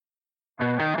Hello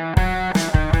and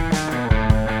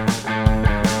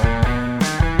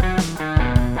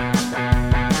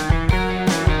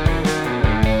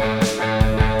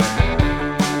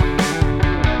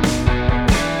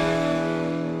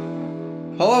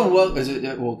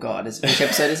welcome. Oh God, which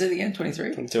episode is it again?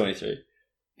 23? 23.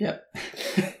 Yep.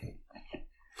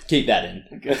 Keep that in.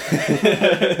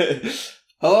 Okay.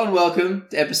 Hello and welcome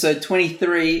to episode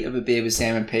 23 of A Beer with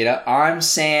Sam and Peter. I'm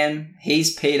Sam,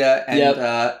 he's Peter, and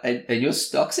and you're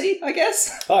Stoxy, I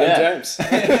guess? Hi, I'm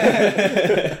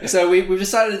James. So we've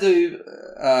decided to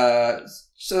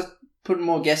do put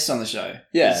more guests on the show.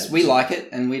 Yeah. We like it,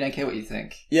 and we don't care what you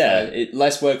think. Yeah,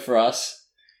 less work for us.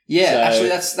 Yeah, So- actually,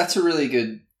 that's a really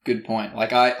good point.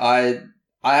 Like, I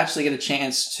actually get a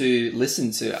chance to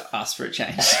listen to us for a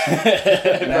change.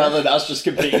 Rather than us just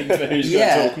competing for who's going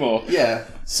to talk more. Yeah,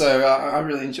 so I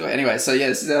really enjoy it. Anyway, so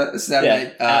this is our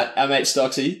mate, our mate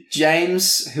Stoxy.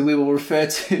 James, who we will refer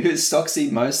to as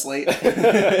Stoxy mostly.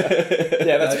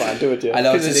 Yeah, that's fine. Do it, yeah. I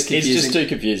know it's a bit It's confusing. just too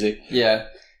confusing. Yeah,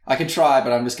 I can try,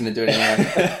 but I'm just going to do it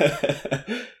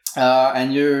anyway.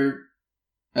 And you're...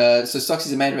 so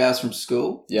Stoxy's a mate of ours from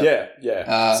school. Yep.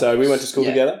 Yeah. So we went to school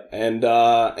together, and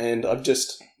I've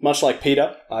just, much like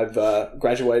Peter, I've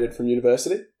graduated from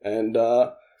university, and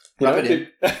Rub it in.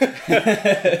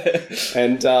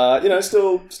 and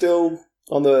still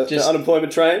on the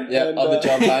unemployment train. Yeah, and, on the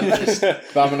job hunt, just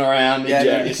bumming around,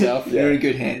 enjoying yourself. You're in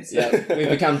good hands. Yeah, we've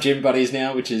become gym buddies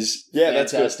now, which is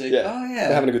that's fantastic. good. Yeah. Oh yeah,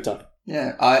 We're having a good time.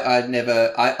 Yeah, I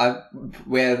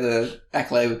wear the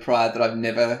accolade with pride that I've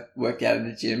never worked out in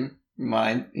a gym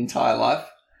my entire life.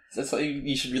 That's something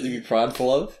you should really be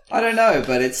prideful of. I don't know,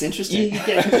 but it's interesting. You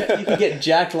can get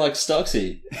jacked like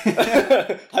Stoxy.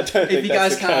 I don't think If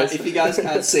you guys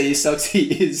can't see,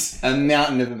 Stoxy is a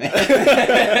mountain of a man.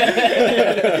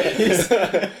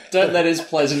 Don't let his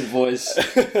pleasant voice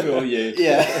fool you.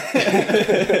 Yeah,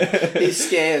 he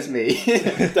scares me.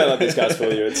 Don't let these guys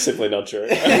fool you. It's simply not true.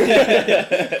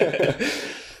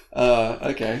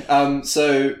 Okay.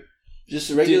 So just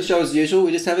a regular show as usual.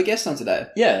 We just have a guest on today.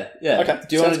 Yeah. Okay.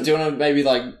 Do you want to maybe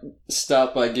like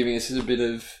start by giving us a bit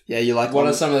of You like what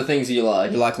are some of the things you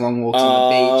like? You like long walks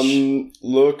on the beach.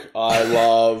 Look, I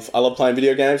love playing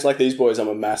video games. Like these boys, I'm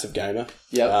a massive gamer.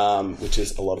 Yep. Which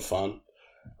is a lot of fun.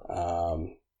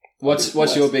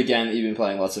 What's your big game that you've been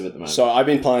playing lots of at the moment? So I've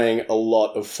been playing a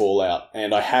lot of Fallout,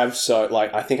 and I have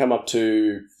I think I'm up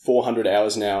to 400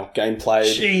 hours now game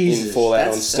played in Fallout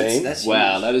on Steam. That's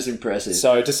wow, huge. that is impressive.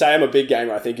 So to say I'm a big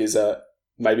gamer, I think is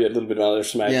maybe a little bit of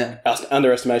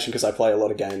underestimation because I play a lot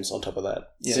of games on top of that.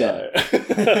 Yeah. So.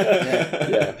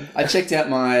 Yeah. I checked out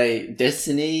my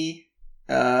Destiny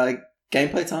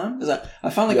gameplay time because I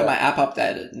finally got my app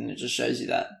updated, and it just shows you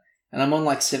that. And I'm on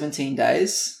like 17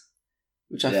 days.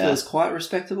 Which I feel is quite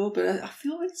respectable, but I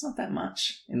feel like it's not that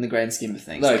much in the grand scheme of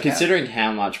things. No, like considering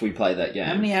how much we played that game.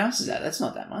 how many hours is that? That's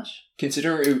not that much.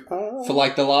 Considering for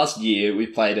like the last year, we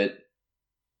played it,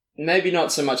 maybe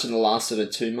not so much in the last sort of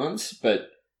 2 months, but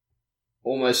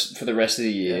almost for the rest of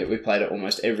the year, we played it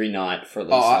almost every night for at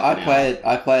least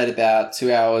I play it about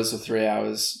 2 hours or 3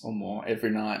 hours or more every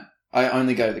night. I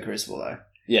only go to the Crucible though.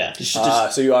 Yeah.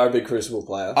 So you are a big Crucible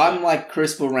player. I'm like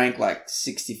Crucible rank like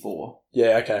 64.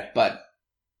 Yeah, okay. But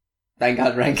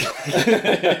Vanguard rank 5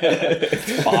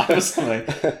 or something.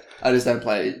 I just don't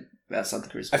play outside the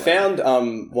Crucible. I found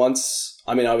once.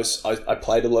 I mean, I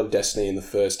played a lot of Destiny in the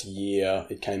first year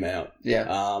it came out. Yeah.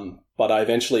 But I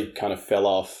eventually kind of fell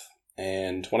off,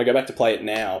 and when I go back to play it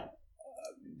now,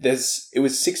 it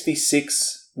was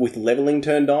 66 with leveling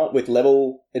turned on, with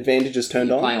level advantages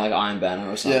turned on. Playing like Iron Banner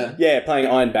or something. Yeah, playing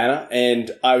Iron Banner,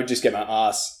 and I would just get my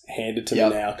ass handed to me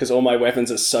now because all my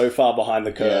weapons are so far behind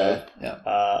the curve.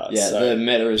 The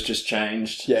meta has just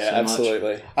changed. Yeah, so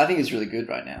absolutely. Much. I think it's really good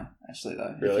right now, actually,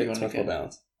 though. Really? It's much more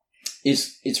balanced.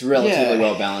 It's relatively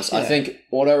well balanced. Yeah. I think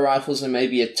auto rifles are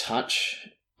maybe a touch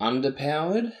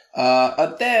underpowered.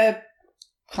 They're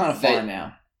kind of fine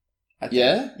now. I think.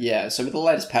 Yeah? Yeah, so with the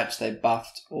latest patch, they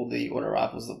buffed all the auto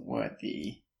rifles that weren't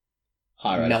the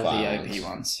High rate of fire OP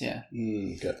ones. Yeah.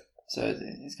 Good. So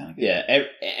it's kind of good. Yeah,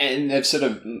 and they've sort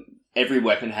of... Every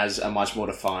weapon has a much more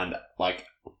defined, like,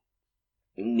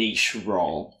 niche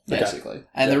role, basically. Okay.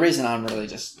 And the reason I'm really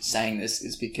just saying this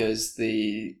is because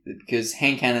because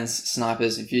hand cannons,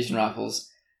 snipers, and fusion rifles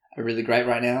are really great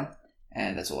right now,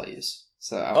 and that's all I use.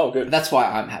 So good. That's why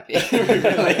I'm happy.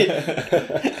 Really.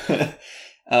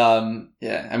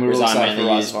 And we're all excited for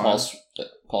Rise of Iron.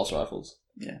 Pulse rifles.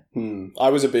 Yeah. I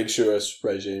was a big Shuas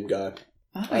regime guy.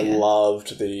 Oh, I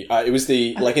loved it was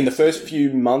like in the first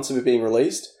few months of it being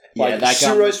released, Like that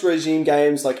Suros regime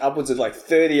games, like upwards of like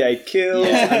 38 kills.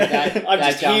 Yeah, I'm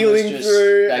just healing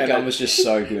through. That gun was just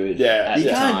so good. Yeah. You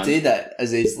can't do that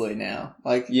as easily now.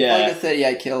 Like, if I get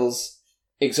 38 kills...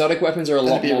 Exotic weapons are a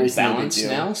lot more reasonably balanced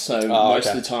now, so most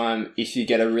of the time, if you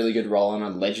get a really good roll on a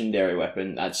legendary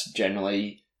weapon, that's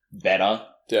generally better.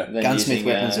 Yeah. Than Gunsmith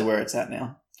weapons are where it's at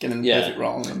now. Getting the perfect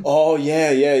roll on them. Oh,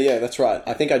 yeah, that's right.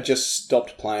 I think I just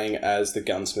stopped playing as the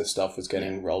gunsmith stuff was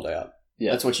getting rolled out. Yeah.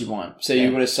 That's what you want. So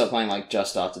you would have stopped playing like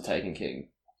just after Taken King.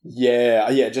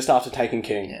 Yeah, just after Taken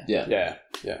King. Yeah.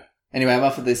 Anyway, I'm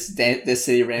off of this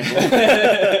city ramble.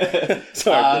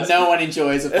 Sorry. No one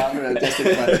enjoys apart from a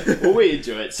Destiny player. Well, we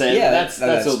enjoy it, so that's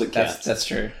all that counts. That's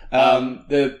true.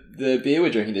 The beer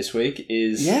we're drinking this week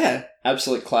is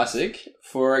absolute classic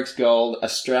 4X Gold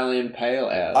Australian Pale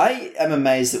Ale. I am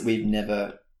amazed that we've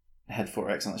never had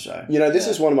 4X on the show. You know, this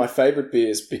is one of my favourite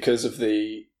beers because of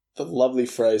the lovely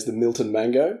phrase, the Milton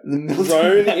Mango. The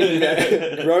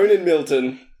Milton Grown in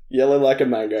Milton. Yellow like a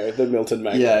mango, the Milton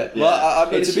mango. Yeah. Well,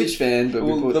 I'm not a huge fan, but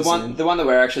the one that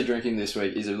we're actually drinking this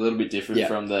week is a little bit different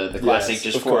from the classic,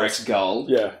 just 4X Gold,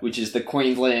 which is the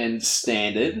Queensland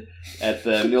standard at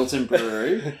the Milton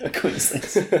Brewery. Queensland.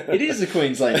 It is a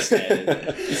Queensland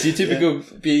standard. It's your typical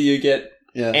beer you get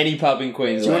any pub in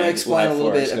Queensland. Do you want to explain a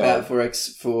little bit about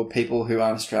 4X for people who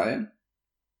aren't Australian?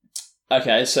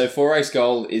 Okay, so 4X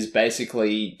Gold is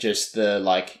basically just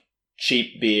the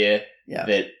cheap beer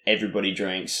that everybody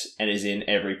drinks and is in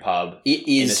every pub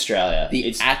in Australia.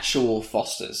 It's actual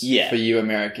Foster's for you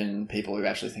American people who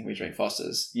actually think we drink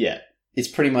Foster's. Yeah. It's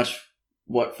pretty much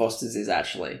what Foster's is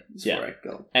actually. It's 4X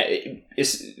Gold.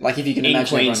 It's like if you can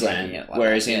imagine Queensland, it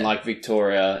whereas in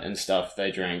Victoria and stuff,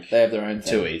 they drink. They have their own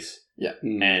Tuies. Yeah.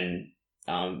 And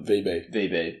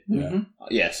VB. Mm-hmm.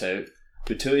 Yeah, so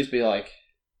could Tuies be like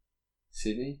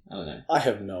Sydney? I don't know. I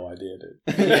have no idea,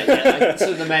 dude.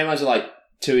 So the main ones are like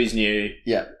Tuies New,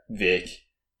 Yeah. Vic,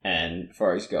 and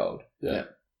 4X Gold. Yeah.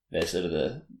 They're sort of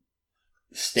the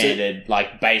standard,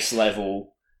 base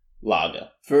level lager.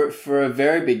 For a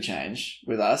very big change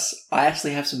with us, I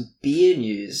actually have some beer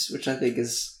news, which I think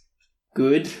is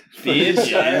good. Beer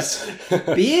news?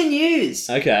 Beer news!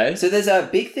 Okay. So there's a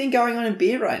big thing going on in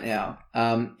beer right now.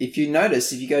 If you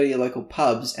notice, if you go to your local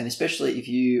pubs, and especially if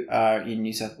you are in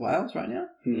New South Wales right now,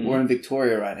 or in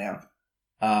Victoria right now,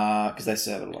 because they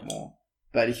serve it a lot more.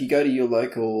 But if you go to your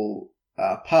local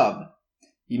pub,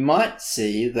 you might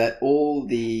see that all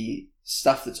the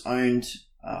stuff that's owned...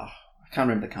 I can't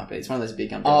remember the company. It's one of those big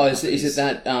companies. Oh, is it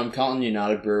that Carlton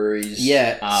United Breweries?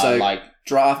 Yeah. So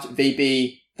Draft,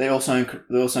 VB... They also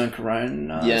own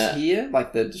Corona here,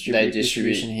 like the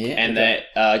distribution here. And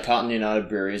Carlton United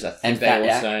Breweries, I think they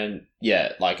also own,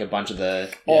 a bunch of the...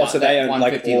 so they own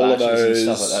all of those...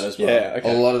 and stuff like that as well. Yeah,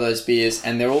 okay. A lot of those beers,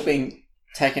 and they're all being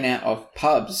taken out of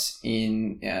pubs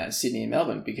in Sydney and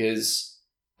Melbourne because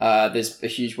there's a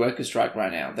huge worker strike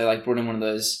right now. They brought in one of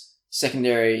those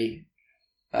secondary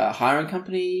hiring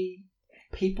company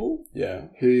people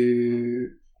who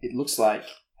it looks like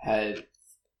had...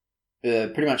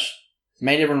 pretty much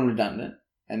made everyone redundant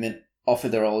and then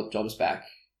offered their old jobs back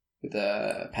with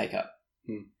a pay cut.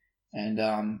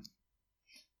 And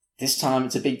this time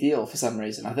it's a big deal for some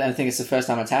reason. I think it's the first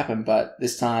time it's happened, but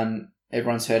this time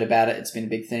everyone's heard about it. It's been a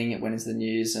big thing. It went into the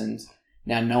news and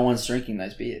now no one's drinking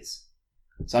those beers.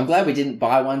 So I'm glad we didn't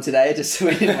buy one today just so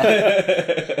we didn't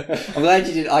I'm glad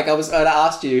you did. I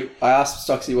asked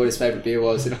Stocksy what his favourite beer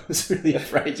was and I was really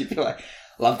afraid you'd be like,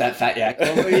 love that fat yak.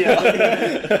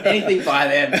 Anything by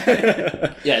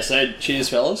them. Yeah, so cheers,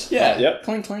 fellas. Yeah. Yep.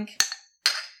 Clink, clink.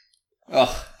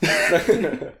 Oh.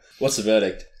 What's the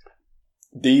verdict?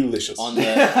 Delicious. On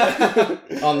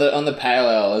the pale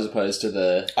ale as opposed to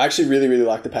the... I actually really, really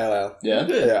like the pale ale. Yeah?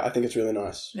 Good. Yeah, I think it's really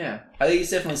nice. Yeah. I think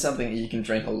it's definitely something that you can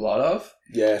drink a lot of.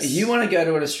 Yes. If you want to go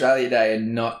to an Australia Day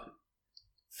and not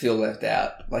feel left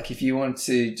out, if you want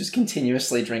to just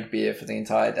continuously drink beer for the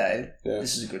entire day,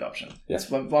 this is a good option. Yeah. It's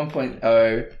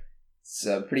 1.0. It's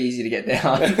pretty easy to get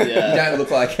down. Yeah. You don't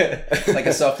look like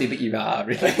a softie, but you are,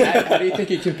 really. How do you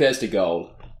think it compares to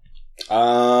Gold?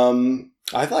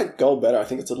 I like Gold better. I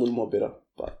think it's a little more bitter,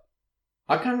 but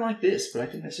I kind of like this, but I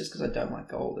think that's just because I don't like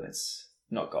Gold and it's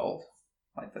not Gold.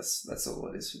 That's all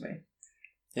it is for me.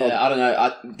 Yeah, I don't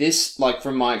know. This,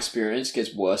 from my experience,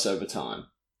 gets worse over time.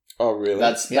 Oh, really?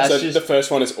 That's so just... the first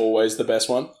one is always the best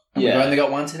one? And we've only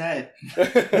got one today.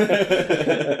 But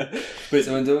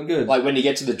so we're doing good. When you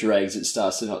get to the dregs, it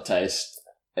starts to not taste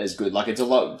as good. It's a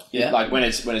lot... Yeah. When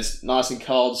it's nice and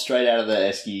cold, straight out of the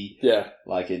esky. Yeah.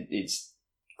 It's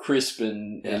crisp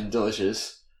and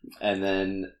delicious. And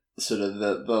then sort of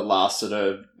the last sort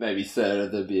of maybe third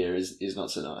of the beer is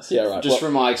not so nice. Yeah, right. Just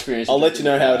from my experience. I'll let you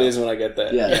know how it is when I get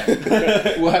there.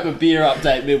 Yeah. We'll have a beer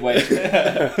update midway through.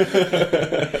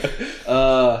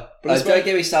 Don't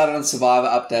get me started on Survivor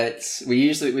updates. We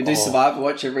do Survivor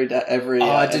Watch every day.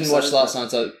 I didn't watch last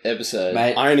night's episode.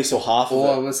 Mate, I only saw half of it.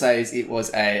 All I will say is it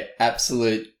was a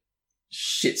absolute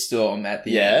shitstorm at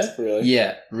the end. Really?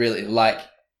 Yeah, really. Like,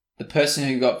 the person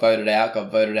who got voted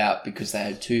out because they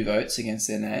had 2 votes against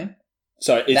their name.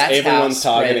 So That's everyone's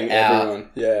how targeting spread out everyone.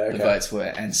 Yeah, okay. The votes were,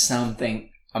 and something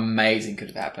amazing could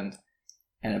have happened,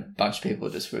 and a bunch of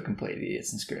people just were complete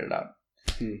idiots and screwed it up.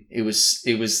 It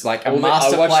was like a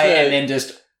master play, and then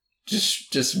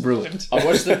just ruined. I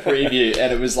watched the preview,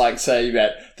 and it was like saying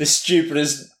that the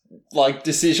stupidest like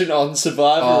decision on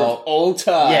Survivor of all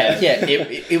time. Yeah.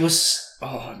 It was.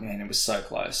 Oh man, it was so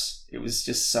close. It was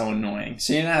just so annoying.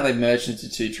 So you know how they merged into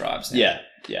 2 tribes now?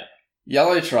 Yeah.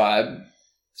 Yellow tribe,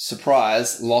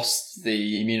 surprise, lost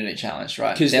the immunity challenge,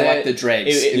 right? Because they're like the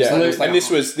dregs. This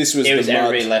was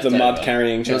the mud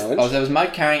carrying challenge. There was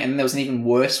mud carrying, and then there was an even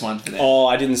worse one for them. Oh,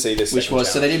 I didn't see this.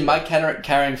 So they did mud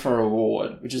carrying for a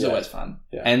reward, which is always fun.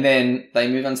 Yeah. And then they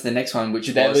moved on to the next one, which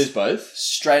did they lose both?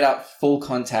 Straight up full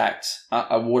contact,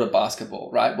 a water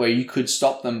basketball, right? Where you could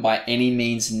stop them by any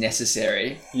means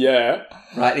necessary. Yeah.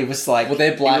 Right? It was like... Well,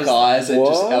 their black eyes and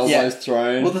just elbows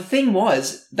thrown. Well, the thing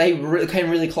was, they came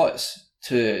really close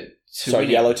to winning.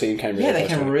 Yellow team came really close. Yeah, they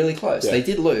came really close. Yeah. They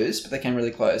did lose, but they came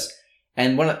really close.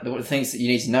 And one of the things that you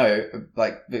need to know,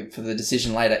 like, for the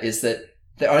decision later, is that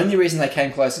the only reason they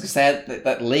came close is because they had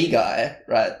that Lee guy,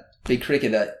 right, big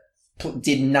cricketer,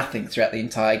 did nothing throughout the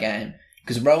entire game.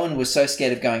 Because Rowan was so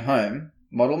scared of going home,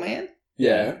 Model Man,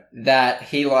 that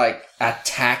he, like,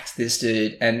 attacked this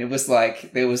dude, and it was,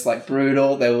 like, there was, like,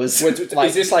 brutal, there was... like,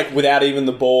 is this, like, without even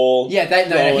the ball? Yeah,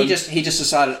 he just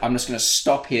decided, I'm just going to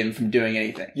stop him from doing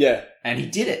anything. Yeah. And he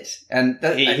did it. And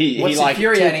what's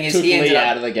infuriating is he ended up...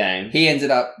 out of the game. He ended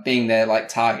up being their, like,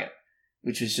 target,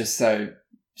 which was just so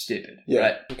stupid,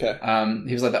 right? Okay.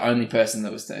 He was, like, the only person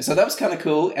that was doing... So that was kind of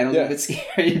cool and a little bit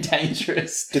scary and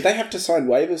dangerous. Did they have to sign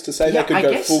waivers to say they could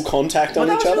go full contact on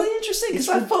each other? That was really interesting, because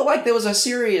I felt like there was a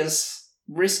serious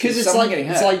risk of someone getting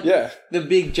hurt. It's like the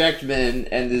big jacked men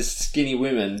and the skinny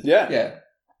women. Yeah.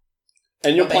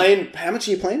 And you're playing... How much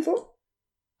are you playing for?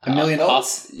 $1 million?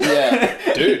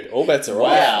 Yeah. Dude, all bets are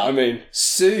off. Wow. I mean...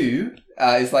 Sue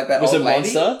is like that old lady.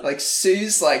 Monster? Like,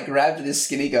 Sue's, like, grabbed this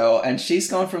skinny girl, and she's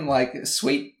gone from, like,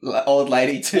 sweet old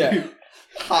lady to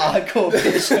hardcore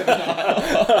fish in a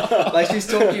barrel. Like, she's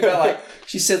talking about, like...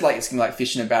 She said, like, it's going to be like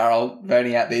fish in a barrel,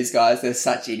 voting out these guys. They're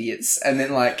such idiots. And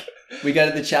then, like... We go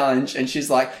to the challenge, and she's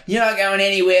like, "You're not going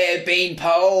anywhere,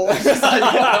 beanpole." She's like,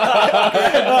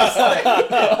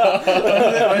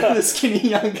 one of the skinny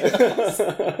young girls,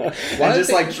 and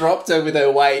just like dropped her with her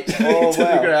weight to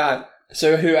the ground.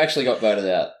 So who actually got voted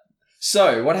out?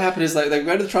 So what happened is, like, they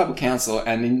go to the tribal council,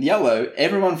 and in yellow,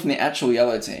 everyone from the actual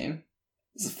yellow team.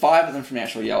 There's 5 of them from the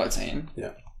actual yellow team,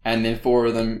 and then 4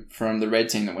 of them from the red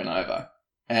team that went over,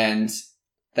 and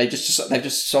they've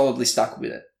just solidly stuck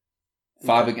with it.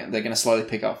 5 again, they're going to slowly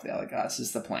pick off the other guys,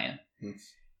 is the plan.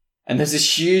 And there's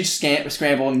this huge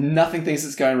scramble, nothing thinks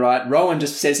it's going right. Rowan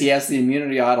just says he has the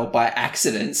immunity idol by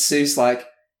accident. Sue's like,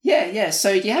 yeah,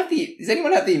 so does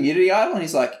anyone have the immunity idol? And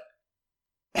he's like,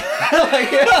 he's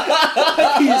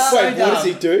so Wait, what does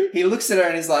he do? He looks at her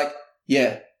and he's like,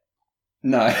 yeah,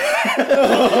 no.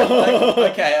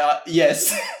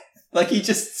 Yes. Like, he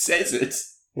just says it.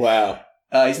 Wow.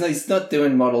 He's not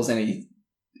doing models any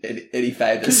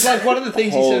favours. Because, like, one of the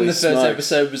things he said in the first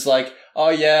episode was like, "Oh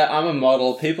yeah, I'm a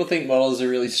model. People think models are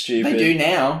really stupid." They do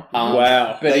now.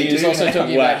 Wow. But he was also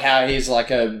talking about how he's like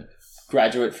a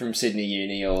graduate from Sydney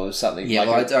Uni or something. Yeah,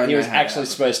 like he was actually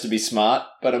supposed to be smart,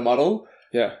 but a model.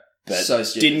 Yeah. But so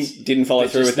stupid. Didn't follow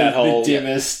through with that whole... The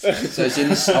dimmest. So it's in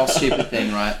this whole stupid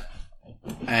thing, right?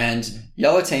 And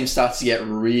yellow team starts to get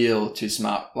too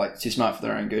smart for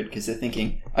their own good, because they're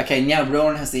thinking, okay, now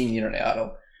Rowan has the immunity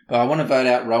idol. But I want to vote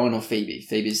out Rowan or Phoebe.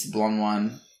 Phoebe's the blonde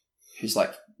one who's,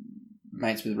 like,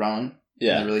 mates with Rowan.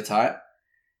 Yeah. They're really tight.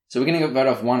 So we're going to vote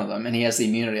off one of them, and he has the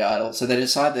immunity idol. So they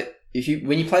decide that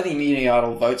when you play the immunity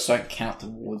idol, votes don't count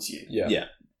towards you. Yeah.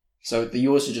 So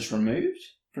yours are just removed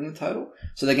from the total.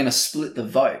 So they're going to split the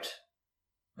vote.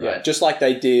 Right. Yeah, just like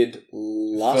they did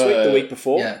the week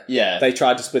before. Yeah. They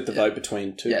tried to split the vote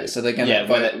between 2 people. So they're going to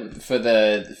vote for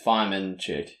the fireman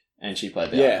chick, and she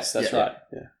played the Yes, that's right.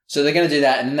 Yeah. So they're going to do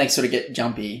that, and then they sort of get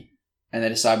jumpy, and they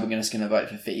decide we're just going to vote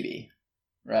for Phoebe,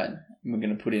 right? And we're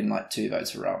going to put in, like, 2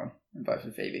 votes for Rowan and vote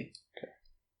for Phoebe. Okay.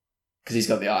 Because he's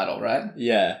got the idol, right?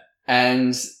 Yeah.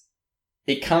 And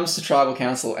it comes to tribal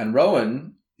council, and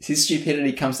Rowan his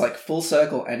stupidity comes like full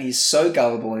circle, and he's so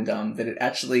gullible and dumb that it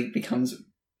actually becomes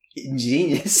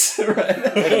ingenious.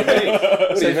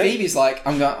 Right? So Phoebe's like,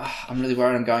 I'm really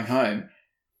worried I'm going home.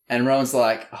 And Rowan's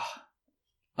like,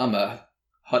 I'm a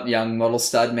hot young model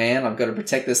stud man. I've got to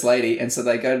protect this lady. And so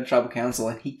they go to tribal council,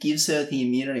 and he gives her the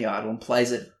immunity idol and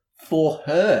plays it for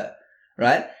her.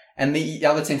 Right? And the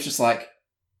other team's just like,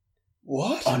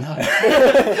 what? Oh no.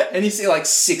 And you see like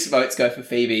 6 votes go for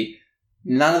Phoebe.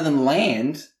 None of them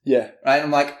land. Yeah. Right?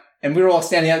 I'm like, and we're all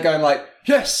standing out going like,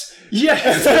 yes.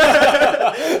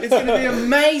 It's going to be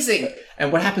amazing.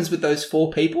 And what happens with those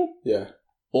 4 people? Yeah.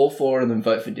 All 4 of them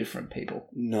vote for different people.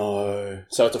 No.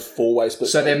 So it's a 4-way split.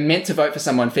 So they're meant to vote for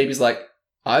someone. Phoebe's like,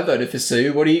 I voted for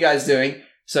Sue. What are you guys doing?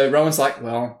 So Rowan's like,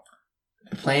 well,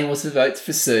 the plan was to vote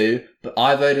for Sue, but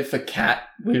I voted for Kat,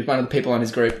 who was one of the people on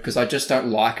his group, because I just don't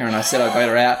like her, and I said I'd vote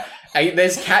her out. And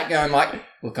there's Kat going like,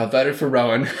 look, I voted for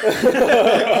Rowan.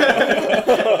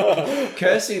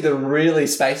 Kirsty, the really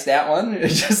spaced out one, it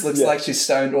just looks like she's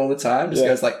stoned all the time. Just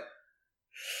goes like,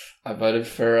 I voted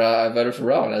for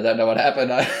Rowan. I don't know what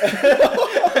happened.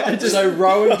 So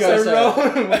Rowan goes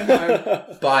Rowan went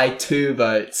home by 2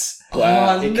 votes.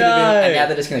 Wow. And now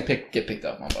they're just going to get picked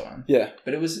up one by one. Yeah.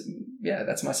 But it was,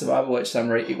 that's my survival watch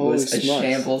summary. It Holy was a smokes.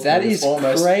 shambles. That is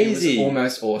crazy. It was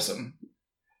almost awesome.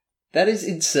 That is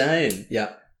insane.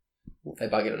 Yeah. They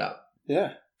buggered it up.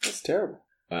 Yeah. It's terrible.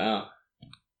 Wow.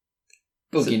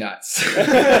 Boogie Nights.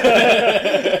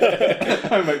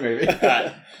 Homework movie.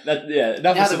 Right. Enough now of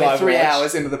that we're survival 3 watch.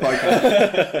 hours into the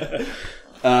podcast.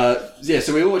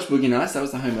 So we all watched Boogie Nights. That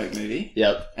was the homework movie.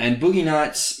 Yep. And Boogie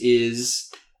Nights is,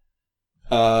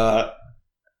 I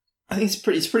think it's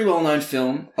a pretty well known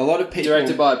film. A lot of people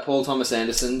Directed by Paul Thomas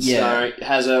Anderson. Yeah.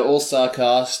 Has an all-star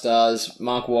cast. Stars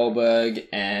Mark Wahlberg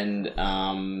and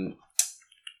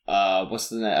what's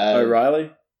the name?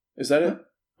 O'Reilly? Is that it?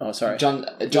 Oh, sorry. John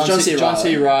C. C.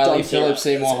 Reilly. Reilly, John C. Philip Reilly,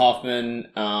 Seymour that's it.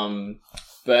 Hoffman.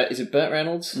 Is it Burt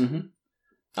Reynolds?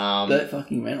 Mm-hmm. Burt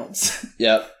fucking Reynolds.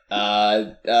 Yep.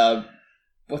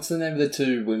 What's the name of the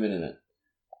 2 women in it?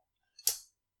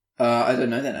 I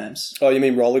don't know their names. Oh, you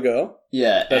mean Roller Girl?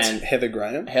 Yeah, That's and Heather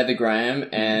Graham. Heather Graham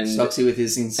and Stocksy with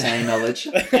his insane knowledge.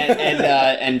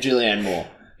 and Julianne Moore.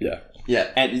 Yeah. Yeah.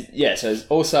 And so it's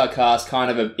all-star cast,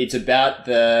 it's about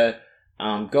the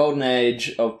golden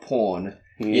age of porn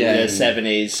in the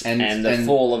 70s and the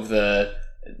fall of the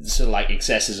sort of like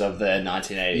excesses of the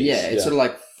 1980s. Yeah, it's sort of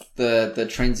like the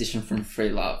transition from free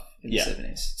love in the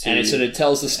 70s. And it sort of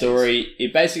tells the story,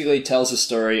 it basically tells the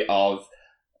story of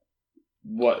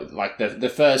what, like the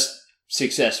first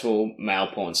successful male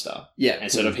porn star. Yeah.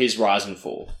 And sort of his rise and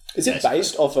fall. Is it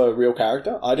based off a real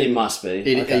character? It must be.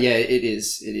 Yeah, it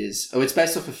is. It is. Oh, it's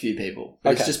based off a few people.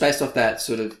 But It's just based off that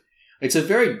sort of... It's a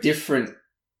very different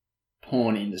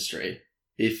porn industry.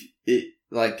 If it...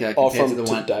 Like, compared from to the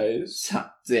one... today's?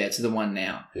 To the one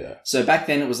now. Yeah. So back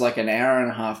then it was like an hour and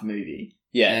a half movie.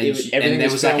 Yeah, and everything there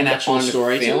was like an actual on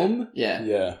story film. to it. Yeah.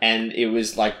 Yeah. And it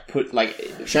was like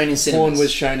shown in cinemas. Porn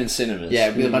was shown in cinemas.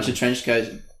 Yeah, with a bunch of trench coats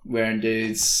wearing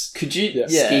dudes. Could you...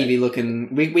 Yeah. Skeevy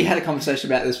looking. We had a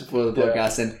conversation about this before the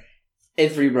podcast, and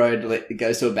every road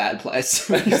goes to a bad place.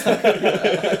 When you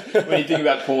think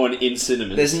about porn in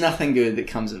cinemas. There's nothing good that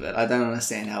comes of it. I don't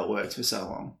understand how it works for so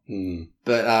long.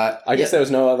 But I guess there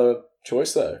was no other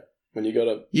choice though when you got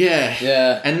a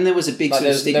yeah. And then there was a big sort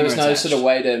of stigma there was no attached. sort of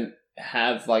way to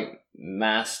have like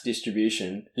mass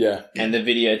distribution. Yeah. And the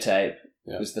videotape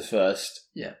was the first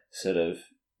sort of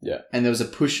and there was a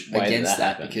push way against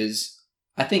that happened. because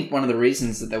I think one of the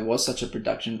reasons that there was such a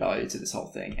production value to this whole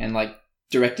thing, and like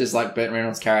directors like Burt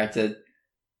Reynolds' character,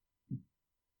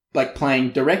 like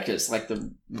playing directors, like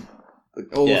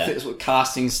all the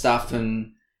casting stuff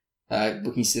and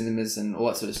booking cinemas and all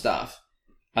that sort of stuff,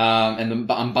 and a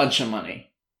bunch of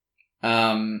money,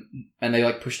 and they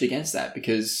like pushed against that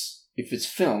because if it's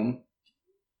film,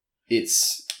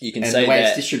 it's you can and say the way that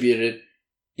it's distributed.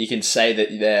 You can say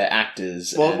that they're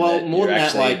actors. Well, and that more you're than that,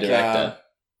 actually a like director.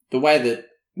 the way that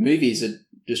movies are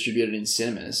distributed in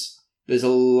cinemas, there's a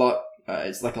lot.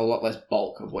 It's like a lot less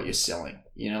bulk of what you're selling.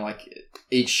 You know, like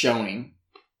each showing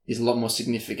is a lot more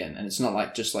significant, and it's not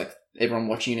like just like everyone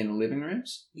watching it in the living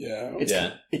rooms. Yeah.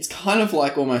 It's kind of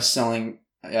like almost selling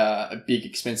a big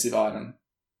expensive item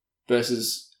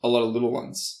versus a lot of little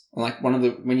ones. Like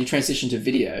when you transition to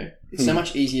video, it's so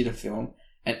much easier to film,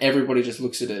 and everybody just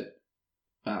looks at it.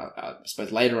 I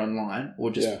suppose later online,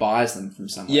 or just buys them from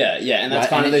someone. Yeah, and that's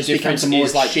kind of the difference.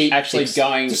 Is like cheap, actually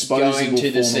going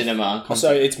to the cinema.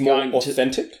 So it's more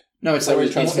authentic. No, it's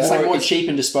like more cheap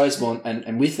and disposable,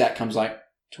 and with that comes like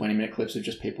 20-minute clips of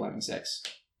just people having sex,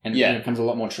 and it becomes a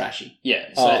lot more trashy. Yeah,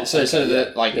 it's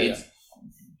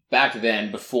back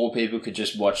then, before people could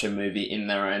just watch a movie in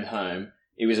their own home,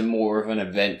 it was more of an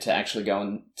event to actually go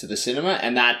into the cinema,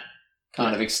 and that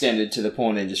kind of extended to the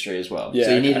porn industry as well. Yeah,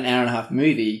 so you need an hour and a half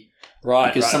movie.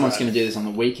 Right, because someone's going to do this on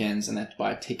the weekends and they have to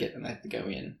buy a ticket and they have to go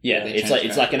in. Yeah,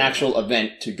 it's like an actual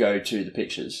event to go to the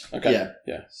pictures. Okay.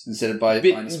 Yeah. Instead of buying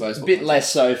disposable. A bit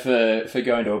less so for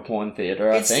going to a porn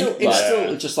theatre, I think. It's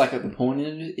still just like the porn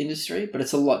industry, but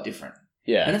it's a lot different.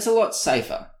 Yeah. And it's a lot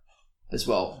safer as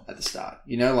well at the start.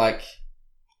 You know, like,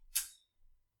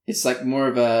 it's like more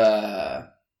of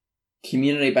a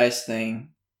community-based thing.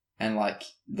 And, like,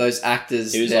 those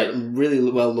actors, they're really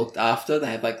well looked after.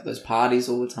 They have, like, those parties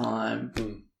all the time.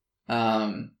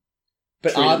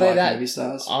 But are they that movie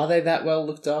stars? Are they that well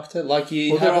looked after? Like,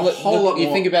 you have a whole lot.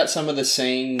 You think about some of the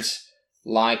scenes,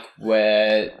 like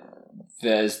where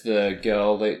there's the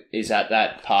girl that is at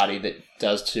that party that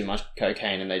does too much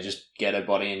cocaine, and they just get her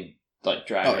body and like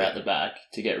drag her out the back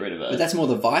to get rid of her. But that's more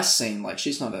the Vice scene. Like,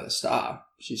 she's not a star.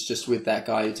 She's just with that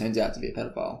guy who turns out to be a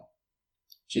pedophile.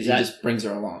 He just brings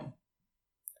her along.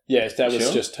 Yes, that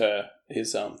was just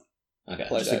his just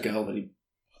a girl that he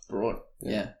brought.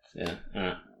 Yeah. All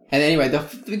right. And anyway, the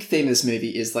big theme of this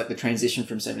movie is like the transition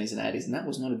from 70s and 80s, and that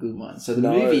was not a good one. So the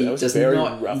movie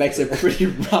makes a pretty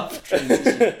rough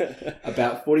transition.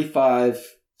 About 45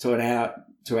 to an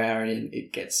hour in,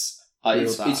 it gets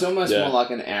it's almost more like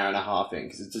an hour and a half in,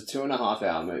 because it's a 2.5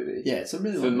 hour movie. Yeah, it's a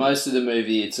really long movie. For most of the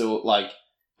movie, it's all like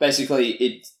basically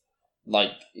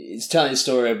it's telling the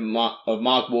story of Mark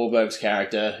Wahlberg's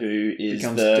character, who is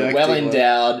the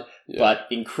well-endowed but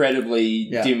incredibly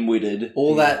dim-witted.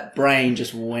 All that brain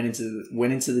just went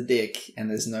into the dick, and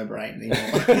there's no brain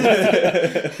anymore.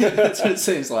 That's what it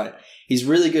seems like. He's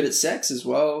really good at sex as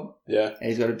well. Yeah, and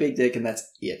he's got a big dick, and that's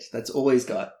it. That's all he's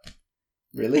got.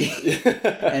 Really?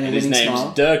 And his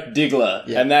name's Dirk Diggler.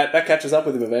 Yeah. And that catches up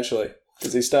with him eventually.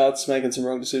 Because he starts making some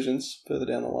wrong decisions further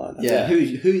down the line. Yeah,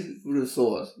 who would have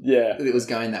thought that it was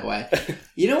going that way?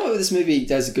 You know what this movie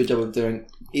does a good job of doing,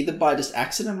 either by just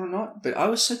accident or not, but I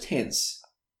was so tense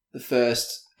the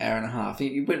first hour and a half.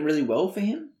 It went really well for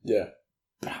him. Yeah.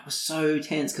 But I was so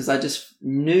tense because I just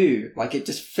knew, like, it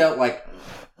just felt like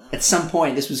at some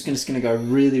point this was just going to go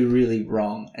really, really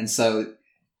wrong. And so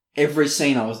every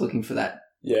scene I was looking for that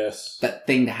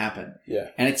thing to happen. Yeah.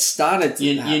 And it started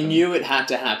to happen. You knew it had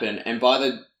to happen, and by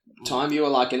the time you were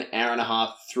like an hour and a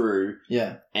half through,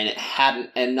 and it hadn't,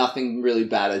 and nothing really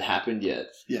bad had happened yet.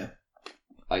 Yeah.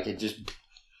 Like, it just,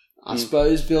 I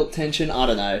suppose, built tension. I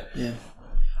don't know. Yeah.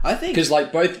 I think, because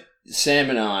like both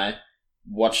Sam and I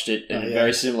watched it in a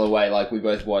very similar way. Like, we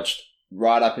both watched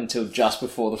right up until just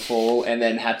before the fall, and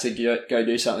then had to go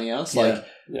do something else. Like,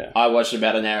 I watched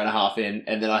about an hour and a half in,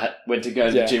 and then I went to go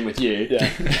to the gym with you.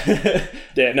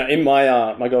 Yeah. No, in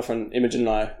my girlfriend Imogen and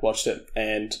I watched it,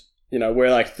 and you know,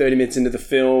 we're like 30 minutes into the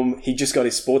film. He just got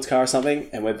his sports car or something,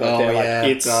 and we're there like,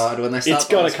 it's got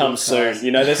to come soon.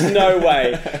 You know, there's no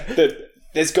way that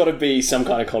there's got to be some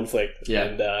kind of conflict. Yeah.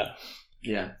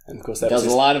 And of course that was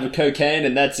a line of cocaine,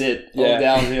 and that's it. All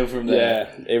downhill from there.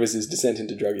 Yeah, it was his descent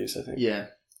into drug use, I think. Yeah,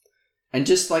 and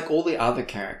just like all the other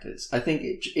characters, I think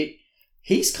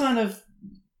he's kind of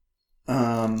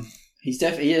he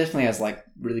definitely has like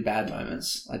really bad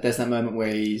moments. Like, there's that moment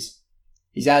where he's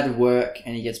out of work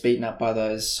and he gets beaten up by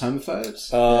those homophobes.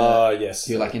 Oh, yes.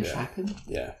 Who like entrap him.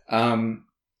 Yeah.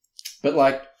 But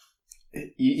like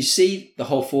you see the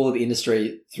whole fall of the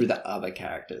industry through the other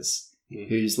characters.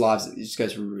 Whose lives it just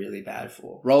goes really bad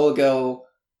for. Roller Girl,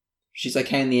 she's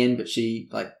okay in the end, but she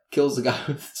like kills the guy,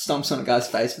 stomps on a guy's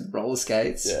face with roller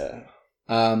skates. Yeah.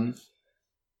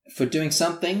 For doing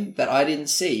something that I didn't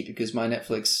see because my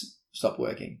Netflix stopped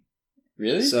working.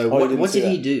 Really? So what did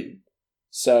he do?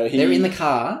 So they're in the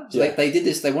car. So they did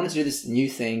this. They wanted to do this new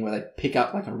thing where they pick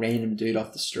up like a random dude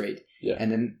off the street,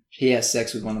 and then he has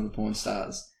sex with one of the porn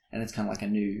stars, and it's kind of like a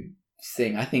new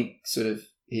thing. I think sort of.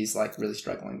 He's like really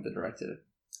struggling, the director,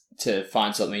 to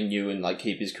find something new and like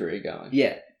keep his career going.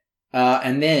 Yeah.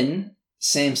 And then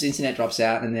Sam's internet drops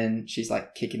out, and then she's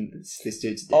like kicking this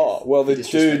dude to death. Oh, well, the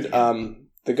dude,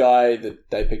 the guy that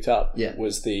they picked up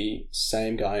was the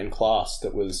same guy in class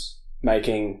that was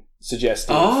making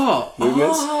suggestive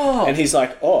movements. And he's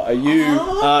like, are you...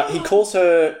 he calls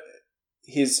her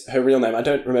her real name. I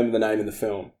don't remember the name in the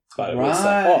film, but it was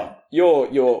like, you're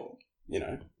you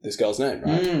know, this girl's name,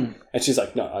 right? And she's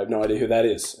like, no, I have no idea who that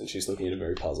is. And she's looking at it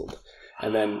very puzzled.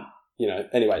 And then, you know,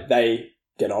 anyway, they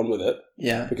get on with it.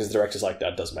 Yeah. Because the director's like,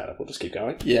 that doesn't matter. We'll just keep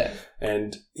going. Yeah.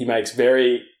 And he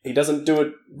doesn't do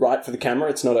it right for the camera.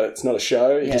 It's not a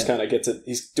show. He just kind of gets it.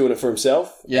 He's doing it for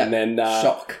himself. Yeah. And then...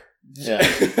 shock. Yeah.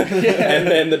 And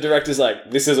then the director's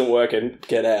like, this isn't working.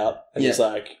 Get out. And he's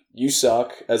like, you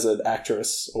suck as an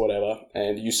actress or whatever,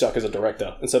 and you suck as a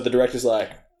director. And so the director's like,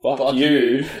 fuck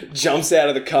you, jumps out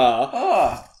of the car.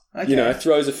 Oh, okay.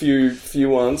 Throws a few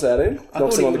ones at him,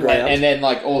 knocks him on the ground. And then,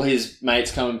 like, all his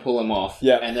mates come and pull him off.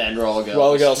 Yeah. And then Roller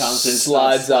Girl comes and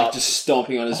slides up. Like, just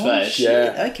stomping on his face.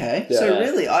 Shit. Yeah. Okay. Yeah. So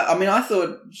really, I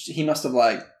thought he must have,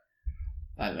 like,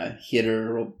 I don't know, hit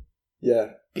her or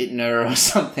bitten her or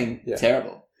something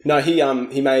terrible. No, he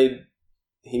made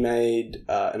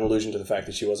an allusion to the fact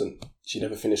that she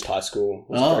never finished high school,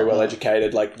 wasn't very well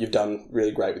educated, like, you've done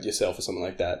really great with yourself or something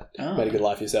like that. Made a good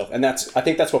life for yourself. And I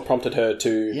think that's what prompted her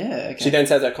to... Yeah, okay. She then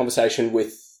has that conversation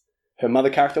with her mother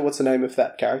character. What's the name of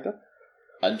that character?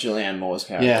 Julianne Moore's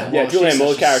character. Yeah, Julianne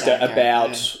Moore's character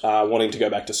about wanting to go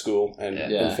back to school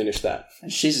and finish that.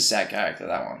 And she's a sad character,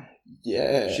 that one.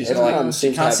 Yeah. She's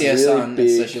she can't see her son,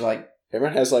 so she, like...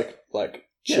 Everyone has, like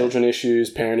children issues,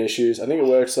 parent issues. I think it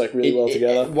works, like, really well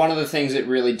together. One of the things it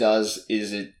really does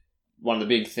is one of the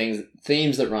big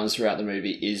themes that runs throughout the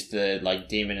movie is the, like,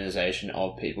 demonization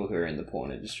of people who are in the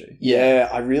porn industry. Yeah,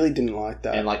 I really didn't like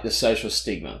that. And, like, the social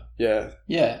stigma. Yeah.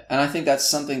 Yeah, and I think that's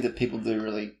something that people do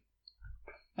really,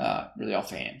 really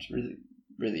offhand, really,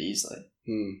 really easily.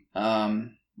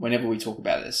 Whenever we talk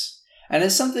about this. And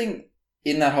there's something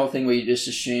in that whole thing where you just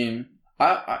assume...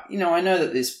 I know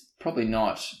that there's probably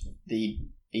not the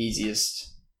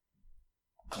easiest,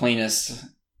 cleanest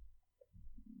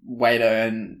way to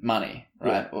earn money,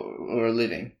 right, or a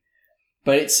living,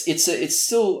 but it's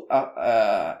still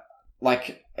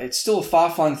it's still a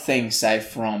far-flung thing, say,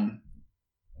 from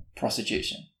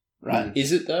prostitution, right?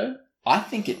 Is it though? I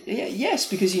think it. Yes,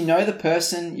 because you know the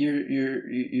person,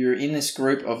 you're in this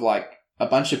group of, like, a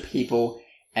bunch of people,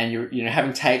 and you're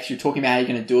having takes. You're talking about how you're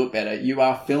going to do it better. You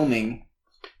are filming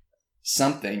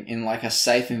something in, like, a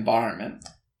safe environment.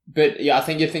 But yeah, I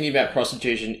think you're thinking about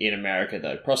prostitution in America,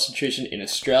 though. Prostitution in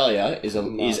Australia is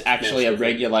actually a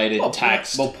regulated,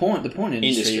 taxed. The porn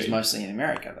industry is mostly in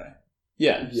America, though.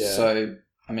 Yeah. So,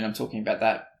 I mean, I'm talking about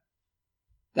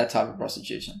that type of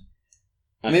prostitution.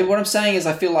 I mean, what I'm saying is,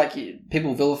 I feel like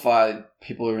people vilify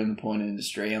people who are in the porn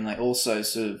industry, and they also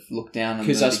sort of look down on them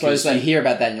because you hear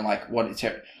about that and you're like, what?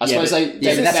 I suppose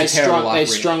they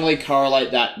strongly correlate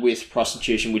that with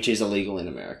prostitution, which is illegal in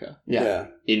America. Yeah.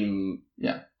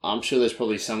 I'm sure there's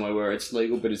probably somewhere where it's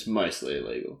legal, but it's mostly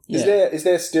illegal. Is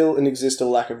there still a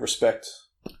lack of respect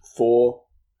for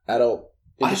adult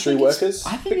industry workers?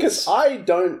 I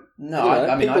don't. No,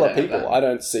 I mean, people are people. I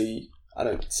don't see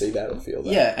that or feel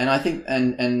that. Yeah, and I think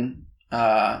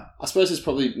I suppose it's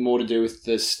probably more to do with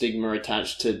the stigma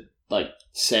attached to, like,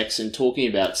 sex and talking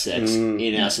about sex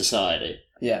in our society.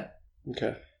 Yeah.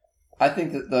 Okay. I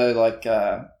think that, though, like,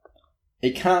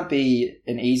 it can't be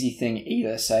an easy thing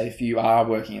either, say, if you are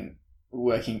working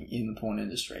in the porn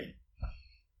industry,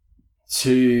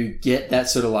 to get that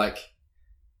sort of, like,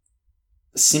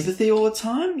 sympathy all the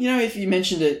time. You know, if you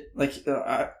mentioned it, like,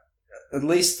 at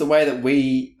least the way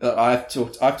that I've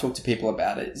talked to people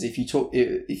about it is if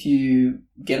you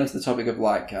get into the topic of,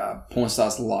 like, porn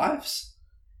stars' lives,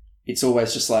 it's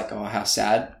always just like, oh, how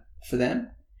sad for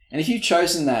them. And if you've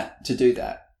chosen to do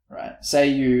that, right? Say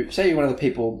you're one of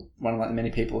the many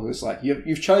people who's like,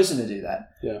 you've chosen to do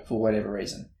that for whatever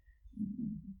reason.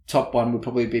 Top one would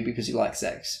probably be because you like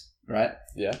sex, right?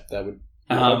 Yeah, that would.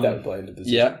 That would play into this.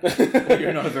 Yeah, well,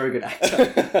 you're not a very good actor.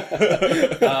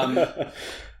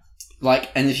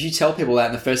 Like, and if you tell people that,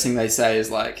 and the first thing they say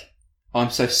is like, "I'm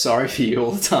so sorry for you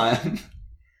all the time,"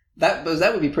 that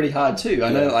would be pretty hard too.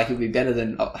 I know, like, it would be better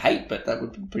than hate, but that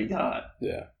would be pretty hard.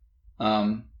 Yeah.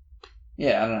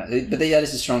 Yeah, I don't know, but that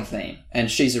is a strong theme, and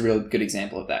she's a real good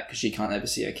example of that because she can't ever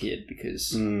see her kid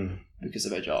because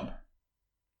of her job.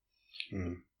 I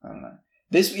don't know.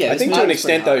 I think to an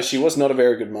extent, though, she was not a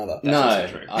very good mother. That's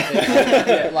also true. I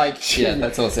think,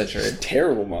 that's also true.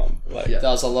 Terrible mom.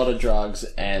 Does a lot of drugs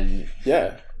and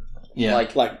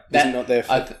like that's not their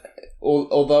fault.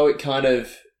 Although it kind of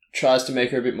tries to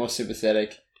make her a bit more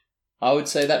sympathetic, I would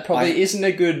say that probably isn't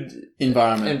a good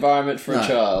environment for a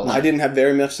child. I didn't have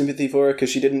very much sympathy for her because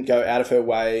she didn't go out of her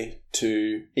way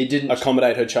to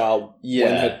accommodate her child.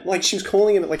 Yeah, she was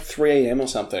calling him at like 3 a.m. or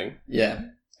something. Yeah.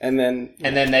 And then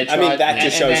they tried, that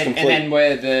just shows complete. And then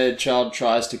where the child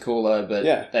tries to call her,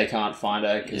 but they can't find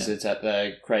her because it's at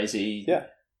the crazy. Yeah,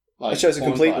 it shows a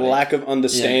complete lack of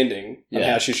understanding of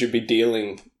how she should be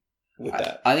dealing with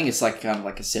that. I think it's like kind of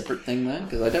like a separate thing though,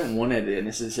 because I don't want her to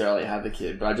necessarily have the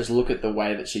kid, but I just look at the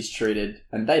way that she's treated,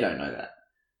 and they don't know that.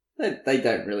 They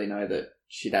don't really know that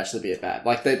she'd actually be a bad.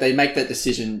 Like they make that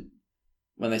decision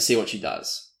when they see what she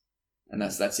does, and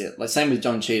that's it. Like same with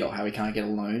John Cheadle, how he can't get a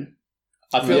loan.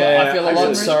 I feel a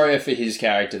lot sorrier for his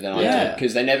character than I do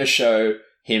because they never show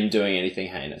him doing anything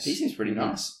heinous. He seems pretty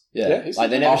nice. Yeah, like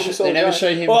they never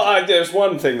showed him. Well, there's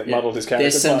one thing that muddled his character.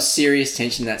 There's some serious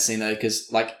tension in that scene though,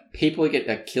 because like people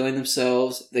are killing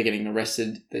themselves, they're getting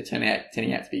arrested, they're turning out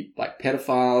to be like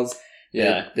pedophiles.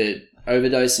 They're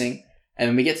overdosing, and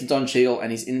when we get to Don Cheadle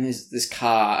and he's in this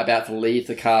car about to leave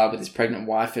the car with his pregnant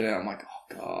wife in it, I'm like, oh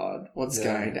god, what's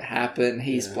going to happen?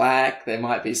 He's black. There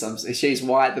might be she's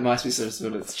white. There must be some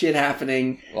sort of shit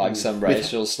happening, like some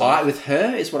racial stuff. With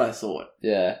her is what I thought.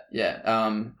 Yeah.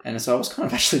 And so I was kind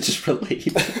of actually just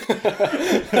relieved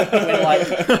when like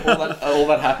all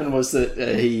that happened was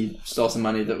that he stole some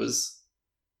money that was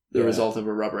the result of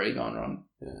a robbery gone wrong.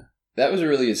 Yeah. That was a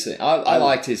really good scene. I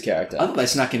liked his character. I thought they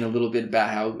snuck in a little bit about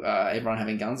how everyone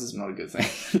having guns is not a good thing.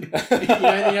 you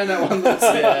know that one?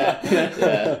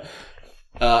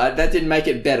 That didn't make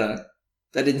it better.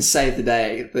 That didn't save the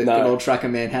day. The good old trucker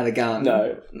man had a gun.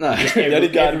 No.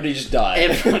 Everybody just died.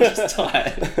 Everyone just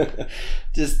died.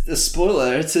 Just a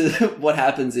spoiler to what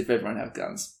happens if everyone have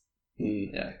guns.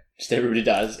 Yeah. Just everybody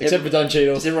dies. Except for Don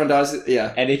Cheadle. Just everyone dies,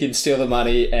 yeah. And he can steal the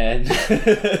money and...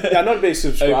 I'm not a big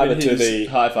subscriber to the...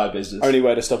 hi-fi business. Only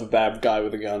way to stop a bad guy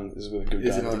with a gun is with a good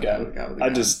guy with a gun. I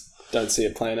just don't see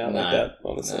it playing out like that,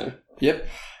 honestly. No. Yep.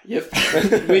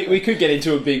 we could get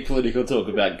into a big political talk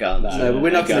about guns. No, but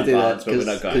we're not going to do that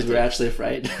because we're actually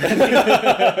afraid to do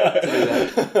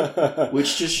that.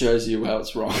 Which just shows you how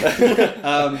it's wrong.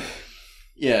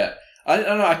 Yeah. I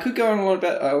don't know. I could go on a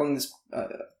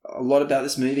lot about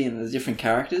this movie and the different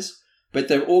characters, but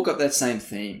they've all got that same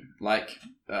theme. Like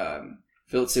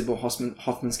Philip Seymour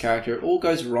Hoffman's character, it all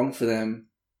goes wrong for them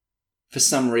for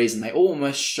some reason. They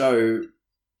almost show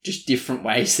just different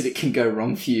ways that it can go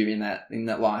wrong for you in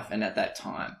that life and at that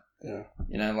time. Yeah,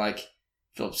 you know, like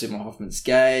Philip Seymour Hoffman's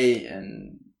gay,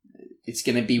 and it's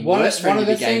going to be worse for him to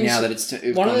be gay now that it's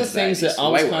one of the things that I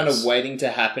was kind of waiting to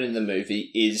happen in the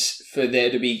movie is for there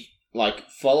to be like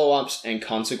follow-ups and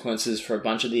consequences for a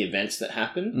bunch of the events that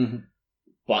happen,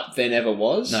 but there never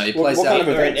was. No, he plays out. Kind of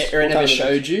events? Or it never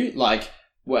showed you, like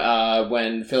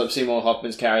when Philip Seymour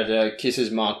Hoffman's character kisses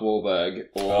Mark Wahlberg,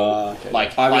 or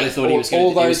like I really thought he was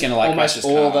going to like almost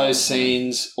all of those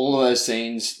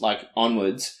scenes, like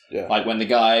onwards. Yeah. Like when the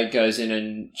guy goes in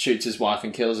and shoots his wife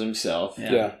and kills himself.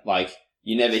 Yeah. Like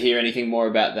you never hear anything more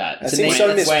about that. That's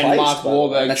when Mark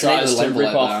Wahlberg tries to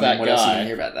rip off that what guy. Else you can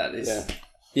hear about that is.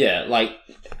 Yeah, like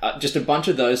just a bunch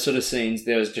of those sort of scenes.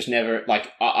 There was just never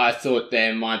like I thought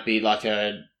there might be like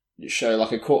a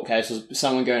court case of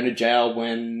someone going to jail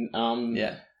when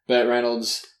Burt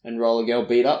Reynolds and Roller Girl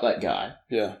beat up that guy.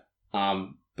 Yeah.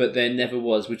 But there never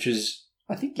was, which is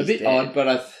I think a bit dead. Odd. But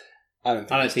I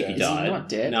don't think he died. Is he not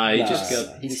dead? No, he just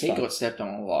got he got stepped on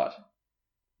a lot.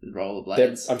 The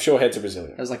rollerblades. I'm sure heads are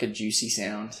Brazilian. It was like a juicy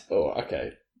sound. Oh,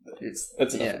 okay.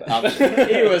 That's enough of that.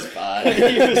 He was fine.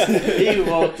 He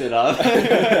walked it up.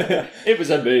 It was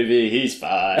a movie. He's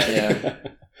fine. Yeah.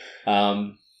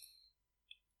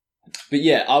 But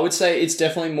yeah, I would say it's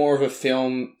definitely more of a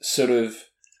film sort of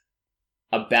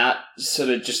about sort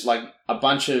of just like a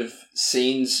bunch of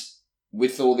scenes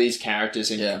with all these characters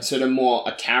and sort of more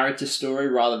a character story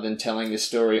rather than telling the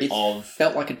story of...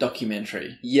 felt like a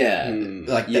documentary. Yeah. And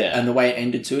the way it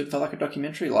ended too, it felt like a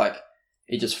documentary. Like,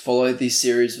 it just followed these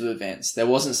series of events. There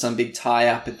wasn't some big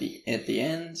tie-up at the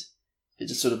end. It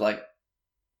just sort of like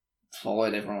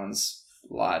followed everyone's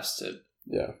lives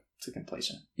to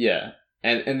completion. Yeah.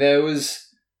 And there was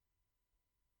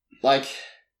like,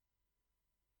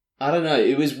 I don't know,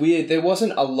 it was weird. There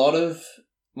wasn't a lot of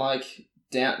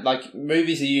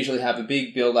movies that usually have a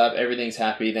big build up, everything's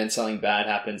happy, then something bad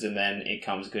happens and then it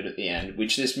comes good at the end,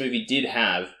 which this movie did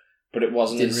have, but it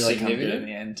wasn't as significant. Come good at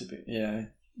the end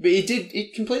But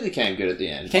it completely came good at the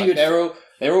end.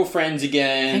 They're all friends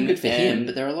again. Came good for him,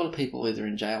 but there are a lot of people either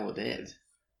in jail or dead.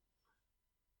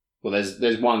 Well,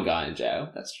 there's one guy in jail.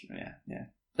 That's true, yeah.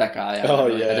 That guy, I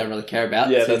don't really care about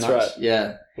too that's much. Right.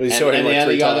 Yeah. Well, you saw him like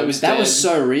 3 times. That was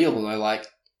so real, though. Like,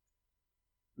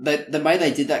 the way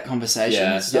they did that conversation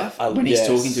and stuff, when he's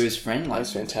talking to his friend, like,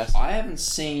 that's fantastic. I haven't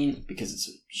seen, because it's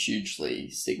a hugely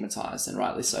stigmatized and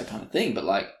rightly so kind of thing, but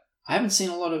like, I haven't seen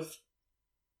a lot of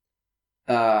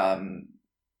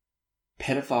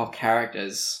pedophile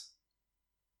characters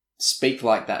speak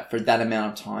like that for that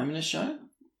amount of time in a show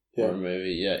or a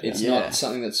movie. Yeah, it's not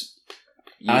something that's.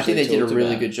 I think they did a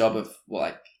really good job of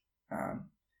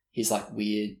his like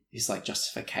weird, his like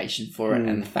justification for it,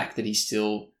 and the fact that he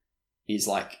still is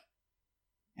like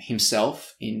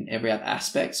himself in every other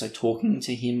aspect. So talking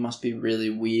to him must be really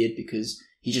weird because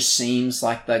he just seems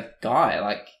like that guy.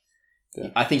 Like,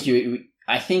 I think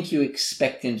you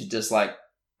expect him to just like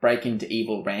break into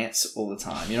evil rants all the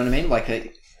time. You know what I mean?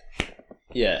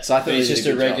 Yeah. So I thought he's just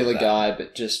a regular guy,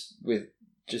 but just with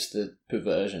just the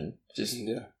perversion.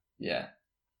 Yeah.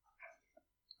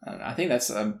 I don't know. I think that's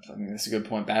a good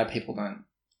point. Bad people don't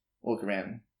walk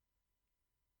around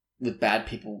with bad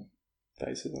people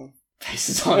faces on. I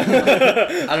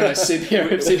don't know,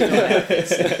 superhero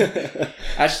outfits.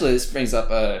 Actually, this brings up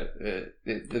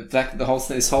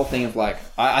this whole thing of like,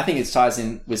 I think it ties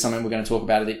in with something we're going to talk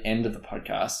about at the end of the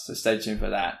podcast. So stay tuned for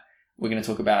that. We're going to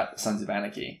talk about Sons of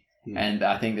Anarchy, and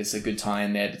I think there's a good tie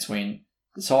in there between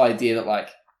this whole idea that like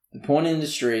the porn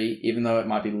industry, even though it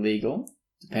might be legal,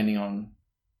 depending on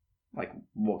like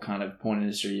what kind of porn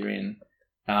industry you're in,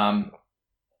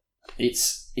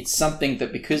 it's something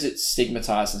that because it's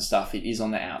stigmatized and stuff, it is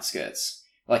on the outskirts.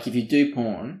 Like if you do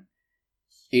porn,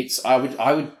 I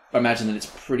would imagine that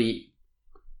it's pretty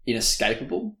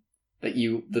inescapable that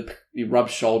you rub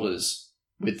shoulders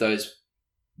with those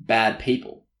bad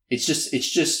people. It's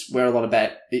just where a lot of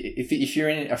bad, if you're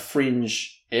in a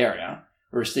fringe area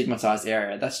or a stigmatized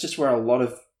area, that's just where a lot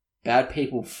of bad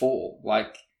people fall.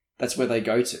 Like that's where they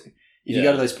go to. If you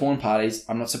go to those porn parties,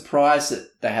 I'm not surprised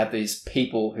that they have these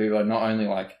people who are not only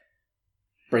like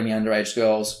bringing underage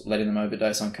girls, letting them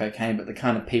overdose on cocaine, but the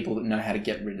kind of people that know how to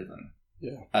get rid of them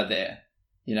are there,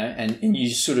 and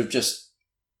you sort of just,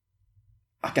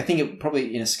 like, I think it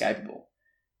probably inescapable.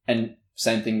 And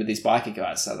same thing with these biker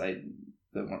guys. So they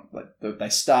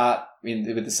start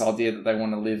with this idea that they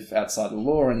want to live outside the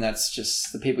law, and that's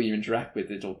just the people you interact with.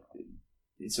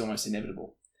 It's almost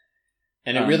inevitable.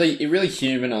 And it really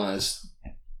humanized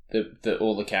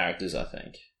all the characters, I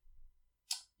think.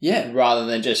 Yeah. Rather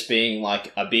than just being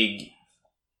like a big,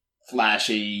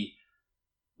 flashy,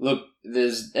 look,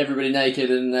 there's everybody naked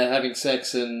and they're having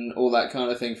sex and all that kind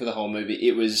of thing for the whole movie.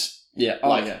 It was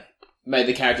made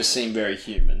the characters seem very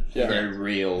human, very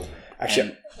real.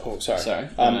 Actually, sorry.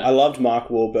 I loved Mark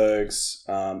Wahlberg's.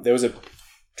 There was a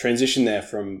transition there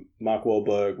from Mark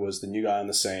Wahlberg was the new guy on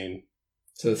the scene.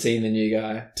 So seeing the new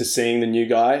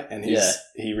guy, and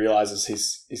he realizes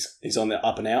he's on the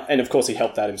up and out, and of course he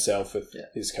helped that himself with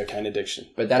his cocaine addiction.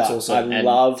 But that's also I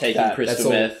love taking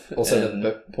crystal meth. Also,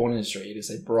 the porn industry, it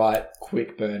is a bright,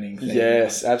 quick burning thing.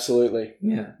 Yes, absolutely.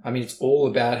 Yeah, I mean it's all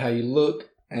about how you look,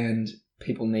 and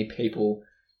people need people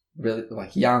really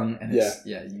like young, and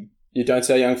you don't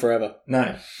stay young forever.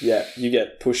 No. Yeah, you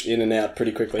get pushed in and out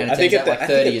pretty quickly. And I think it's like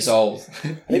 30 years old. I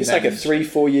think it's like a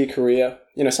 3-4 year career.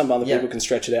 Some other people can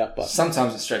stretch it out, but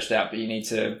sometimes it's stretched out, but you need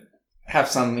to have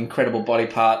some incredible body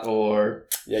part or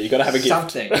you got to have a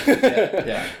something. gift.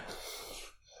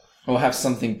 Or have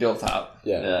something built up.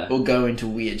 Yeah. Or go into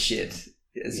weird shit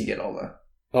as you get older.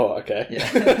 Oh, okay. Yeah.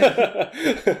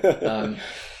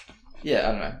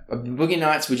 I don't know. Boogie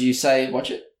Nights, would you say watch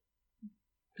it?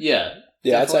 Yeah.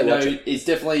 Yeah, I'd say watch it. It's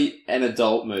definitely an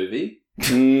adult movie.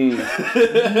 No.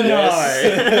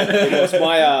 Yes.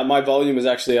 My volume was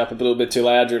actually up a little bit too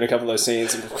loud during a couple of those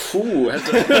scenes. Ooh, I have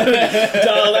to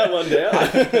dial that one down. I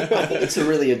think it's a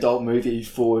really adult movie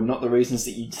for not the reasons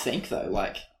that you'd think, though.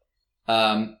 Like,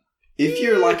 if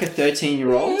you're like a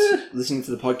 13-year-old listening to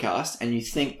the podcast and you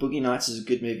think Boogie Nights is a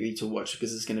good movie to watch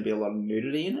because there's going to be a lot of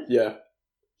nudity in it,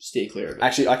 steer clear of it.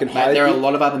 Actually, I can highly... There are a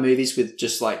lot of other movies with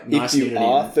just like nice nudity. If you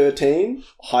are 13,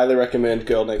 highly recommend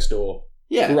Girl Next Door.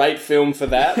 Yeah. Great film for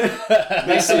that.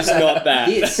 This is not that.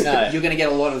 You're going to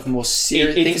get a lot of more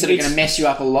serious things that are going to mess you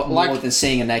up a lot more than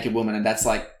seeing a naked woman, and that's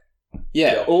like...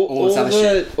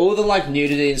 all the like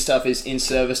nudity and stuff is in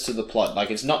service to the plot. Like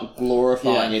it's not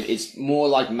glorifying it. It's more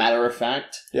like matter of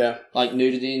fact. Yeah. Like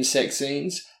nudity and sex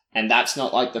scenes, and that's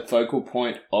not like the focal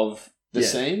point of the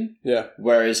scene. Yeah.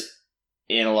 Whereas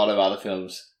in a lot of other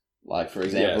films, like for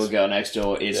example, Girl Next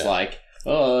Door is like,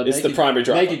 it's naked, the primary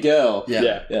driver. Naked girl.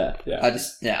 Yeah.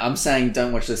 I'm saying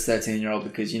don't watch this 13-year-old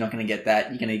because you're not going to get that.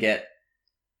 You're going to get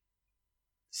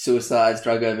suicides,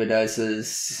 drug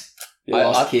overdoses,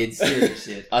 lost kids, serious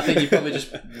shit. I think you probably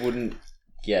just wouldn't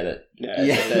get it.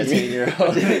 Yeah.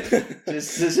 13-year-old.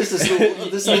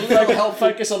 just a little helpful.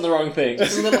 Focus on the wrong thing.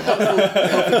 Just a little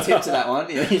helpful tip to that one.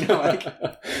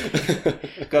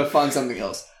 Go find something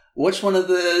else. Watch one of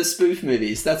the spoof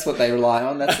movies. That's what they rely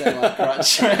on. That's their like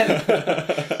crunch.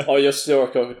 Oh, you're still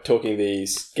talking the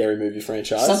scary movie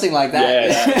franchise? Something like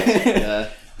that. Yeah.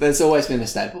 That's always been a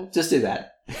staple. Just do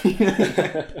that.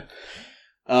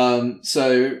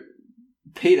 So,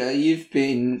 Peter, you've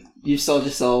sold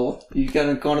your soul. You've gone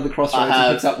to the crossroads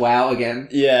and picked up WoW again.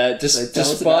 Yeah,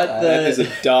 despite that is a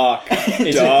dark,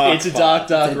 it's a dark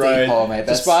road. Hole, mate.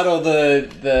 Despite all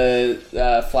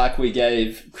the flack we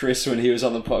gave Chris when he was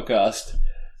on the podcast,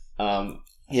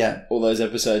 all those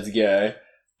episodes ago,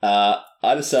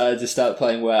 I decided to start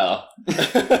playing WoW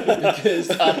because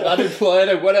I'm unemployed,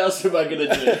 and what else am I going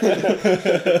to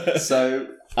do? So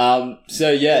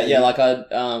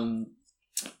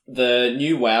the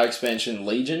new WoW expansion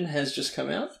Legion has just come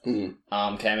out. Came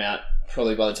out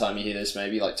probably by the time you hear this,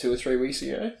 maybe like 2 or 3 weeks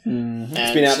ago. Mm-hmm.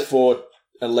 It's been out for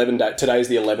 11 days. Today's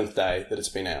the 11th day that it's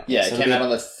been out. Yeah, it came out on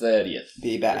the 30th.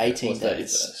 Be about 18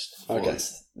 days. Okay.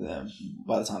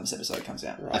 By the time this episode comes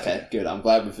out. Right. Okay, good. I'm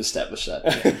glad we've established that.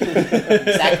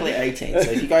 Exactly 18.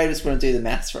 So if you guys just want to do the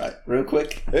maths right, real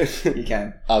quick, you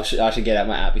can. I should get out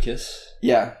my abacus.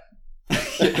 Yeah.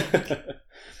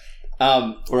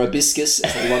 Or hibiscus.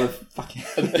 A lot of fucking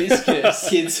hibiscus.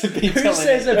 Kids have been Who telling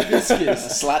says me.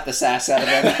 hibiscus? Slap the sass out of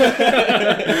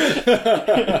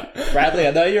them. Bradley,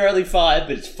 I know you're only 5,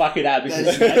 but it's fucking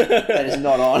abacus. That is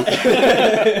not on.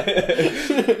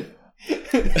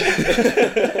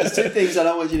 There's 2 things I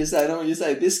don't want you to say. I don't want you to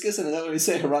say hibiscus, and I don't want you to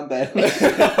say Harambe.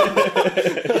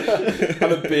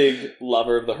 I'm a big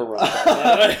lover of the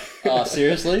Harambe. Oh,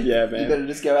 seriously? Yeah, man. You better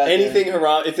just go out anything there.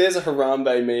 Harambe. If there's a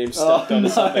Harambe meme stuck onto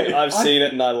something, I've seen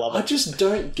it and I love it. I just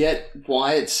don't get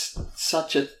why it's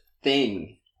such a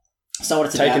thing. It's not what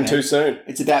it's taken about, too soon.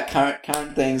 It's about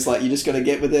current things. Like, you just got to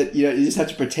get with it. You just have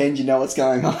to pretend you know what's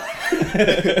going on.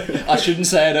 I shouldn't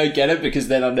say I don't get it because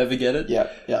then I'll never get it. Yeah.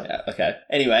 Okay.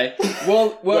 Anyway,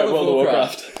 World of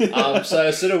Warcraft. So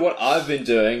sort of what I've been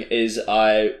doing is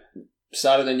I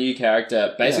started a new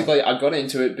character. Basically, I got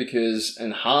into it because in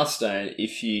Hearthstone,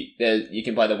 you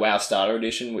can play the WoW Starter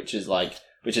Edition, which is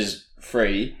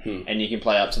free, and you can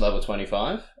play up to level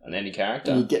 25 on any character.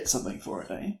 And you get something for it,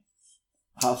 don't you?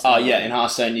 In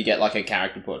Hearthstone you get like a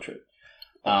character portrait.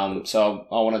 So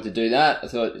I wanted to do that. I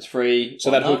thought it's free.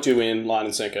 So that hooked you in line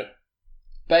and sinker.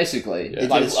 Basically,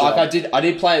 I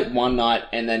did play it one night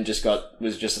and then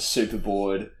was just super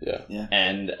bored. Yeah.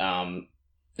 And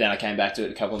then I came back to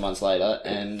it a couple of months later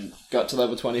and got to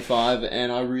level 25,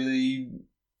 and I really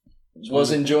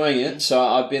was enjoying it. So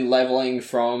I've been leveling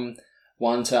from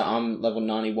 1 to I'm level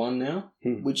 91 now.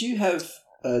 Would you have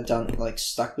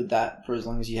stuck with that for as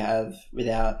long as you have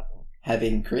without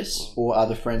having Chris or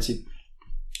other friends who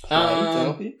play to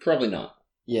help you? Probably not.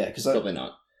 Yeah, probably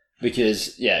not.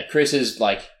 Because Chris is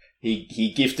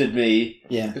he gifted me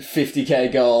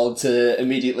 50k gold to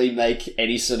immediately make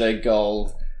any sort of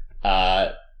gold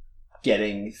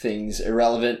getting things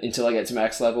irrelevant until I get to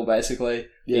max level. Basically,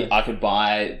 I could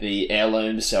buy the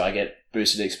heirlooms, so I get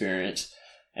boosted experience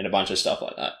and a bunch of stuff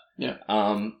like that. Yeah.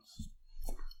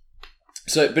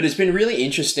 But it's been really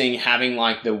interesting having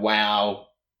the WoW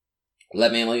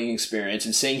leveling experience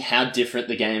and seeing how different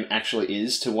the game actually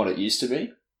is to what it used to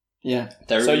be. Yeah.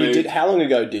 How long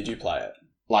ago did you play it?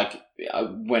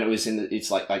 When it was it's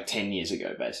 10 years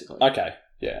ago, basically. Okay.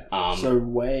 Yeah. So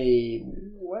way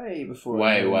before.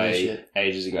 Way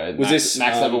ages ago. Max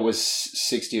level was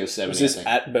 60 or 70. Was this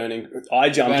at Burning? I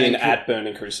jumped in at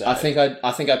Burning Crusade. I think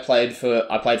I played for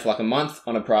a month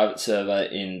on a private server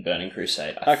in Burning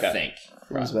Crusade. I think.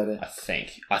 Right.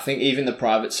 I think even the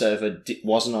private server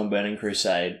wasn't on Burning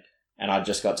Crusade, and I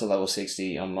just got to level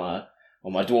 60 on my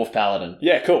Dwarf Paladin.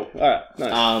 Yeah, cool. All right,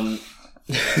 nice.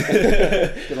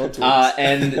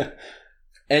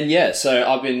 So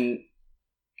I've been.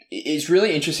 It's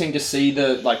really interesting to see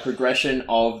the progression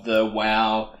of the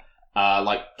WoW,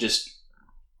 just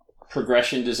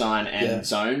progression design and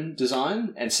zone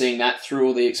design, and seeing that through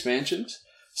all the expansions.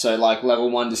 So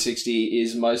level 1 to 60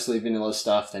 is mostly vanilla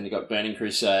stuff. Then you got Burning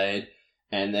Crusade,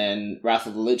 and then Wrath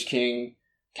of the Lich King,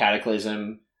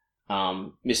 Cataclysm,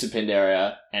 Mist of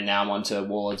Pandaria, and now I'm on to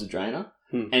Warlords of Draenor.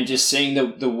 And just seeing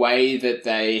the way that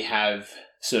they have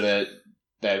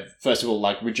they've first of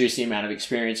all reduced the amount of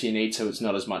experience you need, so it's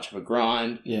not as much of a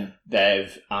grind. Yeah.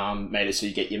 They've made it so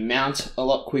you get your mount a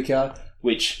lot quicker,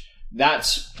 which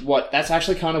that's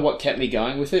actually kind of what kept me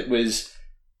going with it was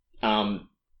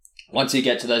once you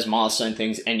get to those milestone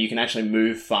things and you can actually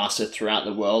move faster throughout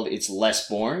the world, it's less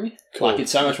boring. Cool.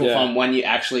 It's so much more fun when you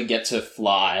actually get to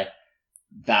fly.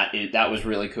 That was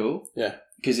really cool. Yeah.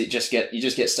 Because you just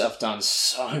get stuff done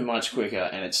so much quicker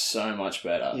and it's so much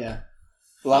better. Yeah.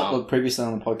 Well, previously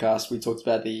on the podcast, we talked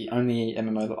about the only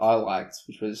MMO that I liked,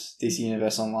 which was DC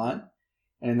Universe Online.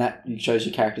 And that shows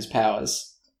your character's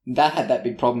powers. That had that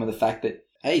big problem with the fact that,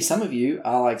 hey, some of you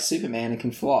are like Superman and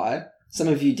can fly. Some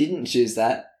of you didn't choose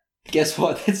that. Guess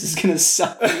what? That's just going to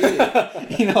suck for you.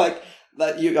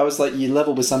 I was you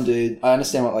level with some dude. I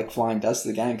understand what flying does to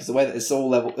the game because the way that it's all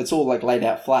laid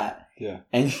out flat. Yeah.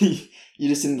 And you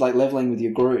just in leveling with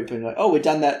your group and we're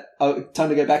done that. Oh, time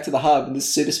to go back to the hub. And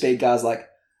this super speed guy's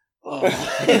Oh.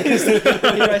 He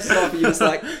races off and you're just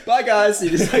like, bye guys.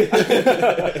 You just like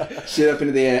shoot up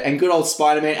into the air. And good old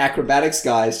Spider-Man acrobatics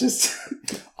guys just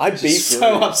I'd be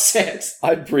so upset.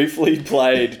 I briefly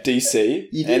played DC.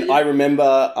 You did? And I remember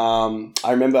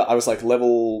I was like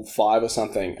level 5 or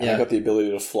something and I got the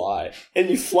ability to fly. And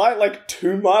you fly at like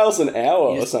 2 miles an hour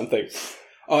or something.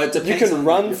 Oh, it depends. You can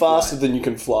run faster than you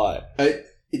can fly.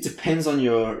 It depends on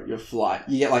your flight.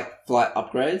 You get like flight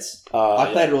upgrades.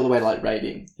 I played it all the way to like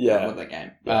rating. Yeah. I love that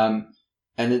game. Yeah.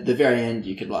 And at the very end,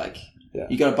 you could like,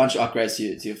 you got a bunch of upgrades to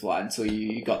your flight until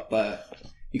you got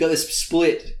this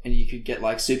split and you could get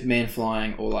like Superman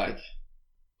flying or like,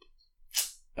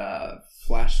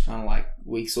 Flash kind of like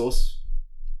weak source,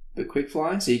 but quick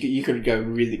flying. So you could go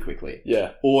really quickly.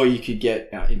 Yeah. Or you could get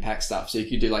impact stuff. So you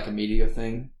could do like a meteor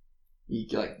thing. You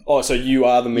like, so you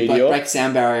are the meteor? You like break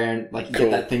sound barrier and like you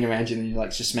get that thing around you and you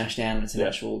like just smash down and it's an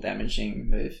actual damaging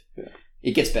move. Yeah.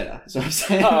 It gets better, that's what I'm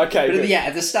saying. Oh, okay. But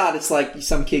at the start it's like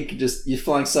some kid could just, you're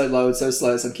flying so low and so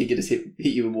slow, some kid could just hit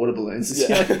you with water balloons.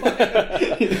 Yeah.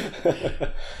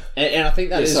 And I think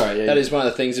that is one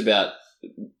of the things about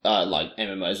like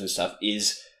MMOs and stuff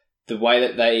is the way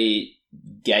that they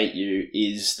gate you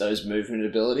is those movement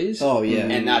abilities. Oh, yeah.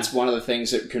 And that's one of the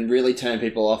things that can really turn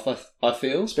people off, I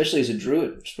feel. Especially as a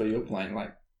druid, which is what you're playing,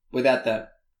 like, without that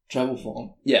travel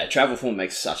form. Yeah, travel form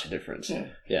makes such a difference.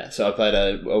 Yeah, so I played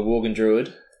a Worgen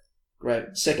druid.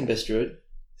 Great. Second best druid.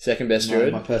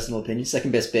 My personal opinion.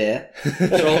 Second best bear.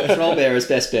 Troll bear is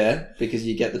best bear because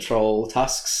you get the troll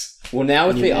tusks. Well, now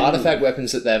with the artifact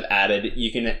weapons that they've added,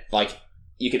 you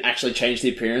can actually change the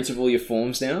appearance of all your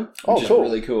forms now, which is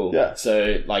really cool. Yeah.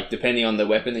 So, like, depending on the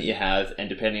weapon that you have, and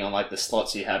depending on like the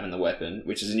slots you have in the weapon,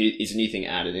 which is a new thing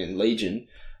added in Legion,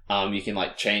 you can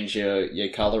like change your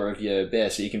color of your bear,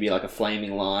 so you can be like a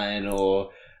flaming lion or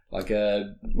like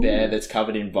a bear that's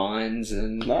covered in vines,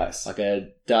 and like a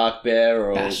dark bear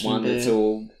or one that's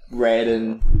all red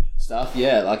and stuff.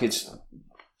 Yeah, like it's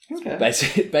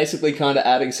basically kind of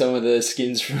adding some of the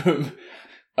skins from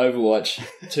Overwatch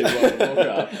to World of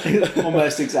Warcraft.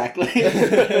 Almost exactly.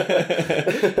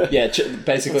 Yeah,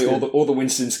 basically all the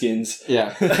Winston skins.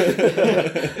 Yeah.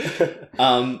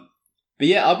 But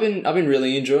yeah, I've been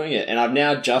really enjoying it, and I've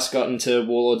now just gotten to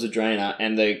Warlords of Draenor,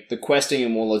 and the questing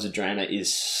in Warlords of Draenor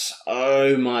is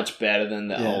so much better than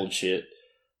the old shit.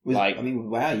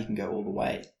 WoW, you can go all the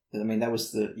way. I mean, that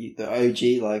was the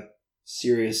OG like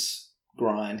serious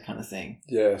grind kind of thing.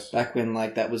 Yes. Back when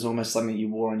like that was almost something you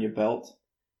wore on your belt.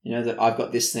 You know, that I've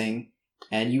got this thing,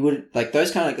 and you would like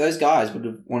those guys would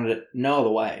have wanted it no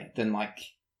other way than like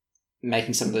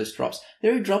making some of those drops.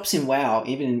 There are drops in WoW,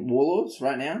 even in Warlords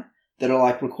right now, that are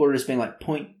like recorded as being like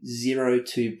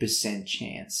 0.02%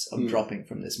 chance of dropping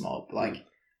from this mob. Like,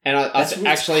 and that's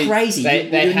actually crazy.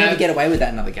 They never get away with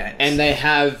that in other games. And they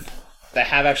have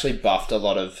actually buffed a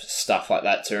lot of stuff like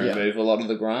that to remove a lot of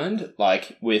the grind.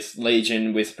 Like with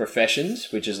Legion, with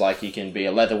professions, which is like you can be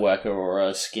a leather worker or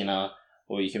a skinner,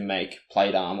 or you can make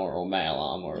plate armor or mail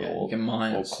armor, or you can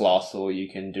mine or cloth, or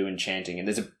you can do enchanting. And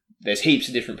there's heaps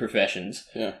of different professions.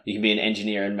 Yeah, you can be an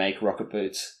engineer and make rocket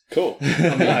boots. Cool,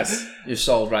 nice. You're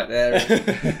sold right there.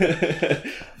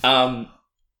 And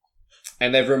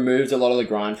they've removed a lot of the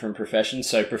grind from professions.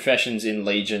 So professions in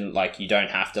Legion, like you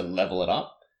don't have to level it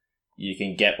up. You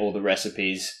can get all the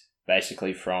recipes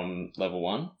basically from level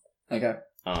 1. Okay.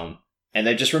 And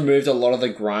they've just removed a lot of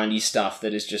the grindy stuff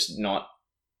that is just not,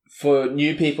 for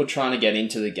new people trying to get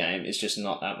into the game, it's just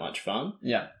not that much fun.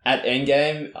 Yeah. At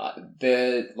endgame, I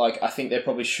think there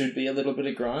probably should be a little bit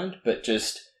of grind, but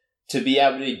just to be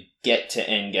able to get to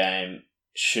endgame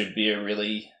should be a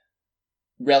really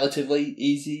relatively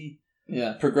easy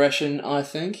progression, I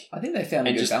think. I think they found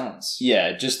a good balance.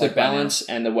 Yeah, just the balance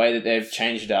and the way that they've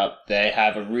changed it up. They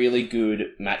have a really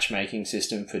good matchmaking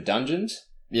system for dungeons.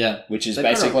 Yeah. Which is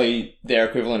basically their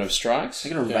equivalent of strikes. They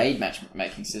got a raid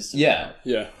matchmaking system. Yeah.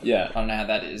 Yeah. I don't know how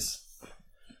that is.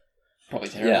 Probably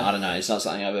terrible. Yeah, I don't know. It's not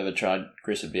something I've ever tried.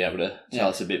 Chris would be able to tell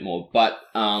us a bit more. But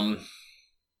one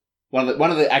of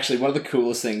the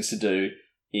coolest things to do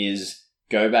is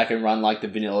go back and run like the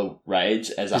vanilla raids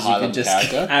as a high level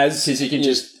character. Because you can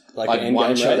just like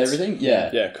one shot everything. Yeah.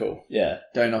 Yeah, cool. Yeah.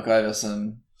 Go knock over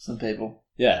some people.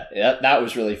 Yeah, that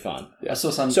was really fun. Yeah. I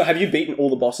saw some. So have you beaten all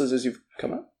the bosses as you've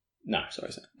come up? No,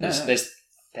 sorry. There's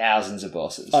thousands of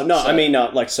bosses. Oh, no, so, I mean,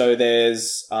 so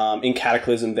there's, in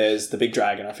Cataclysm, there's the big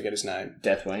dragon, I forget his name.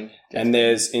 Deathwing. And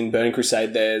there's, in Burning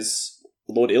Crusade, there's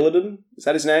Lord Illidan, is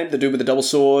that his name? The dude with the double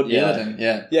sword? Yeah. Illidan,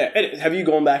 yeah. Yeah, have you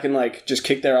gone back and, like, just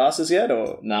kicked their asses yet,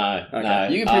 or? No, okay. No.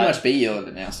 You can pretty much be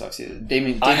Illidan now, Stoxy.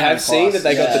 Demon I have seen that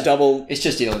they got the double... It's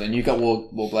just Illidan. You've got war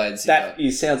blades. That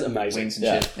sounds amazing. Wings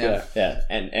and shit. Yeah.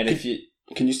 And if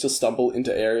can you still stumble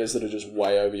into areas that are just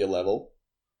way over your level?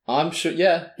 I'm sure.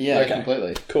 Yeah. Okay.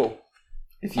 Completely. Cool.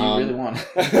 If you really want.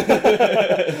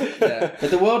 Yeah. But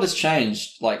the world has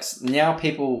changed. Like, now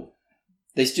people,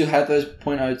 they still have those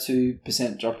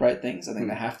 0.02% drop rate things. I think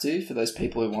they have to for those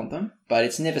people who want them. But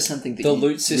it's never something that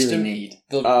loot system really need.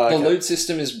 The loot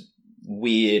system is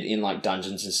weird in like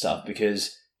dungeons and stuff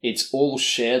because it's all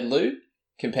shared loot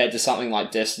compared to something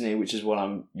like Destiny, which is what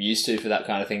I'm used to for that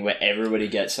kind of thing where everybody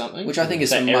gets something. Which I think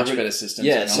is a much better system.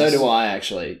 Yeah, so do I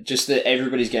actually. Just that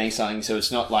everybody's getting something, so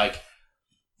it's not like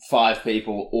 5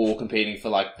 people all competing for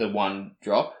like the one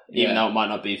drop, even though it might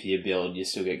not be for your build, you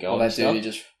still get gold and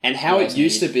stuff. And how it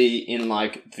used to be in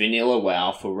like vanilla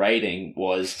WoW for raiding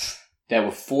was there were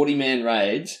 40-man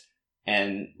raids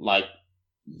and like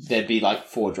there'd be like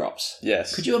 4 drops.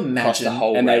 Yes. Could you imagine? The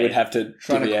whole raid. They would have to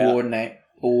trying to coordinate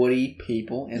 40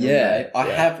 people in the raid. I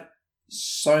have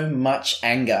so much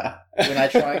anger when I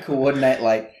try and coordinate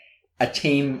like a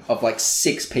team of like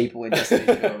 6 people in Destiny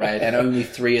to go raid, and only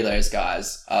 3 of those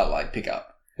guys are like pickup.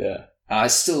 Yeah. I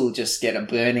still just get a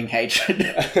burning hatred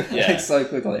like so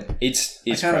quickly. It's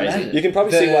crazy. Imagine. You can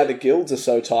probably see why the guilds are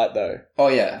so tight though. Oh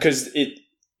yeah. Because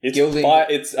it's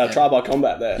trial by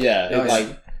combat there.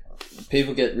 Yeah.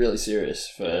 People get really serious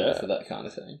for that kind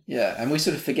of thing. Yeah, and we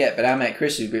sort of forget, but our mate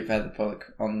Chris, who we've had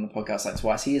on the podcast like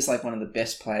twice, he is like one of the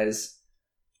best players.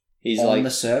 He's on like the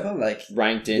server, like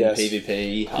ranked in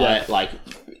PvP, high, like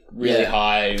really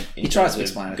high. He tries to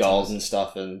explain goals and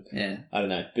stuff, and I don't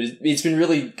know, but it's been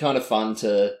really kind of fun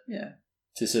to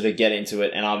sort of get into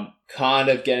it, and I'm kind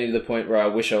of getting to the point where I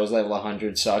wish I was level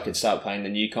 100 so I could start playing the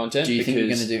new content. Do you think you're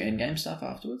going to do in-game stuff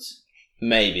afterwards?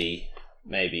 Maybe.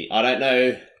 I don't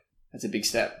know. That's a big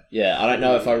step. Yeah, I don't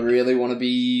know if I really want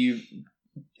to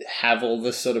have all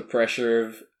this sort of pressure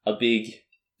of a big,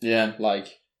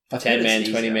 like 10-man,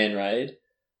 20-man raid.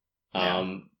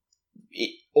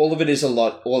 All of it is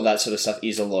all of that sort of stuff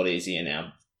is a lot easier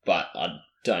now, but I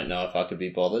don't know if I could be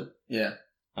bothered. Yeah.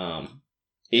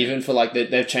 Even for like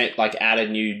they've changed, like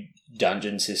added new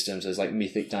dungeon systems. There's like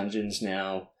mythic dungeons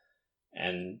now,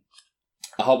 and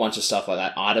a whole bunch of stuff like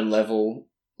that. Item level,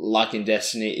 like in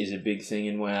Destiny, is a big thing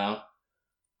in WoW.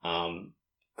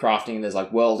 Crafting, there's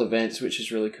like world events, which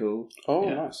is really cool. Oh,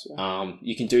 nice. Yeah.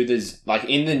 You can do this, like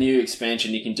in the new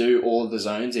expansion, you can do all of the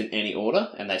zones in any order,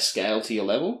 and they scale to your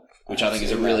level, which I think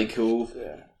is a really cool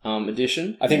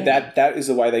addition. I think that is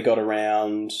the way they got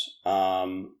around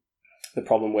the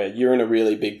problem where you're in a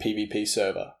really big PvP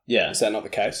server. Yeah. Is that not the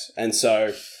case? And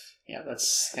so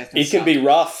that's it can be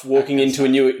rough walking into a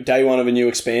new day one of a new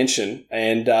expansion,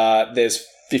 and there's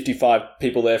 55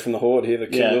 people there from the Horde here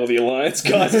that kill all the Alliance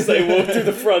guys as they walk through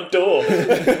the front door.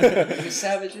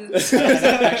 Savages.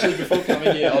 Actually, before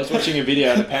coming here, I was watching a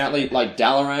video, and apparently, like,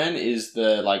 Dalaran is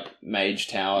the, like, mage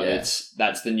tower. Yeah.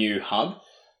 That's the new hub.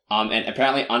 And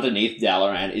apparently underneath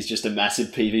Dalaran is just a massive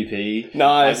PvP.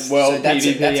 Nice. Well, that's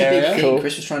PvP a area. big thing. Cool.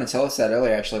 Chris was trying to tell us that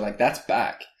earlier, actually. Like, that's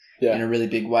back in a really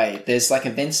big way. There's, like,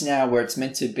 events now where it's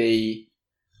meant to be,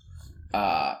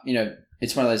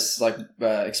 it's one of those like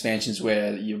expansions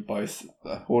where you both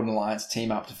Horde and Alliance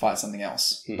team up to fight something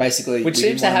else. Basically, which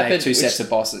seems to happen. 2 sets of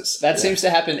bosses. That seems to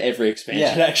happen every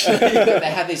expansion. Actually, they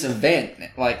have this event,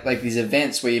 like these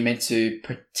events where you're meant to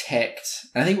protect.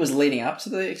 And I think it was leading up to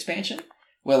the expansion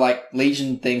where like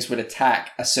Legion things would attack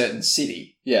a certain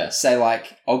city. Yeah, say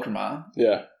like Orgrimmar.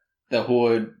 Yeah, the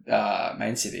Horde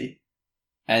main city,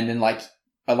 and then like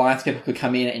Alliance people could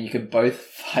come in and you could both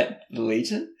fight the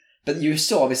Legion. But you're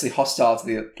still obviously hostile to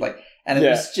the, like, and it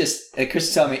was just, Chris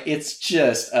was telling me, it's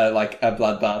just like a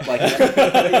bloodbath. Like,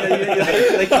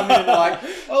 they come in and like,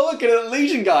 oh, look at a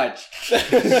Legion guy.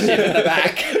 Shit in the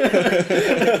back.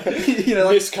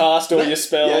 Like, miscast all your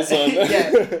spells on.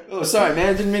 Oh, sorry,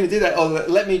 man, didn't mean to do that. Oh,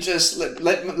 let me just,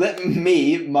 let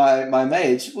me, my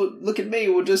mage, well, look at me,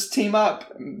 we'll just team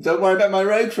up. Don't worry about my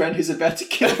rogue friend who's about to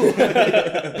kill.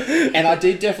 And I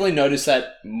did definitely notice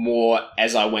that more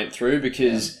as I went through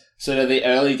because... So the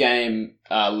early game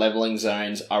leveling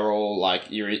zones are all like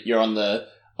you're on the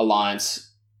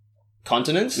Alliance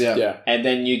continents, and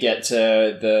then you get to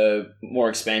the more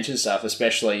expansion stuff,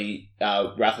 especially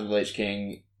Wrath of the Lich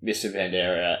King, Mist of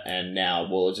Pandaria, and now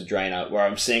Warlords of Draenor, where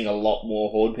I'm seeing a lot more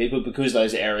Horde people because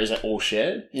those areas are all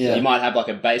shared. Yeah. You might have like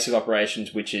a base of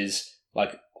operations which is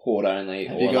like Horde only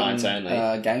or Alliance only.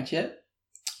 Ganked yet?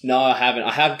 No, I haven't.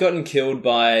 I have gotten killed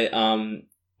by.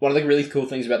 One of the really cool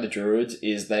things about the Druids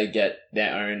is they get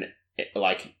their own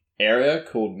like area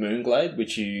called Moonglade,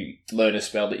 which you learn a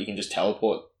spell that you can just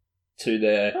teleport to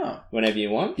there whenever you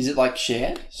want. Is it like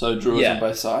shared? So Druids on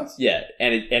both sides? Yeah,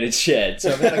 and it's shared.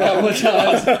 So I've had a couple of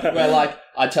times where like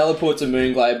I teleport to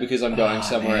Moonglade because I'm going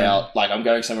somewhere else. Like, I'm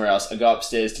going somewhere else. I go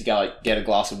upstairs to go, like, get a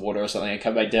glass of water or something. I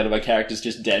come back down and my character's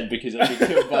just dead because I've been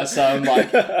killed by some,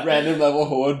 like, random level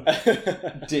horde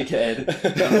dickhead.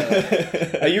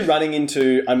 Are you running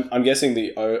into... I'm guessing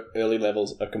the early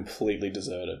levels are completely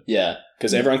deserted. Yeah.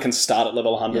 Because everyone can start at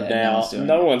level 100 now.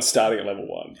 No one's starting at level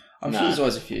 1. I'm sure there's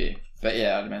always a few. But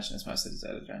yeah, I'd imagine it's mostly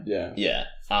deserted. Right? Yeah.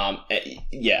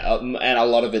 Yeah. And a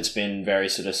lot of it's been very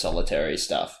sort of solitary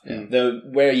stuff. Yeah.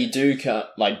 Where you do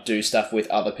do stuff with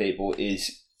other people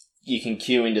is you can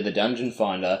queue into the dungeon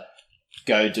finder,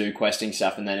 go do questing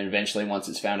stuff, and then eventually once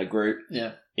it's found a group,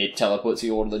 it teleports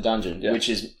you all to the dungeon, which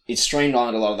is it's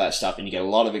streamlined a lot of that stuff, and you get a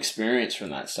lot of experience from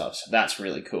that stuff. So that's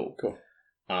really cool. Cool.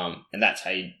 And that's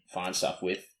how you find stuff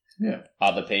with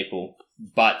other people.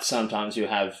 But sometimes you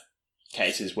have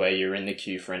cases where you're in the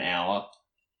queue for an hour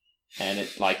and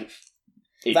it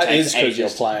that is because you're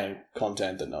playing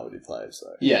content that nobody plays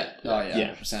though. Yeah.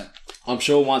 100%. I'm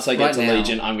sure once I get to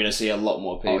Legion I'm going to see a lot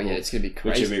more people. Oh yeah, it's going to be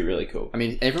crazy. Which would be really cool. I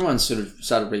mean, everyone's sort of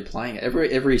started replaying it.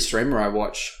 Every streamer I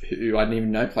watch who I didn't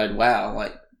even know played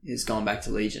WoW is gone back to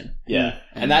Legion. Yeah.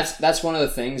 And that's one of the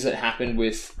things that happened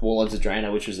with Warlords of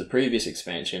Draenor, which was the previous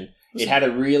expansion. It had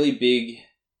a really big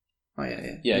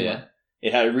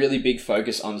It had a really big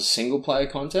focus on single-player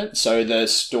content, so the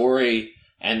story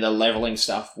and the leveling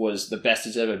stuff was the best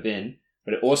it's ever been,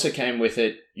 but it also came with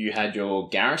it, you had your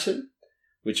garrison,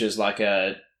 which is like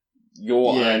own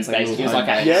base. It was like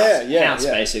a house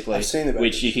basically, I've seen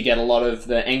which you could get a lot of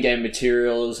the endgame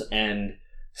materials and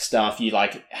stuff. You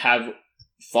have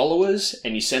followers,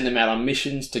 and you send them out on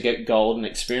missions to get gold and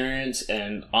experience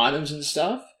and items and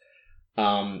stuff.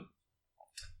 And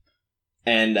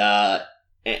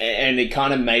it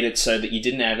kind of made it so that you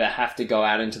didn't ever have to go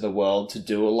out into the world to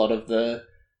do a lot of the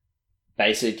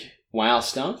basic WoW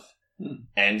stuff.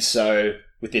 And so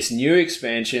with this new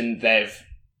expansion, they've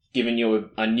given you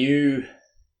a new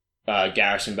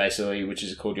garrison, basically, which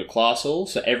is called your class hall.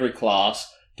 So every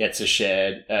class gets a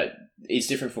shared... it's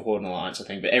different for Horde and Alliance, I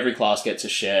think, but every class gets a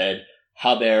shared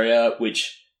hub area,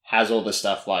 which has all the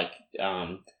stuff like...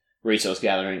 resource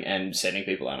gathering and sending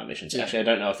people out on missions. Actually, I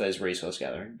don't know if there's resource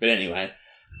gathering, but anyway...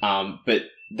 but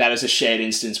that is a shared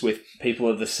instance with people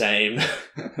of the same...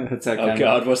 Oh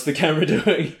god, what's the camera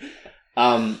doing?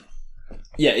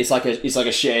 It's like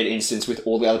a shared instance with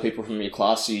all the other people from your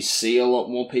class, so you see a lot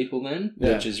more people then,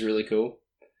 which is really cool.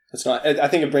 That's nice. I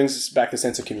think it brings back a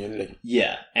sense of community.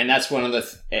 Yeah, and that's one of the...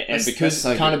 because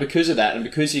of that, and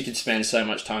because you could spend so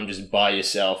much time just by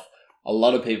yourself, a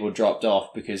lot of people dropped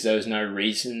off because there was no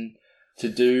reason... to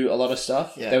do a lot of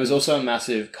stuff. Yeah. There was also a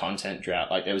massive content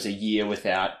drought. Like, there was a year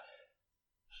without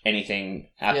anything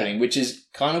happening, which is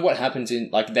kind of what happens in...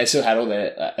 Like, they still had all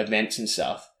their events and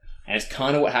stuff, and it's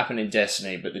kind of what happened in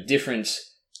Destiny, but the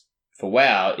difference for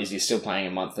WoW is you're still paying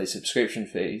a monthly subscription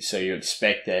fee, so you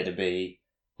expect there to be...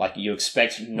 Like, you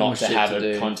expect not to have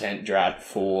a content drought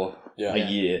for a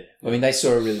year. I mean, they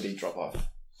saw a really big drop-off.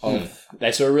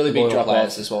 They saw a really big drop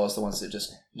off, as well as the ones that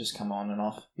just come on and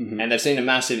off, and they've seen a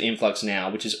massive influx now,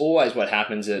 which is always what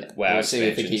happens at WoW. We'll see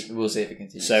if it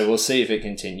continues. So we'll see if it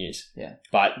continues. Yeah,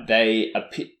 but they,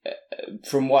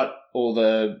 from what all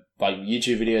the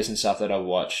YouTube videos and stuff that I've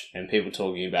watched and people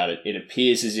talking about it, it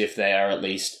appears as if they are at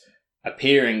least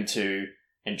appearing to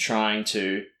and trying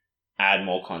to add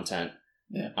more content.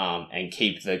 Yeah, and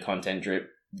keep the content drip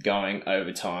going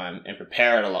over time and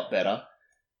prepare it a lot better.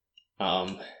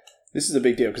 This is a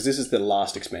big deal because this is the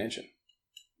last expansion,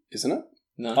 isn't it?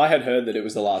 No, I had heard that it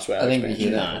was the last WoW expansion. I think we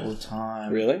hear that all the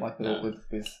time. Really?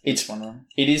 It's one of them.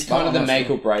 It is kind of the make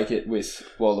or break it with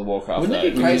World of Warcraft. Wouldn't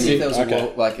it be crazy if there was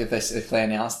if they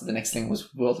announced that the next thing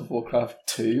was World of Warcraft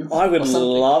 2? I would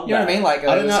love that. You know what I mean? Like,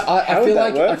 I don't know. I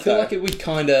feel like it would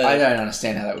kind of. I don't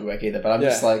understand how that would work either, but I'm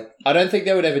just like, I don't think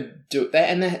they would ever do it.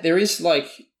 And there is like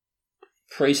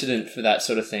precedent for that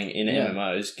sort of thing in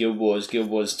MMOs. Guild Wars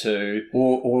 2,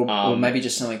 or maybe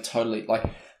just something totally like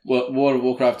World of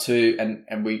Warcraft 2,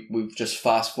 and we've just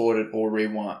fast forwarded or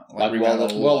rewind, like World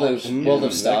of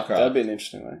StarCraft. That'd be an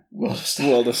interesting way. World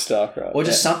of StarCraft, or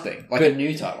just something like a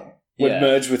new title. Would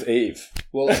merge with Eve.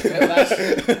 Well,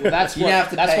 that's you what, have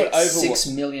to that's pay what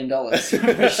 $6 million,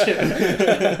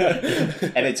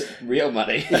 and it's real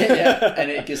money. and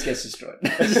it just gets destroyed.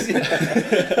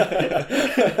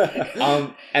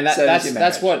 And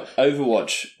that's what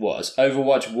Overwatch was.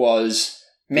 Overwatch was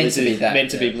meant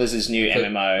to be Blizzard's new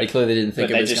MMO. They clearly didn't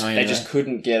think it was going. They just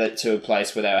couldn't get it to a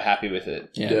place where they were happy with it.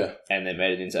 Yeah. And they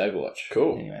made it into Overwatch.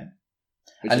 Cool. Anyway,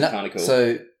 which is kind of cool.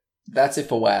 So that's it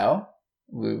for WoW.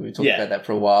 We talked about that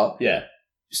for a while. Yeah.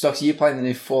 Stocks, are you playing the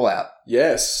new Fallout?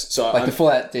 Yes. So the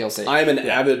Fallout DLC. I'm an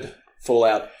avid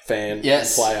Fallout fan and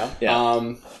player.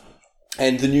 Yeah.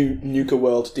 And the new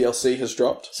Nuka-World DLC has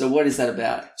dropped. So what is that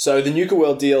about? So the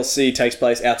Nuka-World DLC takes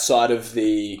place outside of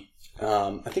the,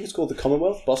 I think it's called the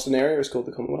Commonwealth. Boston area is called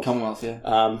the Commonwealth. Commonwealth,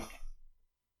 yeah.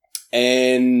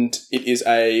 And it is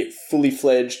a fully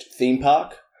fledged theme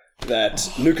park that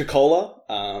Nuka-Cola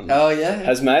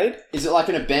has made. Is it like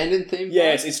an abandoned theme park?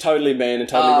 Yes, it's totally abandoned,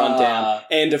 totally run down.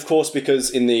 And of course, because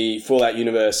in the Fallout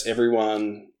universe,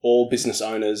 all business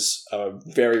owners are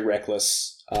very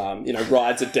reckless.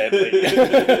 Rides are deadly.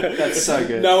 That's so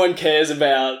good. No one cares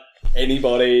about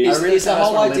anybody. Is the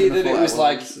whole idea that it was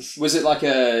like... Was it like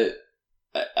a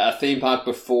theme park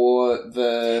before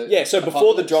the... Yeah, so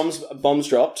before the bombs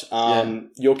dropped,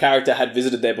 your character had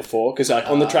visited there before, because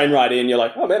on the train ride in, you're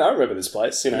like, oh man, I remember this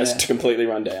place. It's completely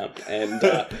run down. And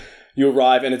you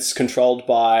arrive and it's controlled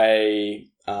by...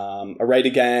 a raider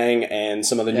gang and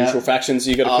some of the neutral factions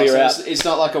you got to clear out. It's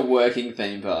not like a working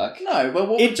theme park. No, but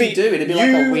what would you do? It'd be like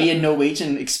a weird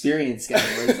Norwegian experience game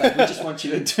where it's like, we just want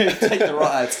you to take the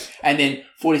rides. And then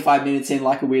 45 minutes in,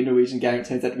 like a weird Norwegian game, it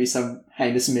turns out to be some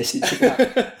heinous message about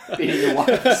beating your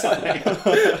wife or something.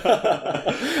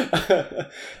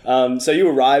 So you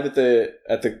arrive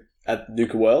at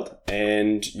Nuka-World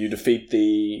and you defeat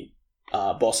the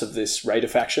boss of this raider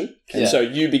faction. And so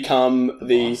you become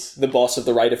the boss of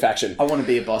the raider faction. I want to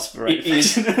be a boss for raider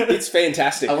faction. It's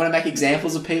fantastic. I want to make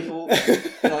examples of people.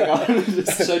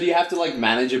 So do you have to like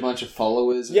manage a bunch of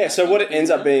followers? Yeah, so what it ends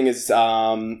up being is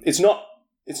there's not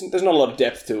a lot of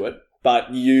depth to it,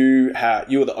 but you are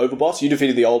the overboss. You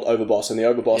defeated the old overboss, and the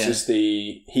overboss is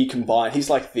he's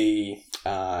like the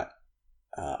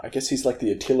I guess he's like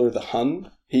the Attila of the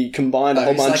Hun. He combined a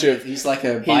whole bunch of... He's like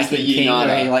a Viking king.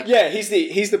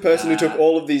 He's the person who took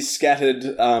all of these scattered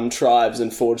tribes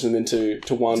and forged them into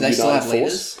one united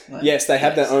force. Yes, they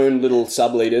have their own little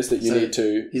sub-leaders that you need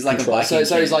to He's like control. a Viking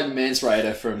So he's like Mance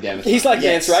Rayder from Game of Thrones. He's like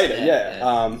Mance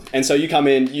Rayder, and so you come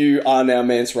in, you are now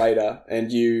Mance Rayder,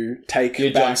 and you take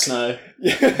back... Jon Snow.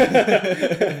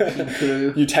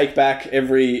 You take back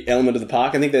every element of the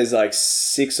park. I think there's like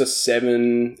 6 or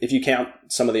 7, if you count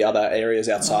some of the other areas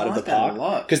outside of the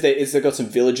park. Because they've got some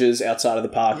villages outside of the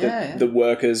park that the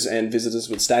workers and visitors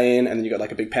would stay in, and then you've got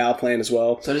like a big power plant as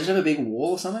well. So does it have a big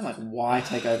wall or something? Like, why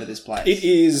take over this place? It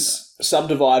is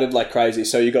subdivided like crazy.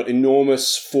 So you've got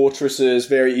enormous fortresses,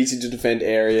 very easy to defend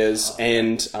areas,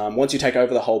 and once you take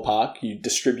over the whole park, you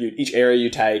distribute each area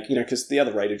you take, because the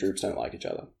other raider groups don't like each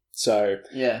other. So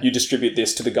you distribute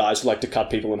this to the guys who like to cut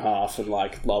people in half and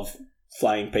like love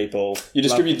flaying people. You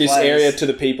distribute this area to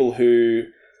the people who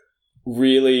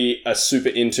really are super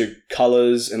into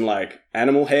colours and like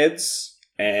animal heads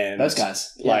and those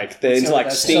guys. Like they're into like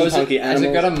steampunky animals. Has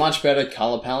it got a much better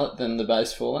colour palette than the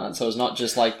base Fallout? So it's not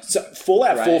just like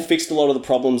Fallout 4 fixed a lot of the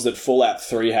problems that Fallout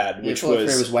 3 had, which Fallout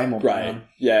 3 was way more bright.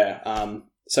 Yeah.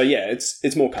 So yeah,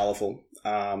 it's more colourful.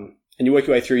 And you work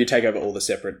your way through, you take over all the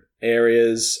separate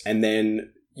areas, and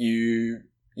then you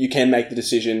can make the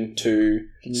decision to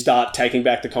start taking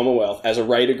back the Commonwealth as a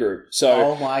raider group. So,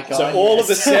 oh my God, so all of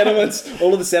the settlements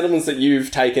that you've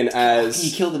taken as... Can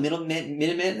you kill the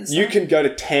Minutemen and stuff? You can go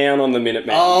to town on the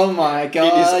Minutemen. Oh my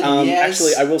God,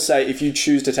 Actually, I will say, if you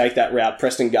choose to take that route,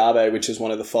 Preston Garvey, which is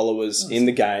one of the followers in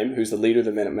the game, who's the leader of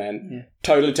the Minutemen,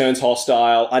 totally turns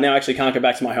hostile. I now actually can't go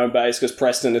back to my home base because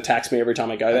Preston attacks me every time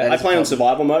I go there. I play on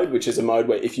survival mode, which is a mode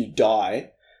where if you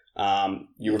die...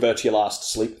 you revert to your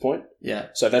last sleep point. Yeah.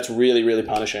 So that's really, really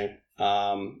punishing.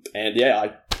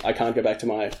 I can't go back to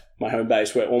my home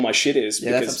base where all my shit is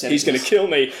because he's going to kill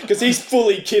me because he's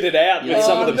fully kitted out with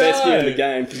some of the best gear in the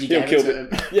game. He'll kill me.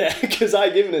 Yeah, because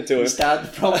I've given it to him. You started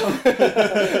the problem.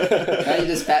 Now you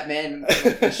just Batman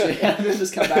shit out and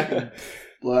just come back and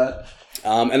blow it.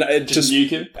 And it just nuke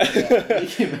him.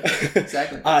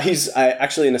 Exactly. He's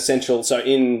actually an essential. So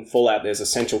in Fallout, there's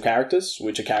essential characters,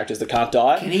 which are characters that can't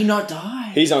die. Can he not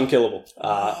die? He's unkillable.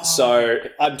 So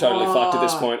I'm totally fucked at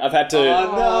this point. I've had to.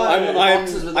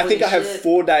 I think I have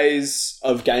 4 days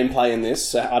of gameplay in this.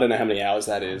 So I don't know how many hours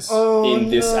that is in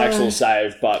this actual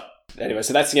save, but. Anyway,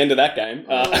 so that's the end of that game.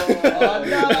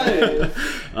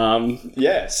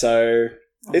 Yeah, so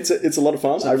it's a lot of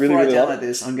fun. So I really love it.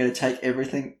 This, I'm going to take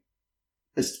everything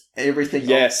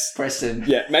off Preston.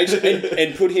 Yeah, make sure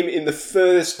and put him in the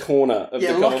furthest corner of the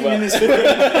Commonwealth. Lock him in this corner.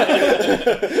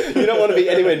 You don't want to be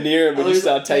anywhere near him when you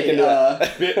start taking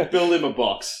it. Build him a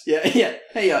box. Yeah.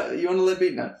 Hey, you want to let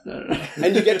me? No.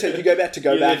 And you get to go back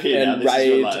and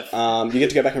raid. You get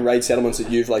to go back and raid settlements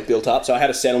that you've like built up. So I had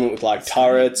a settlement with like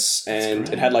turrets, and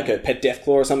it had like a pet Deathclaw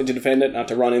or something to defend it. And I had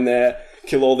to run in there,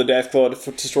 kill all the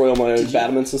Deathclaw, destroy all my own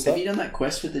battlements and stuff. Have you done that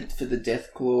quest for the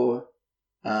Deathclaw?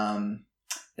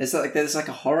 There's like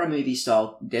a horror movie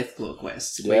style Deathclaw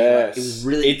quest. Yes. It was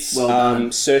really well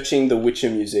done. Searching the Witcher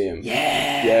Museum.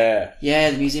 Yeah,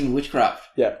 the Museum of Witchcraft.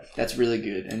 Yeah, that's really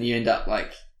good. And you end up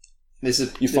like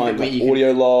you find like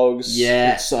audio logs.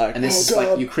 Yeah, it's like and this is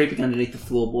like you're creeping underneath the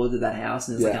floorboards of that house,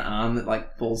 and there's like an arm that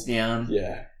like falls down.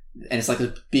 Yeah, and it's like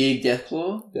a big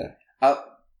Deathclaw. Yeah.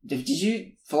 Did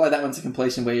you follow that one to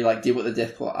completion where you like did what the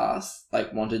Deathclaw asked,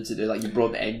 like wanted to do, like you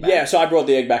brought the egg back? Yeah, so I brought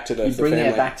the egg back to the bring family.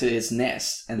 it back to its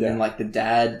nest, and then like the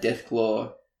dad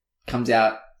Deathclaw comes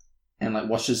out and like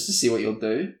watches to see what you'll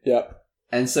do. Yep.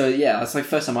 And so it's like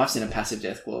first time I've seen a passive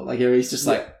Deathclaw. Like he's just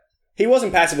like he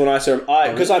wasn't passive when I saw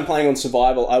him. Because I'm playing on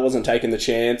survival, I wasn't taking the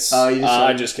chance.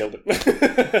 I just killed him. He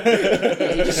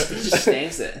just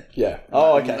stands there. Yeah.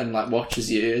 Okay. And like watches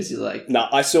you as you're like. No,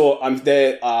 I'm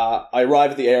there. I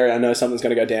arrive at the area. I know something's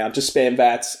going to go down. Just spam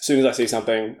VATS. As soon as I see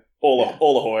something, all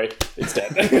ahoy, it's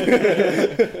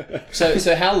dead.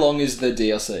 So how long is the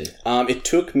DLC? It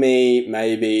took me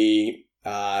maybe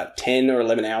 10 or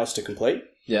 11 hours to complete.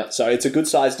 Yeah. So it's a good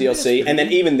sized DLC. And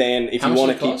then even then, if you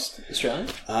want to keep Australian?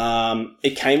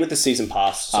 It came with the season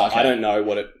pass, so I don't know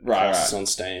what it costs on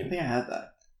Steam. I think I had that.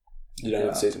 You don't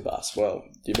have the season pass. Well,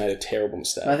 you made a terrible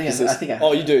mistake. I think I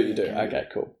have you do. Okay,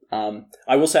 cool.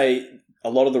 I will say a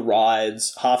lot of the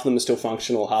rides, half of them are still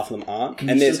functional, half of them aren't. Can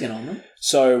you still get on them?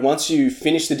 So once you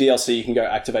finish the DLC, you can go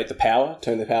activate the power,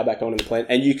 turn the power back on in the plant,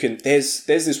 and you can. There's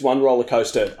this one roller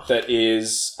coaster that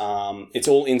is it's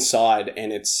all inside,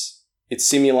 and it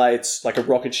simulates like a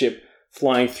rocket ship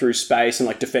flying through space and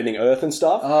like defending Earth and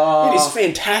stuff. It is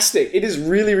fantastic. It is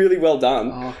really, really well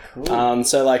done. Cool.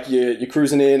 So like you're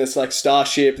cruising in, it's like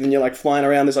Starship, and then you're like flying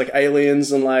around. There's like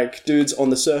aliens and like dudes on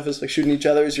the surface like shooting each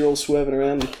other as you're all swerving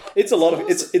around. It's a lot of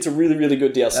it's a really, really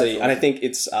good DLC, awesome. And I think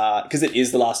it's because it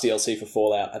is the last DLC for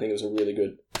Fallout. I think it was a really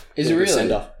good. Is it really?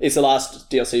 Send-off. It's the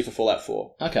last DLC for Fallout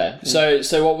 4. Okay. So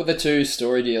what were the two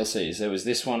story DLCs? There was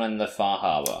this one and the Far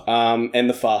Harbor. And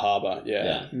the Far Harbor,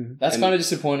 yeah. Mm-hmm. That's kind of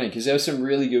disappointing because there were some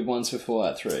really good ones for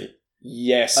Fallout 3.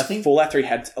 Yes, I think Fallout 3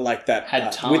 had like that.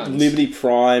 Had tons. With Liberty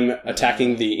Prime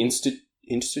attacking the Institute?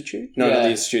 No, not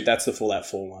the Institute. That's the Fallout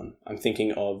 4 one. I'm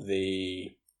thinking of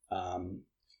the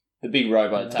big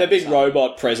robot. The big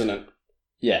robot president.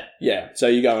 Yeah. Yeah. So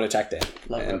you go and attack them.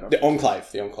 The Enclave.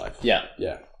 Yeah.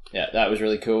 Yeah. Yeah, that was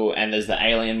really cool. And there's the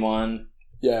alien one.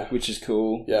 Yeah. Which is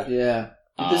cool. Yeah. Yeah.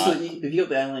 Have you got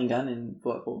the alien gun in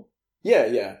Fallout 4?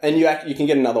 Yeah. And you can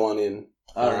get another one in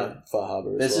Far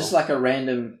Harbor There's just like a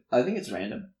random... I think it's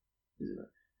random.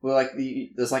 Well, like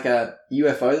there's like a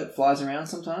UFO that flies around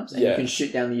sometimes, and you can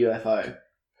shoot down the UFO.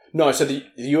 No, so the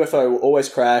UFO will always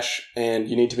crash, and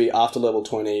you need to be after level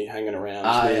 20 hanging around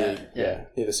near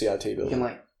the CIT building. You can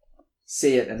like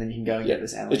see it, and then you can go and get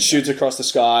this alien. It shoots across the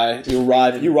sky. You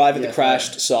arrive at the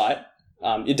crashed site.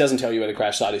 It doesn't tell you where the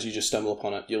crash site is. You just stumble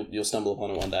upon it. You'll stumble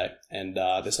upon it one day, and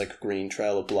there's like a green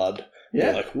trail of blood. Yeah,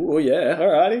 you're like, oh yeah,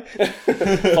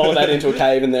 alrighty. Follow that into a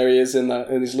cave, and there he is in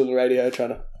his little radio trying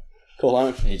to call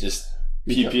home. He just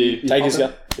pew take his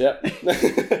gun. Yep.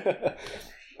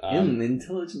 An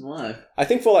intelligent life. I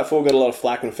think Fallout 4 got a lot of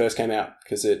flack when it first came out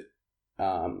because it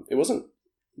wasn't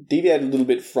deviated a little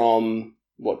bit from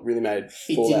what really made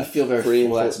Fallout. It didn't feel very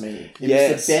Fallout to me.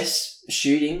 It was the best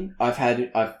shooting I've had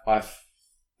in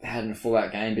a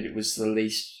Fallout game, but it was the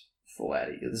least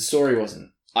Fallout-y. The story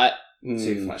wasn't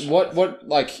too flashy. What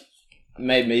like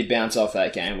made me bounce off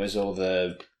that game was all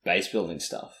the base building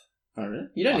stuff. Oh, really?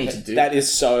 You don't need to do that.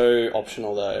 Is so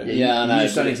optional, though. Yeah, no. You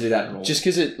just don't need to do that at all. Just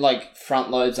because it, like,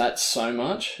 front loads that so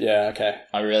much. Yeah, okay.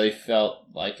 I really felt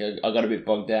like I got a bit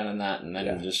bogged down in that and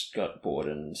then just got bored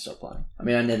and stopped playing. I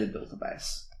mean, I never built a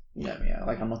base. You know me.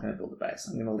 I'm not going to build a base.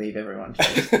 I'm going to leave everyone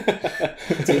to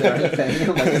do their own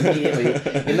thing. Like,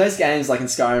 immediately. In those games, like in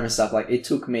Skyrim and stuff, like, it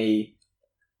took me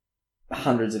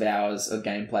hundreds of hours of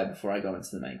gameplay before I got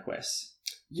into the main quest.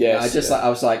 Yes. I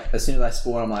was like, as soon as I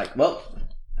spawned, I'm like, well...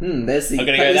 there's the, I'm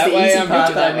gonna go that way, I'm going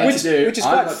to that way. Which is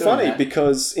quite funny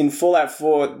because in Fallout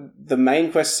 4, the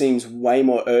main quest seems way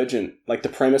more urgent. Like the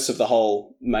premise of the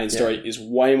whole main story is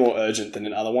way more urgent than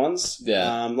in other ones.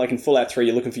 Yeah. Like in Fallout 3,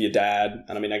 you're looking for your dad,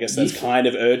 and I mean, I guess that's kind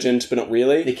of urgent, but not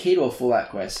really. The key to a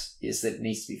Fallout quest is that it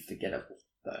needs to be forgettable,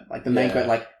 though. Like the main quest,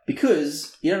 like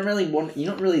because you're not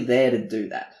really there to do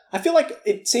that. I feel like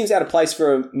it seems out of place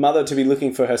for a mother to be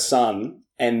looking for her son.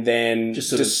 And then just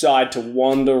decide to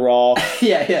wander off,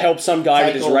 help some guy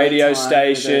with his radio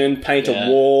station, paint a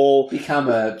wall. Become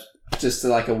a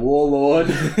warlord.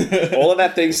 All of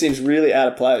that thing seems really out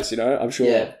of place, I'm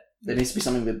sure. There needs to be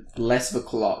something with less of a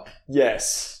clock.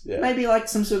 Yes. Yeah. Maybe like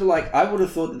some sort of like... I would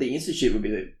have thought that the Institute would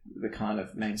be the kind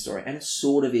of main story. And it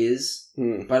sort of is.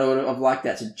 But I would have liked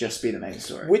that to just be the main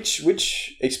story.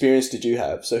 Which experience did you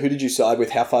have? So who did you side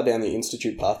with? How far down the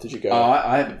Institute path did you go? Oh,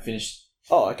 I haven't finished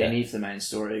okay. any of the main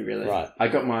story, really. Right. I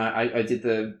got I did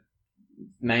the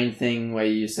main thing where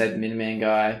you save the Miniman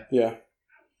guy. Yeah.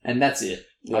 And that's it.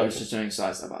 Yeah, I was just doing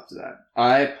side stuff after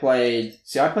that.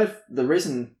 The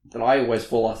reason that I always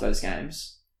fall off those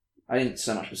games, I didn't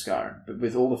so much with Skyrim, but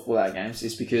with all the Fallout games,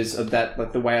 is because of that,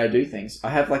 like the way I do things. I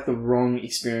have like the wrong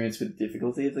experience with the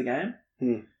difficulty of the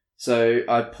game. So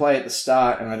I play at the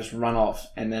start and I just run off,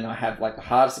 and then I have like the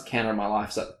hardest encounter of my life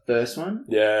is like the first one.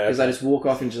 Yeah. Because I just walk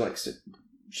off into like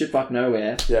shit fuck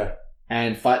nowhere. Yeah.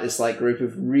 And fight this like group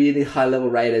of really high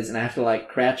level raiders, and I have to like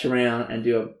crouch around and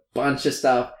do a bunch of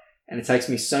stuff. And it takes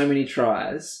me so many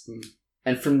tries.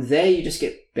 And from there, you just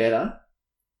get better.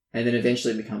 And then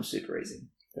eventually it becomes super easy.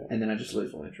 Yeah. And then I just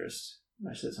lose all interest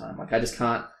most of the time. Like, I just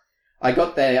can't... I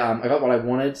got there, I got what I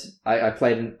wanted. I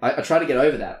played... I tried to get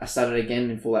over that. I started again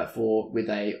in Fallout 4 with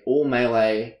a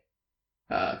all-melee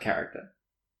character.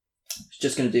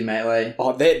 Just going to do melee.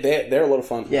 Oh, they're a lot of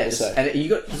fun. Yeah, and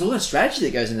there's a lot of strategy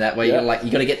that goes into that, where you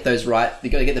got to get those right. You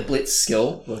got to get the blitz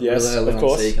skill. Yes, of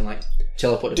course. So you can like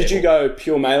teleport. Did you go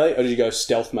pure melee or did you go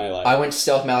stealth melee? I went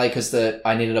stealth melee because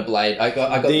I needed a blade. I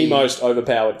got the most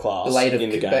overpowered class blade in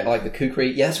the game, like the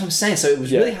kukri. Yeah, that's what I'm saying. So it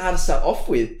was really hard to start off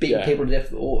with beating people to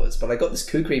death with ores, but I got this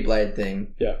kukri blade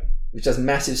thing. Yeah. Which does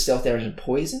massive stealth damage and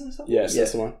poison or something? Yes,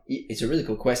 that's the one. It's a really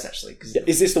cool quest, actually.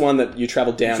 Is this the one that you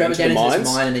travel down into the mines?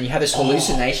 This mine, and then you have this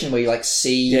hallucination where you like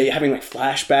see... Yeah, you're having like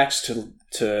flashbacks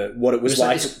to what it was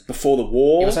like before the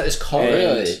war. It was like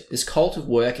this cult of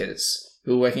workers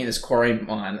who were working at this quarry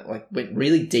mine that like went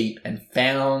really deep and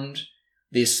found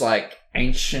this like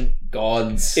ancient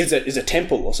gods... It's a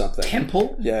temple or something.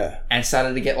 Temple? Yeah. And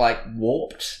started to get like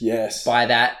warped. Yes. By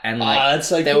that, and like that's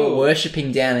so they cool. were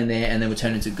worshipping down in there, and they were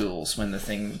turned into ghouls when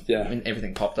when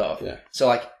everything popped off. Yeah. So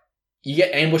like you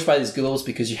get ambushed by these ghouls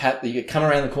because you come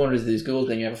around the corner to these ghouls,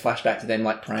 then you have a flashback to them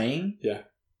like praying. Yeah.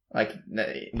 Like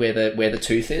where the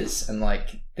tooth is, and like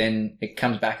then it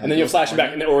comes back, and then you're flashing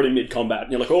back, and they're already mid combat,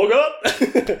 and you're like, oh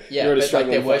god. Yeah, but like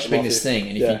they're worshipping this thing,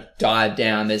 and if you dive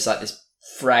down, there's like this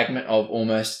fragment of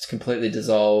almost completely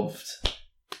dissolved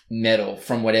metal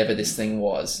from whatever this thing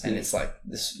was, and it's like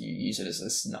this. You use it as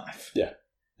this knife. Yeah,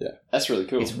 yeah, that's really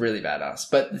cool. It's really badass.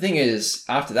 But the thing is,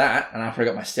 after that, and after I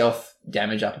got my stealth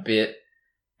damage up a bit,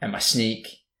 and my sneak,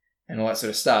 and all that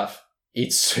sort of stuff,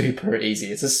 it's super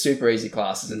easy. It's a super easy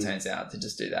class, as it turns out, to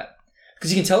just do that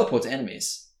because you can teleport to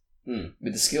enemies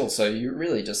with the skill. So you're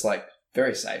really just like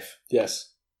very safe.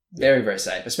 Yes, very very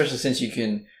safe, especially since you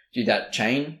can do that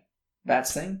chain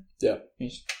bats thing. Yeah.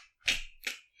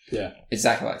 Yeah. It's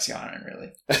exactly like Skyrim,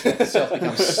 really. Stealth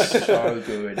becomes so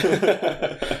good.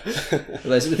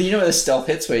 You know the stealth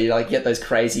hits where you like get those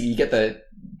crazy, you get the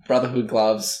Brotherhood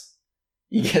gloves,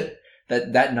 you get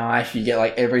that knife, you get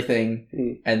like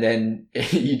everything, and then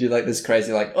you do like this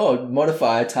crazy like,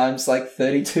 modifier times like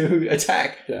 32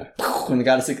 attack. Yeah. And the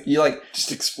guy just, you like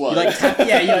just explode. You like tap, tap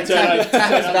his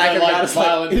back and like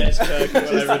violent Kirk,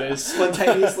 whatever it is.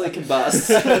 Spontaneously combusts.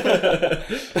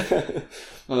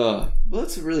 Well,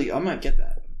 that's really... I might get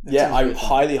that. I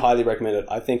highly, highly recommend it.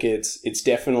 I think it's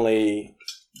definitely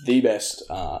the best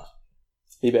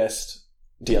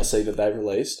DLC that they've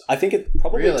released. I think it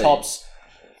probably tops...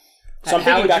 So I'm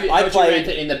thinking back. I played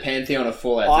it in the pantheon of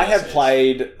Fallout. I have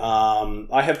played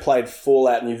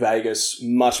Fallout New Vegas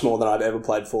much more than I've ever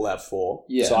played Fallout 4.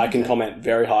 Yeah, so I can comment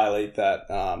very highly that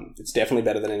it's definitely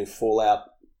better than any Fallout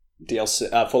DLC,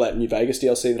 Fallout New Vegas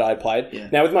DLC that I played. Yeah.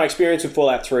 Now, with my experience with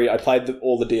Fallout 3, I played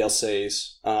all the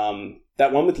DLCs.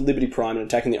 That one with Liberty Prime and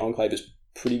Attacking the Enclave is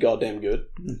pretty goddamn good.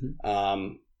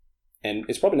 Mm-hmm. And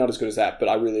it's probably not as good as that, but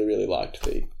I really, really liked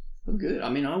the... Oh, good. I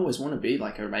mean, I always want to be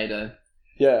like a raider.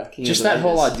 Yeah. Just that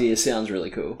whole idea sounds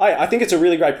really cool. I think it's a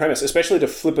really great premise, especially to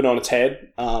flip it on its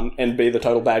head and be the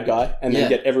total bad guy and then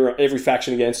get every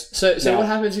faction against. So what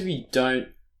happens if you don't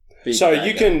be So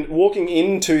you can, walking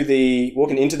into the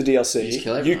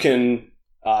DLC,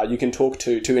 you can talk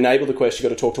to enable the quest, you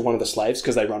got to talk to one of the slaves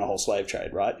because they run a whole slave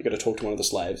trade, right? You got to talk to one of the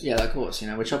slaves. Yeah, of course.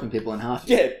 We're chopping people in half.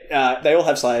 Yeah, they all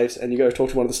have slaves, and you go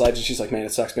talk to one of the slaves, and she's like, "Man,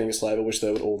 it sucks being a slave. I wish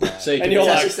they would all die." So and you're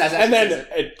like, and then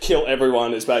it kill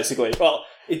everyone is basically That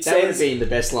would have been the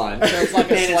best line. So it's like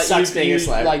it sucks being a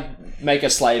slave. Like make a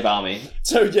slave army.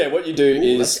 So yeah, what you do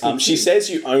is she says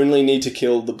you only need to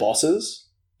kill the bosses.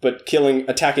 but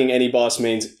attacking any boss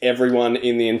means everyone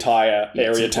in the entire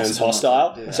area turns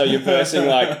hostile. So you're versing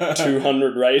like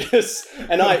 200 raiders.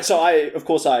 And I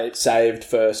saved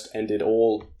first and did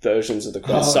all versions of the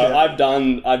quest. I've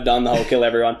done the whole kill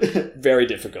everyone. Very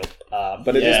difficult,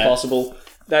 but it is possible.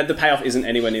 The payoff isn't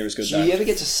anywhere near as good. Do you ever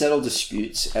get to settle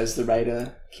disputes as the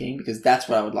Raider King? Because that's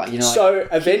what I would like. So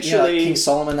eventually, King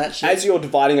Solomon, that shit. As you're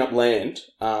dividing up land,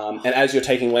 and as you're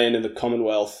taking land in the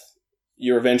Commonwealth,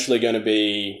 you're eventually going to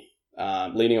be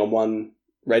leaning on one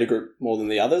Raider group more than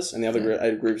the others, and the other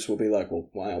Raider groups will be like, "Well,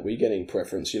 why are we getting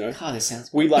preference?" God, this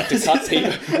sounds. We like to cut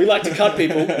people. We like to cut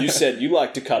people. You said you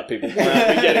like to cut people. Why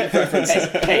aren't we getting preference?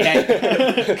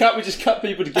 Hey. Can't we just cut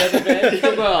people together, man?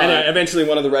 Come on. And eventually,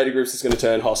 one of the Raider groups is going to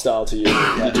turn hostile to you.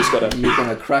 You just got to. You're going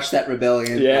to crush that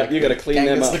rebellion. Yeah, you got to clean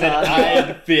them up with an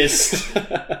iron fist.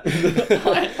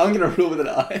 I'm going to rule with an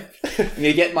iron. I'm going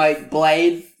to get my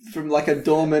blade from like a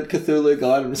dormant Cthulhu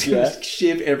god and just going to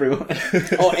shiv everyone.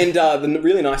 And the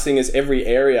really nice thing is every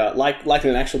area, like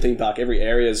in an actual theme park, every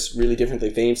area is really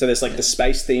differently themed. So there's like the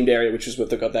space themed area, which is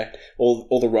what they've got that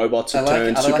all the robots have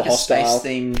turned super hostile.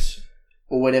 Space themed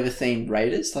or whatever themed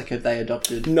raiders? Like have they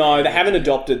adopted? No, they haven't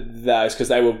adopted those because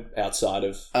they were outside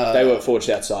of they were forged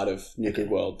outside of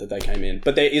Nuka-World that they came in.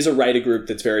 But there is a raider group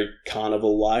that's very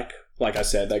carnival-like. Like I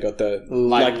said, they got the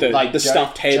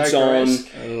stuffed heads on.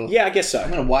 Yeah, I guess so.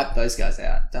 I'm going to wipe those guys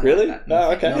out. Don't really? Like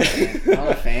that. Okay. Not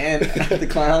a fan. The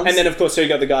clowns. And then, of course, so you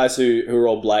got the guys who are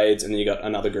all blades, and then you got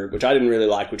another group, which I didn't really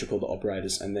like, which are called the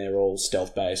operators, and they're all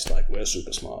stealth-based, like, we're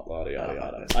super smart, yada, yada,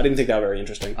 yada. I didn't think they were very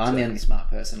interesting. I'm the only smart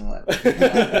person.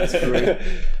 That's great.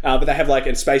 But they have, like,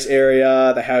 a space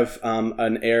area. They have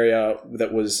an area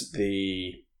that was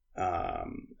the...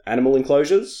 animal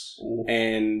enclosures. Ooh.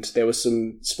 And there was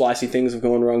some splicey things have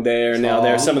gone wrong there, and now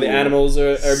there are some of the animals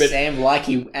are a bit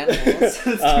Sam-likey animals.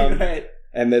 That's great.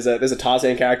 And there's a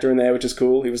Tarzan character in there, which is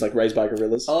cool. He was like raised by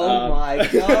gorillas. Oh my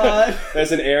god!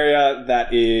 There's an area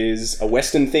that is a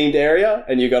Western themed area,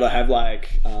 and you got to have like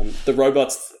the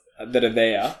robots that are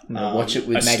there. Watch it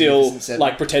with are still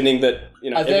like pretending that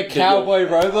are there cowboy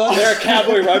robots? There are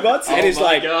cowboy robots, and it's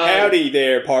like, howdy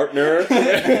there, partner.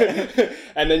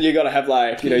 And then you got to have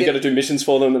like you got to do missions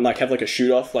for them and like have like a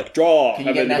shoot off, like draw. Can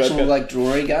you get an actual like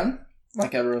drawing gun,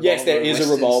 like a revolver? Yes, there is a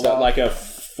revolver, style. Like a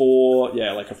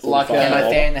like a 45. Can I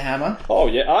fan the hammer? Oh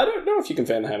yeah, I don't know if you can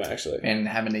fan the hammer actually. And the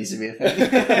hammer needs to be a thing.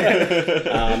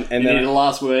 And you then need a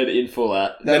last word in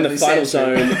Fallout. Then the final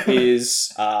zone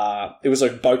is it was a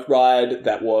boat ride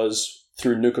that was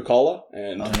through Nuka-Cola,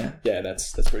 and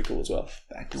that's pretty cool as well.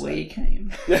 Back to where you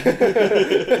came.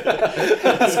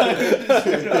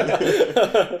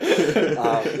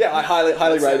 I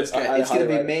highly rate it. It's going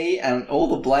to be me and all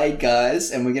the Blade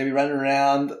guys, and we're going to be running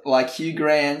around like Hugh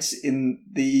Grant in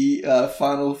the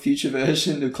final future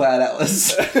version of Cloud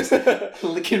Atlas,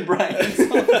 licking brains.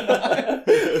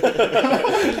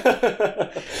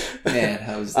 Man,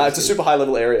 how was it's a super high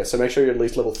level area, so make sure you're at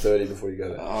least level 30 before you go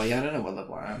there. Oh yeah, I don't know what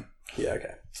level I am. Yeah,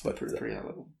 okay. So pretty high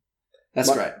level.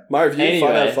 That's great. My review, anyway,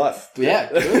 5 out of 5. Yeah,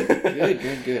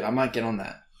 good. I might get on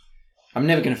that. I'm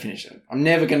never going to finish it. I'm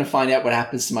never going to find out what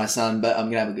happens to my son, but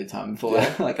I'm going to have a good time before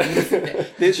that. Like,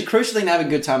 the crucial thing to have a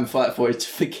good time before that for is to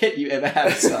forget you ever had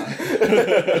a son.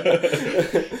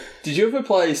 Did you ever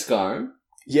play Skyrim?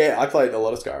 Yeah, I played a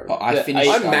lot of Skyrim. I finished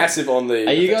I'm massive on the...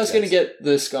 Are you guys going to get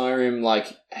the Skyrim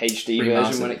like HD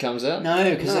version when it comes out? No,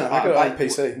 because I got it on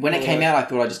PC. When it came out, I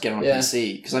thought I'd just get it on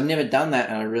PC because I've never done that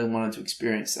and I really wanted to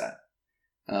experience that.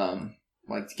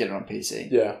 Like to get it on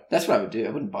PC. Yeah. That's what I would do.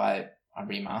 I wouldn't buy a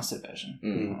remastered version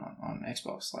on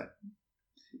Xbox. Like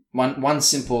one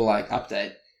simple like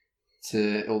update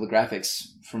to all the graphics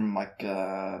from like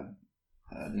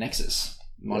Nexus,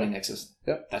 modding Nexus.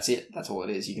 Yep. That's it. That's all it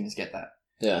is. You can just get that.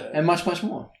 Yeah. And much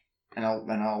more. And a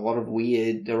lot of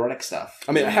weird erotic stuff.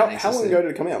 I mean, how long ago did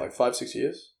it come out? Like 5-6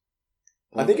 years?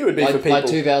 I think it would be for people... Like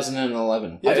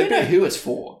 2011. I don't know who it's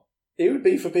for. It would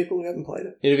be for people who haven't played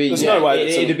it. There's no way.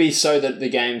 It'd be so that the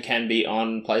game can be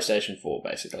on PlayStation 4,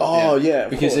 basically. Oh, yeah.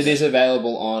 Because it is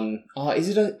available on... I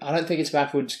don't think it's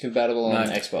backwards compatible on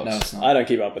Xbox. No, it's not. I don't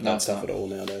keep up with that stuff at all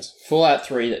nowadays. Fallout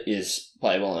 3 is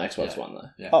playable on Xbox One, though.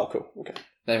 Yeah. Oh, cool. Okay.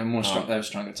 They have a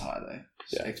stronger tie, though.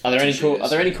 Yeah. Are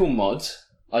there any cool mods?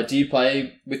 Do you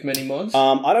play with many mods?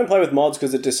 I don't play with mods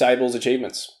because it disables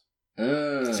achievements.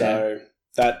 So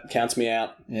that counts me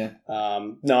out. Yeah.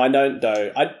 No, I don't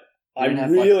though.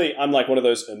 I'm like one of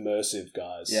those immersive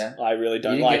guys. Yeah. I really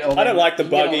don't like. I don't like the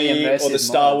buggy or the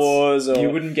Star Wars. Or, you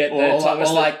wouldn't get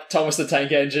Thomas the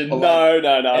Tank Engine. No.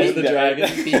 With the dragon.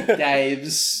 Big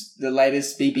Dave's, the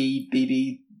latest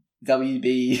BB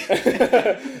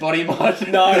WB body mod.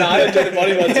 No, I don't do the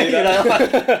body mods either.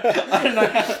 I don't know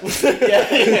how.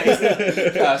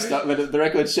 But the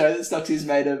records show that Stocksy's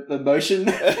made a motion.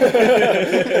 A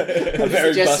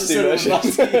very busty motion.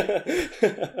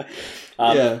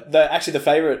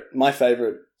 My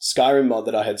favourite Skyrim mod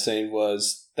that I had seen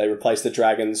was they replaced the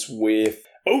dragons with...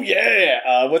 Oh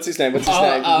yeah! What's his name?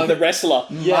 The wrestler.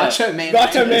 Macho Man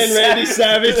Randy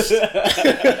Savage. Who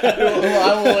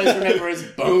I will always remember as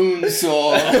Bones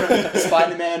or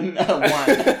Spider-Man 1.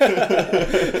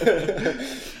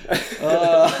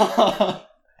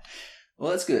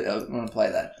 Well, that's good. I want to play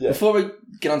that. Yeah. Before we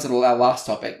get on to our last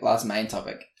main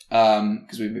topic,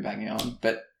 because we've been banging on,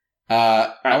 but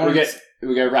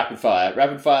we go rapid fire.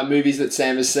 Rapid fire movies that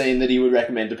Sam has seen that he would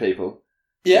recommend to people.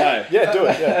 Yeah, do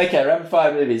it. Yeah. Okay, rapid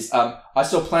fire movies. I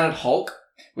saw Planet Hulk,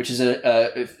 which is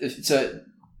it's a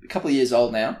couple of years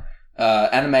old now,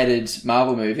 animated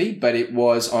Marvel movie, but it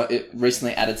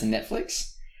recently added to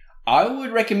Netflix. I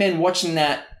would recommend watching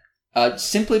that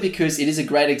simply because it is a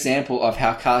great example of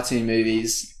how cartoon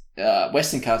movies,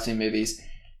 Western cartoon movies,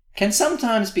 can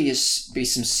sometimes be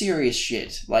some serious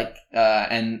shit.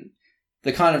 And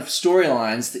the kind of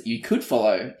storylines that you could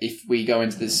follow if we go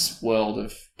into this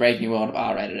brave new world of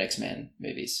R-rated X-Men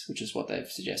movies, which is what they've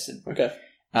suggested. Okay.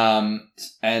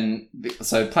 And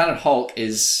so Planet Hulk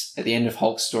is, at the end of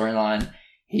Hulk's storyline,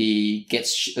 he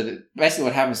gets... Basically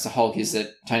what happens to Hulk is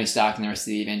that Tony Stark and the rest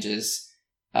of the Avengers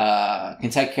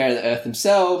can take care of the Earth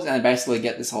themselves, and they basically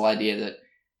get this whole idea that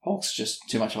Hulk's just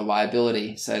too much of a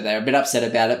liability. So they're a bit upset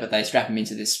about it, but they strap him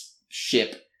into this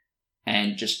ship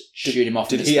and just shoot him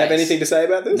off into space. Did he have anything to say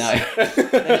about this? No.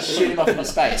 They just shoot him off into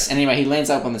space. Anyway, he lands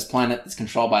up on this planet that's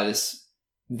controlled by this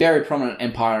very prominent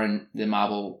empire in the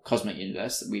Marvel cosmic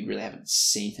universe that we really haven't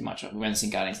seen too much of. We haven't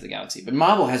seen Guardians of the Galaxy. But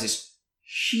Marvel has this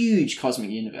huge cosmic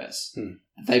universe.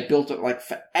 They built it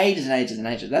for ages and ages and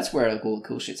ages. That's where all the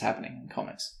cool shit's happening in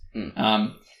comics.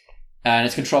 And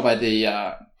it's controlled by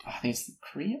the... I think it's the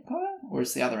Kree Empire? Or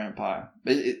it's the other empire?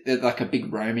 But they're like a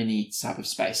big Roman-y type of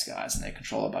space guys, and they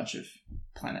control a bunch of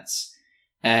planets.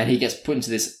 And he gets put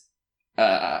into this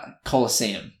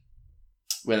Colosseum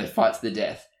where they fight to the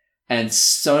death. And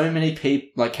so many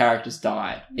characters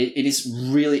die. It is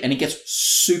really... And it gets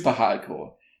super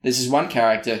hardcore. There's this one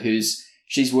character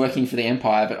she's working for the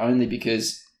Empire, but only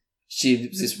because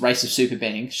she's this race of super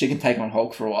beings. She can take on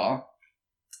Hulk for a while.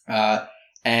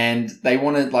 And they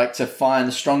wanted to find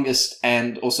the strongest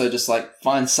and also just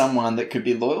find someone that could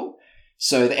be loyal.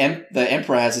 So the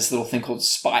Emperor has this little thing called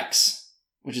spikes,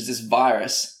 which is this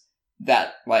virus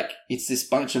that it's this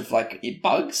bunch of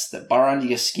bugs that burrow under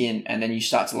your skin, and then you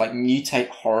start to mutate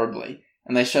horribly.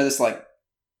 And they show this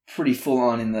pretty full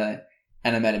on in the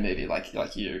animated movie, like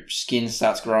your skin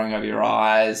starts growing over your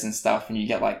eyes and stuff, and you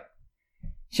get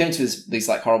turn into these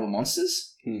horrible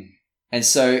monsters. And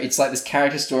so it's this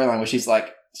character storyline where she's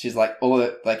her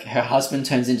husband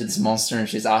turns into this monster, and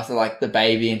she's after the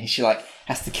baby, and she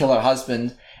has to kill her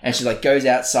husband, and she goes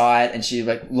outside and she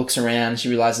looks around and she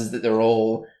realizes that they're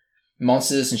all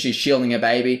monsters, and she's shielding her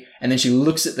baby, and then she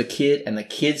looks at the kid, and the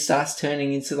kid starts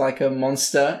turning into a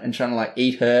monster and trying to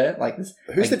eat her this.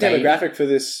 Who's the baby demographic for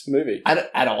this movie?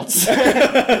 Adults.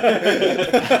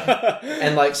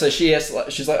 And so she's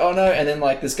oh no, and then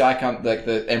this guy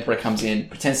the Emperor comes in,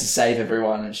 pretends to save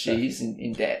everyone, and she's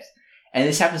in debt. And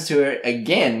this happens to her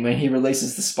again when he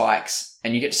releases the spikes,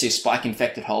 and you get to see a spike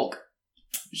infected Hulk,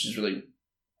 which is really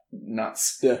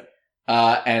nuts. Yeah.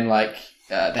 And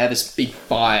they have this big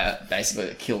fire basically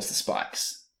that kills the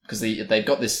spikes, because they've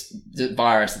got this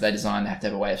virus that they designed. They have to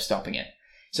have a way of stopping it.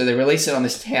 So they release it on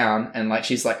this town, and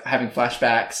she's having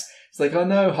flashbacks. It's oh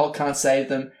no, Hulk can't save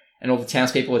them, and all the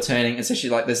townspeople are turning. And so she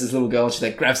there's this little girl, and she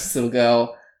grabs this little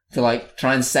girl to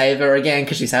try and save her again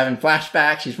because she's having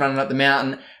flashbacks. She's running up the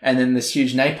mountain, and then this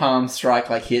huge napalm strike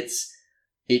hits.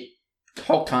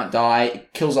 Hulk can't die.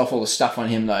 It kills off all the stuff on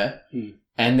him though,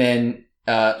 and then.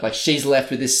 She's left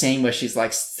with this scene where she's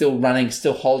still running,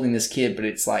 still holding this kid, but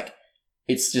it's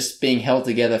it's just being held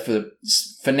together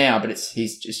for now, but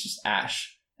he's just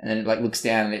ash. And then it looks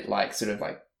down and it sort of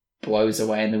blows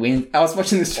away in the wind. I was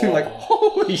watching this film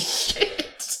holy shit.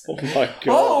 Oh my god.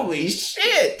 Holy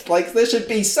shit. There should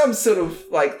be some sort of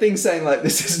thing saying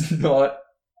this is not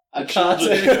a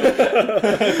cartoon.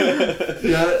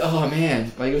 Oh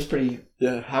man. It was pretty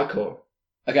hardcore.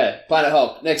 Okay, Planet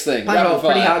Hulk. Next thing. Planet Hulk,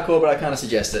 pretty hardcore, but I kind of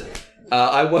suggest it.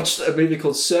 I watched a movie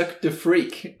called Cirque du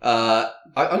Freak. I'm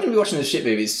going to be watching the shit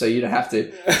movies, so you don't have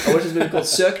to. I watched this movie called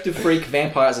Cirque du Freak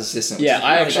Vampire's Assistant. Yeah,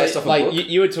 I actually,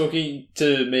 you were talking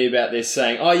to me about this,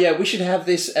 saying, oh yeah, we should have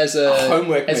this as a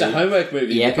homework movie.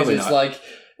 Movie, yeah, because it's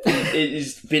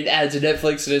it's been added to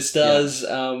Netflix and it stars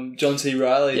John C.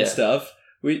 Reilly and stuff.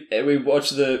 We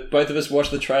watched both of us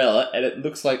watched the trailer and it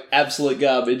looks like absolute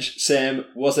garbage. Sam,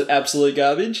 was it absolute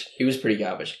garbage? It was pretty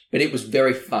garbage, but it was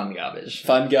very fun garbage.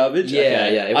 Fun garbage? Yeah,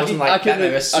 okay. Yeah. It wasn't like Batman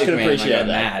vs Superman. I can appreciate that.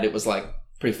 Mad. It was like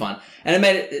pretty fun, and it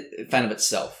made it fan of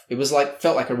itself. It was like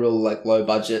felt like a real like low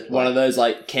budget, one of those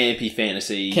like campy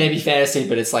fantasy,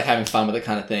 but it's like having fun with it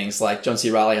kind of things. Like John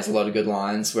C. Reilly has a lot of good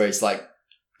lines where he's like.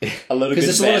 A lot of good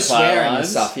because there's a lot of swearing lines. and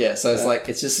stuff, yeah. So it's like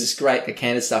it's just this great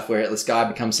candid stuff where this guy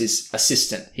becomes his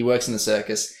assistant. He works in the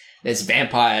circus. There's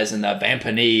vampires and the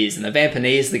vampanese, and the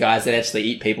vampanese are the guys that actually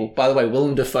eat people. By the way,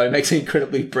 Willem Dafoe makes an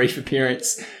incredibly brief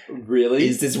appearance. Really?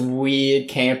 He's this weird,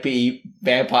 campy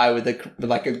vampire with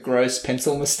like a gross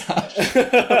pencil moustache. Who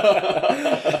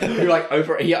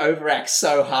he overacts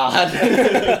so hard.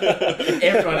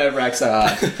 Everyone overacts so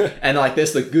hard. And like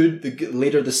there's the good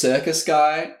leader of the circus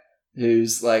guy.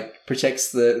 Who's like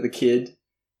protects the kid,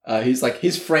 who's like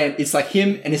his friend. It's like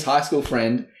him and his high school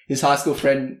friend. His high school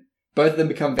friend, both of them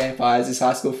become vampires. His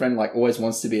high school friend like always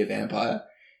wants to be a vampire,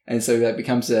 and so that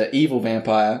becomes an evil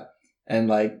vampire. And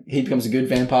like he becomes a good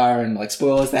vampire, and like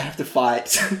spoilers, they have to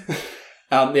fight.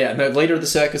 The leader of the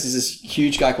circus is this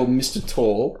huge guy called Mr.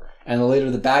 Tall, and the leader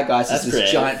of the bad guys is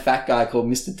this giant fat guy called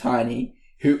Mr. Tiny,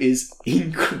 who is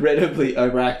incredibly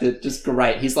overacted, just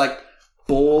great. He's like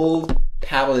bald,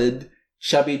 pallid,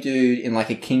 chubby dude in like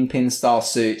a Kingpin style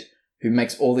suit who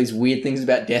makes all these weird things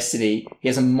about destiny. He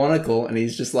has a monocle and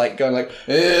he's just like going like,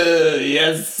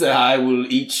 yes, I will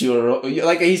eat your...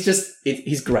 Like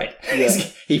he's great. Yeah.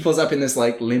 He pulls up in this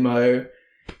like limo.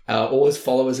 All his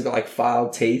followers have got like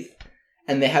filed teeth.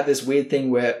 And they have this weird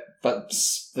thing where, but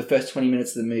the first 20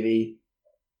 minutes of the movie,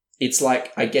 it's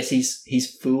like, I guess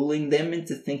he's fooling them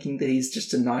into thinking that he's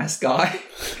just a nice guy.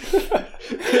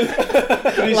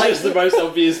 He's like, just the most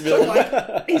obvious villain.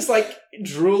 Like, he's like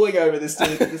drooling over this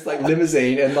dude, this like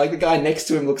limousine, and like the guy next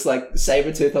to him looks like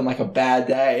Sabretooth on like a bad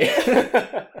day.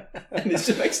 And this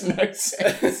just makes no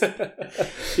sense.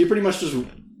 He pretty much just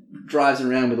drives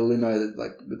around with a limo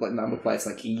that with number plates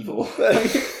like evil.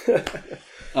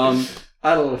 I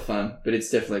had a lot of fun, but it's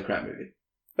definitely a crap movie.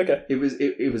 Okay. It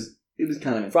was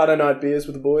kind of Friday night beers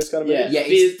with the boys kind of movie. Yeah,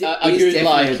 it's definitely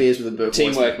like beers with the boys.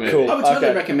 Teamwork movie. Cool. I would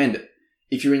totally recommend it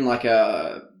if you're in like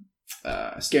a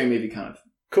scary movie kind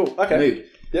of mood.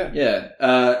 Yeah.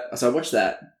 So I watched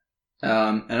that,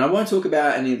 and I won't talk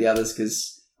about any of the others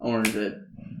because I wanted to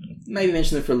maybe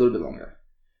mention them for a little bit longer.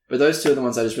 But those two are the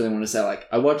ones I just really want to say. Like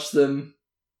I watched them;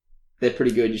 they're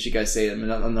pretty good. You should go see them.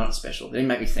 And I'm not special. They didn't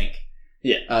make me think.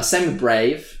 Yeah. Same with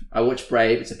Brave. I watched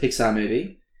Brave. It's a Pixar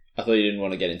movie. I thought you didn't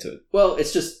want to get into it. Well,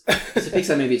 it's a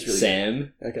Pixar movie. It's really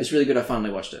Sam. good. Okay. It's really good. I finally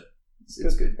watched it.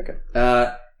 It's good. Okay.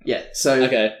 Yeah. So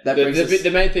okay. The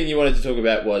main thing you wanted to talk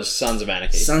about was Sons of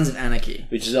Anarchy. Sons of Anarchy,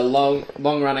 which is a long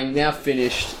running, now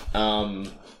finished.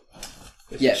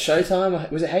 Showtime.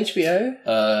 Was it HBO?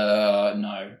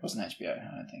 No, it wasn't HBO.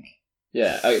 I don't think.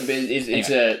 Yeah, but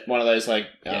it's one of those like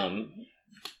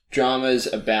dramas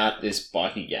about this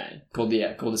bikie gang called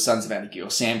the Sons of Anarchy, or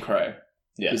Sam Crow.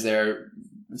 Yeah, because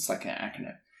it's like an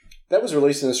acronym. That was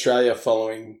released in Australia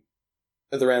following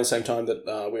at around the same time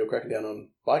that we were cracking down on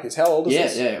bikies. How old is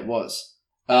this? Yeah, it was.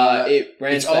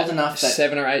 It's old enough that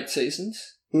 7 or 8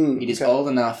 seasons. It is old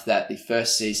enough that the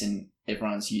first season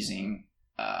everyone's using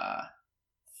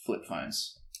flip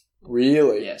phones.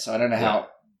 Really? Yeah. So I don't know how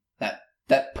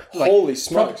that holy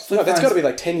smokes! No, that's got to be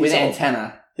like 10 years with old.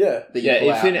 Antenna. Yeah.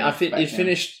 It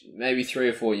finished maybe 3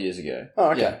 or 4 years ago.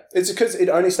 Oh, okay. Yeah. It's because it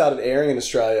only started airing in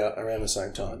Australia around the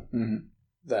same time. Mm-hmm.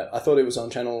 That I thought it was on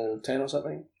Channel 10 or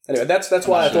something. Anyway, that's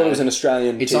why I thought it was an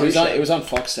Australian TV show. It was on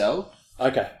Foxtel.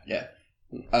 Okay. Yeah.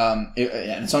 And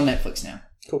it's on Netflix now.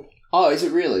 Cool. Oh, is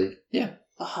it really? Yeah.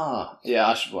 Aha. Yeah,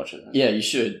 I should watch it then. Yeah, you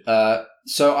should.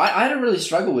 So I had a really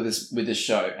struggle with this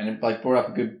show, and it like brought up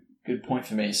a good point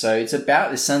for me. So it's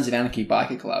about the Sons of Anarchy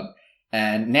biker club,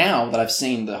 and now that I've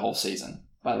seen the whole season,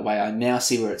 by the way, I now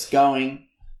see where it's going.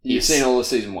 You've seen all of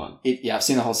season 1. Yeah, I've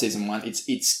seen the whole season 1.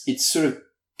 It's sort of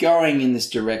going in this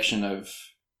direction of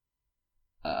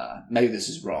maybe this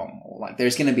is wrong, or like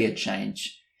there's going to be a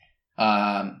change.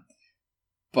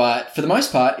 But for the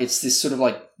most part, it's this sort of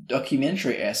like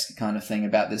documentary-esque kind of thing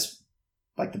about this,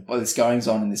 like this goings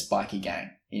on in this bikie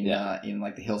gang in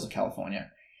like the hills of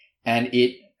California, and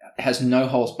it has no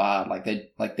holes barred.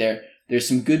 There's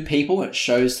some good people. It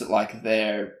shows that like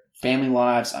their family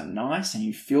lives are nice, and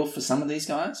you feel for some of these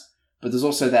guys. But there's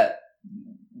also that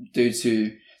dudes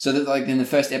who, so that like in the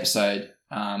first episode,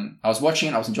 I was watching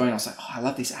it, I was enjoying it. I was like, oh, I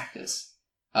love these actors,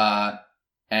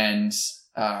 and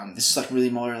this is like really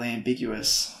morally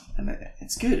ambiguous, and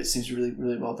it's good. It seems really,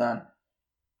 really well done.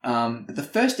 But the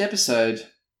first episode,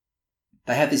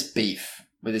 they have this beef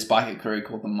with this biker crew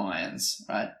called the Mayans,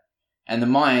 right? And the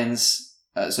Mayans,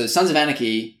 so the Sons of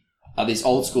Anarchy are this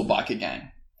old school biker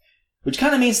gang, which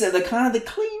kind of means that they're kind of the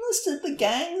cleanest of the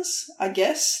gangs, I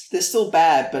guess. They're still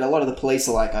bad, but a lot of the police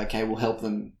are like, okay, we'll help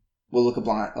them. We'll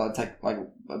take like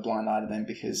a blind eye to them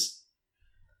because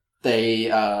they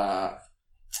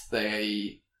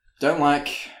don't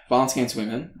like violence against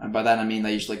women, and by that I mean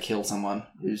they usually kill someone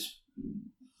who's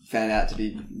found out to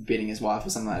be beating his wife or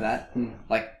something like that.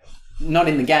 Like, not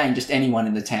in the gang, just anyone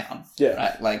in the town. Yeah.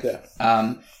 Right? Like,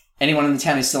 anyone in the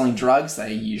town who's selling drugs,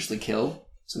 they usually kill.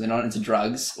 So they're not into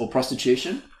drugs or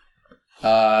prostitution.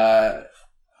 And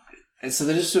so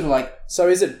they're just sort of like... So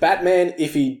is it Batman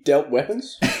if he dealt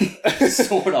weapons?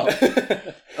 Sort of.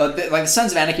 Like the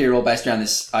Sons of Anarchy are all based around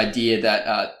this idea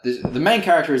that the main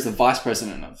character is the vice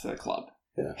president of the club.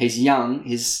 Yeah. He's young.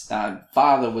 His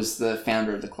father was the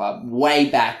founder of the club way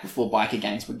back before biker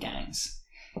gangs were gangs.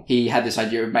 He had this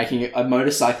idea of making a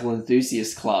motorcycle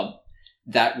enthusiast club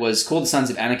that was called the Sons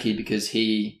of Anarchy because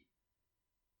he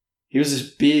was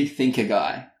this big thinker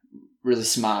guy, really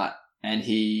smart, and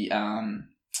he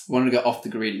wanted to go off the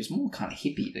grid. He was more kind of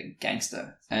hippie than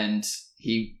gangster, and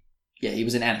he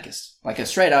was an anarchist, like a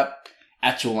straight up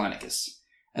actual anarchist.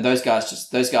 And those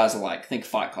guys are like, think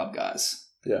Fight Club guys.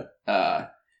 Yeah.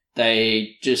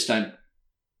 They just don't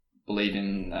believe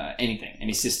in anything,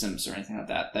 any systems or anything like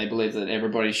that. They believe that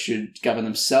everybody should govern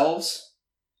themselves,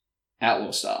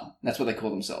 outlaw style. That's what they call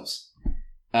themselves.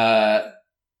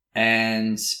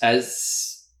 And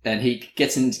he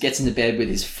gets into bed with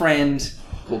his friend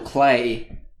called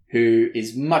Clay, who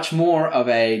is much more of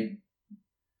a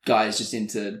guy who's just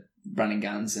into running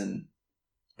guns and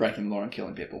breaking the law and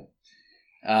killing people.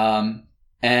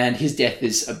 And his death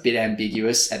is a bit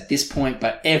ambiguous at this point,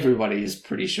 but everybody is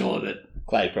pretty sure that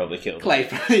Clay probably killed him. Clay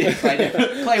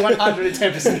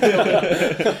 110%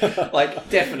 killed him.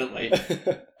 Like, definitely.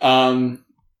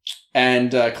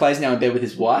 And Clay's now in bed with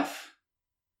his wife,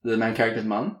 the main character's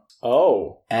mum.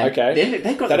 Oh, and okay.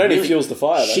 That only fuels the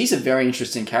fire, though. She's a very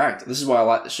interesting character. This is why I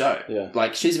like the show. Yeah.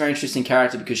 Like, she's a very interesting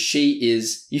character because she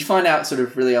is... You find out sort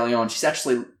of really early on, she's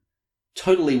actually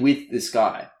totally with this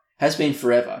guy. Has been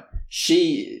forever.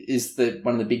 She is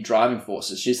one of the big driving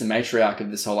forces. She's the matriarch of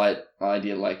this whole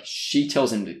idea. Like, she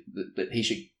tells him that he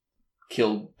should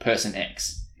kill person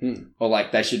X. Or,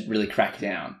 like, they should really crack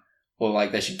down. Or,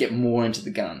 like, they should get more into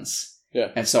the guns. Yeah.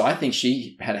 And so I think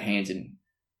she had a hand in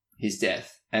his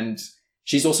death. And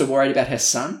she's also worried about her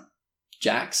son,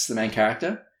 Jax, the main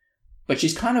character. But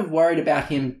she's kind of worried about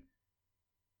him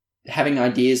having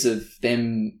ideas of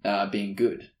them being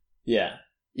good. Yeah.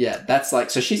 Yeah, that's like...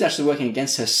 So she's actually working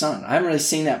against her son. I haven't really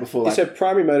seen that before. Is her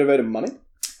primary motivator money?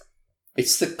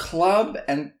 It's the club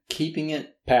and keeping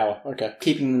it... Power, okay.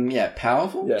 Keeping them,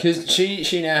 powerful. Because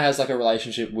she now has like a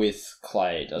relationship with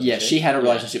Clay, doesn't she? Yeah, she had a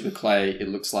relationship with Clay, it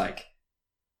looks like...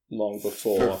 Long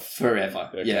before. Forever,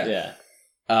 okay.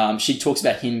 Yeah. She talks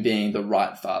about him being the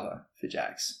right father for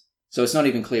Jax. So it's not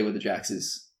even clear whether Jax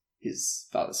is his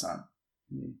father's son.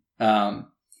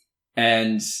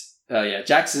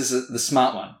 Jax is the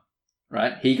smart one,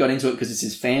 right? He got into it because it's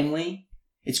his family.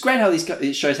 It's great how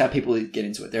it shows how people get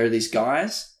into it. There are these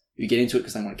guys who get into it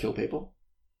because they want to kill people,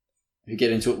 who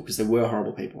get into it because they were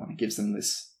horrible people, and it gives them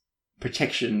this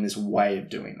protection, this way of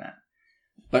doing that.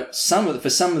 But for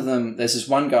some of them, there's this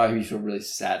one guy who you feel really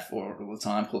sad for all the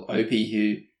time called Opie,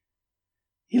 who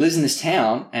he lives in this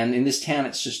town, and in this town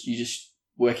it's just you just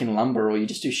work in lumber or you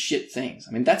just do shit things.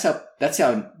 I mean, that's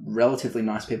how relatively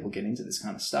nice people get into this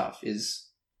kind of stuff.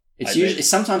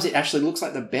 Sometimes it actually looks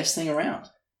like the best thing around,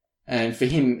 and for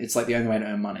him it's like the only way to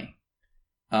earn money.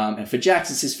 And for Jax,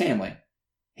 it's his family.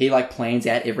 He like plans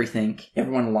out everything.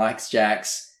 Everyone likes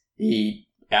Jax. He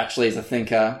actually is a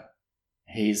thinker.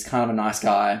 He's kind of a nice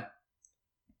guy.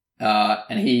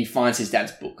 And he finds his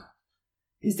dad's book.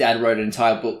 His dad wrote an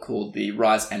entire book called The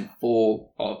Rise and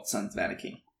Fall of Sons of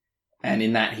Anarchy. And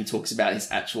in that, he talks about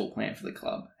his actual plan for the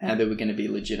club, how they were going to be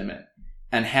legitimate.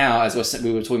 And how, as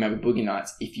we were talking about with Boogie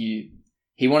Nights, he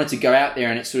wanted to go out there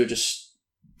and it sort of just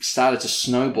started to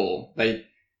snowball.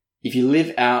 If you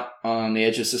live out on the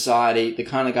edge of society, the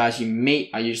kind of guys you meet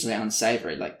are usually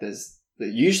unsavory. Like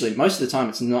usually, most of the time,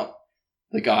 it's not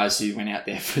the guys who went out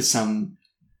there for some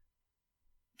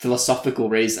philosophical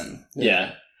reason.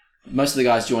 Yeah. Most of the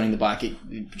guys joining your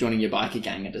biker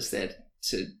gang are just there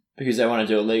to... Because they want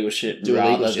to do illegal shit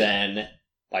rather than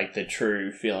like the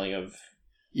true feeling of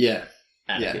anarchy.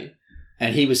 Yeah.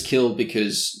 And he was killed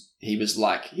because he was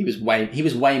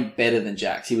way better than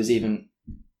Jax.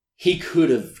 He could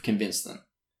have convinced them.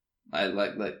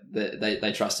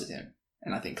 They trusted him.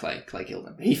 And I think Clay killed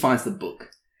him. He finds the book.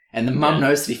 And the mum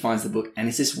knows that he finds the book. And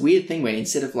it's this weird thing where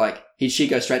instead of like, she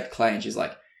goes straight to Clay and she's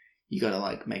like, you got to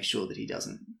like make sure that he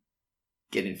doesn't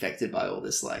get infected by all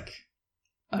this like,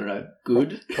 I don't know,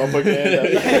 good propaganda.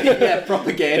 Yeah,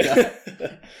 propaganda.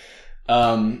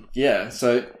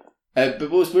 So, but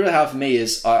what was really hard for me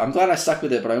is I'm glad I stuck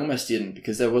with it, but I almost didn't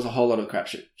because there was a whole lot of crap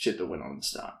shit that went on at the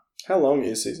start. How long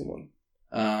is season 1?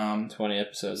 20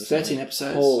 episodes. 13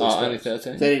 episodes. Only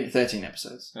 13? 13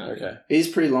 episodes. Oh, okay. It is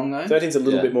pretty long though. 13's a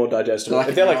little bit more digestible.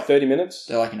 If they're like 30 minutes?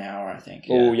 They're like an hour, I think.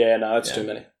 Oh, yeah, no, that's too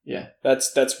many. Yeah.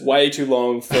 That's way too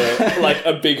long for like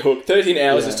a big hook. 13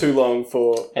 hours is too long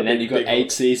for and then you've got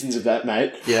 8 seasons of that,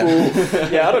 mate. Yeah.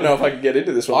 Yeah, I don't know if I could get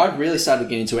into this one. I really started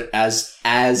getting into it as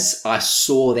I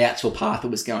saw the actual path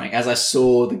it was going, as I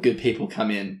saw the good people come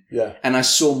in. Yeah. And I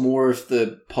saw more of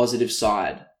the positive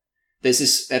side. There's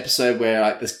this episode where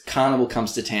like this carnival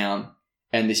comes to town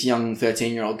and this young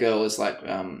 13-year-old girl is like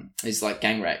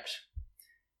gang raped.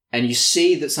 And you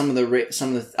see that some of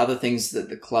the other things that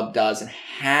the club does and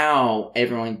how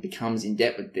everyone becomes in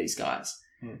debt with these guys.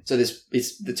 So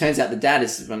it turns out the dad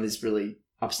is one of these really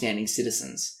upstanding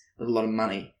citizens with a lot of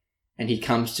money, and he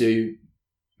comes to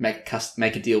make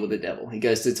a deal with the devil. He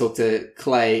goes to talk to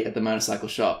Clay at the motorcycle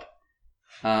shop.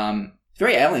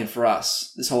 Very alien for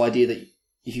us. This whole idea that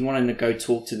if you want to go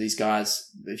talk to these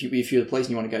guys, if you're the police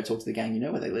and you want to go talk to the gang, you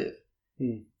know where they live.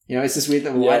 You know, it's this weird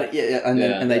thing.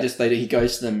 He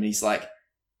goes to them and he's like,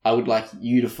 I would like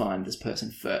you to find this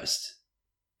person first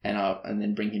and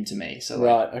then bring him to me. So like,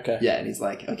 right, okay. Yeah, and he's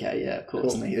like, okay, yeah, cool.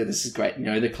 And this is great. You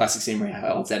know, the classic scene where he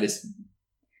holds out his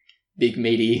big,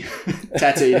 meaty,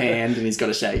 tattooed hand and he's got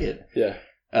to shake it. Yeah.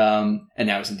 And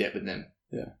now he's in debt with them.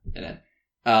 Yeah. You know?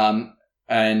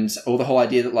 And all the whole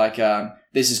idea that like,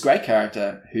 there's this great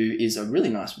character who is a really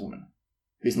nice woman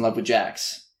who's in love with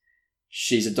Jax.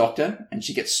 She's a doctor and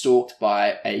she gets stalked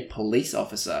by a police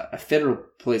officer, a federal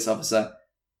police officer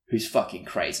who's fucking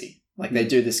crazy. Like they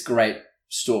do this great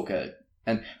stalker.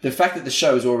 And the fact that the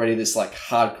show is already this like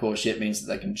hardcore shit means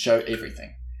that they can show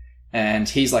everything. And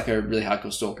he's like a really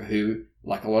hardcore stalker who,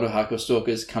 like a lot of hardcore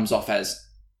stalkers, comes off as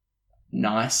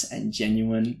nice and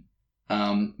genuine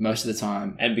most of the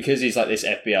time. And because he's like this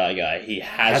FBI guy, he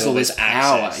has all this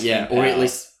power. Yeah, or at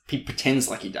least he pretends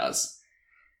like he does.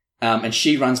 And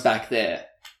she runs back there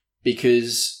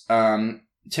because it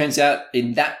turns out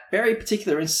in that very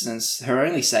particular instance, her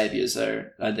only saviors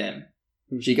are them.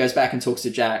 She goes back and talks to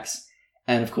Jax.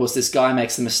 And of course, this guy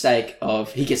makes the mistake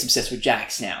of, he gets obsessed with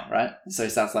Jax now, right? So he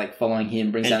starts like following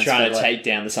him, and trying to take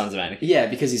down the Sons of Anarchy. Yeah,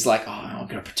 because he's like, oh, I'm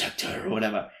going to protect her or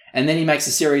whatever. And then he makes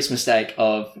a serious mistake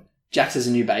of Jax has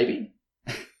a new baby,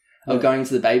 of going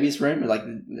into the baby's room,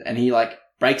 and he like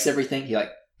breaks everything. He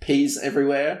like pees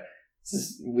everywhere. It's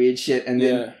this weird shit. And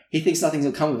then he thinks nothing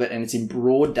will come of it, and it's in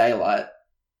broad daylight.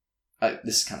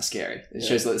 This is kind of scary. It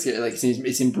shows like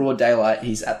it's in broad daylight.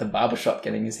 He's at the barbershop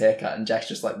getting his hair cut, and Jax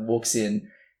just like walks in,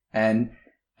 and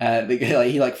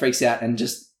he like freaks out, and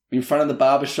just in front of the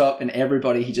barbershop and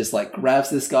everybody, he just like grabs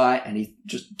this guy and he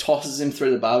just tosses him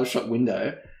through the barbershop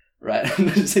window, right?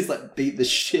 And just like beat the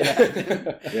shit out of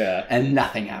him. Yeah, and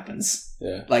nothing happens.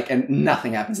 Yeah, and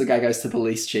nothing happens. The guy goes to the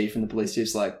police chief, and the police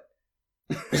chief's like,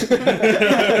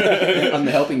 "I'm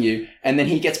helping you," and then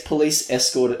he gets police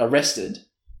arrested.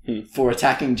 For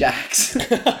attacking Jax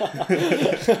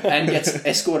and gets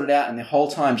escorted out, and the whole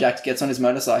time Jax gets on his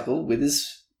motorcycle with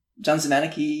his Sons of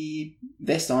Anarchy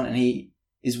vest on, and he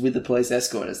is with the police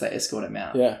escort as they escort him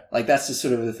out. Yeah, like that's just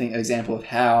sort of example of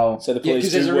how. So the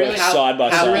police do work side by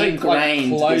side. How really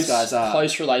ingrained these guys are.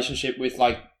 Close relationship with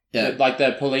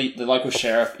the local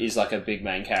sheriff is like a big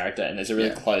main character, and there's a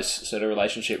really close sort of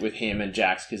relationship with him and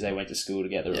Jax because they went to school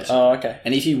together. Yeah. Oh, okay.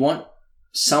 And if you want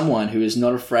someone who is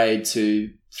not afraid to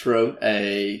throw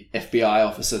a FBI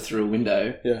officer through a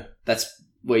window, that's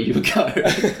where you would go.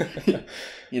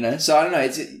 You know, so I don't know.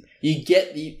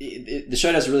 The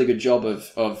show does a really good job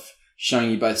of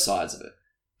showing you both sides of it.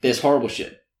 There's horrible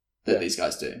shit that these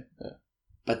guys do,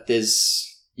 but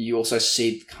you also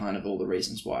see kind of all the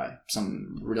reasons why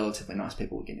some relatively nice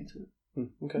people would get into it.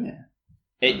 Okay.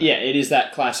 Yeah. It is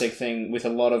that classic thing with a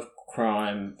lot of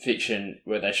crime fiction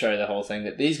where they show the whole thing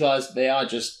that these guys, they are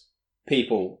just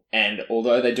people, and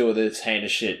although they do all this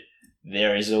heinous shit,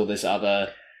 there is all this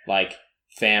other like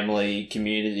family,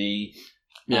 community,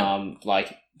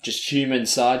 like just human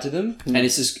side to them. And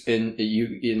it's just, and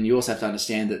you also have to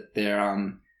understand that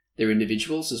they're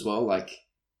individuals as well. Like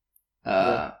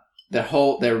they're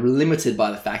limited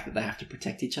by the fact that they have to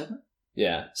protect each other.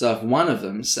 Yeah. So if one of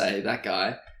them, say that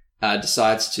guy,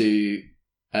 decides to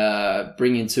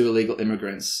bring in 2 illegal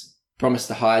immigrants, promise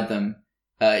to hide them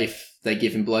if they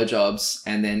give him blowjobs,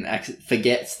 and then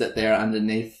forgets that they're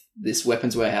underneath this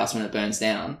weapons warehouse when it burns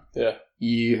down. Yeah.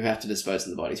 You have to dispose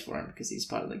of the bodies for him because he's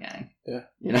part of the gang. Yeah.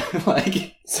 You know,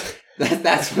 like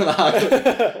that's one of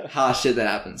the harsh shit that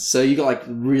happens. So you got like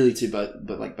really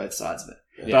both sides of it.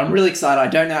 Yeah. But I'm really excited. I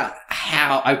don't know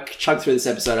how I chugged through this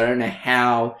episode. I don't know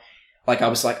how. Like I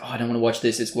was like, oh, I don't want to watch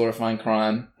this. It's glorifying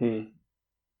crime. And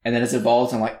then it's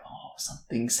evolved. I'm like, oh,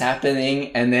 something's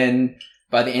happening. And then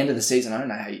by the end of the season, I don't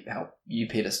know how you,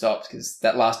 Peter, stopped because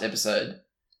that last episode,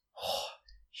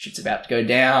 shit's about to go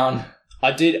down.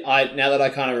 Now that I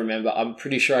kind of remember, I'm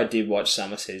pretty sure I did watch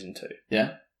Summer Season 2.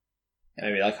 Yeah?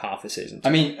 Maybe like half of Season 2.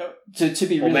 I mean, to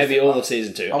be really... Or maybe all of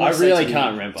Season 2. I really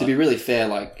can't remember. To be really fair,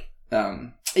 like,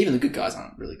 even the good guys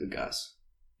aren't really good guys.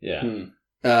 Yeah.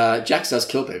 Jax does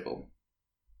kill people.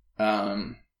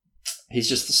 He's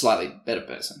just a slightly better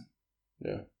person.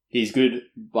 Yeah. He's good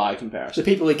by comparison.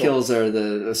 The people he kills are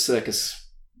the circus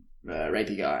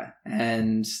rapey guy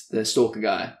and the stalker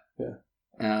guy. Yeah.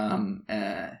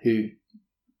 Who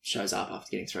shows up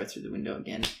after getting thrown through the window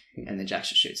again, and then Jax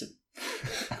just shoots him.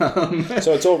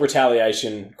 So it's all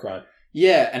retaliation crime.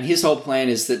 Yeah, and his whole plan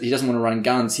is that he doesn't want to run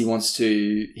guns. He wants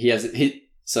to.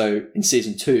 So in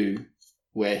season 2,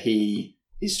 where he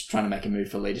is trying to make a move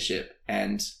for leadership,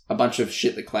 and a bunch of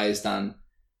shit that Clay has done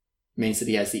means that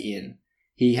he has the in.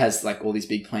 He has like all these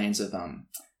big plans of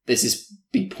there's this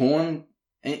big porn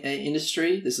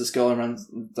industry. There's this girl who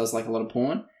does like a lot of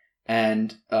porn,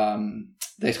 and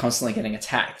they're constantly getting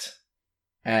attacked.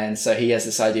 And so he has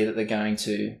this idea that they're going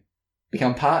to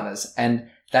become partners, and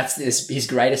that's his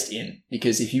greatest in,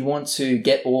 because if you want to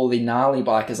get all the gnarly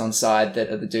bikers on side that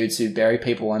are the dudes who bury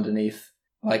people underneath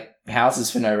like houses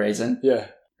for no reason, yeah,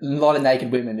 a lot of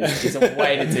naked women is a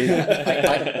way to do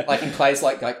that. Like in Clay's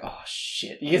like oh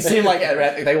shit, you can see like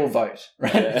they all vote,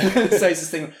 right? Yeah. So it's this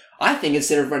thing. I think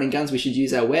instead of running guns, we should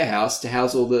use our warehouse to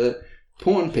house all the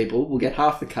porn people. We'll get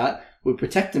half the cut. We'll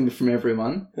protect them from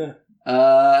everyone. Yeah.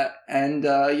 And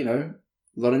you know,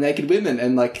 a lot of naked women,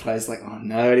 and like Clay's like, oh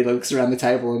no, and he looks around the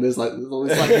table and there's all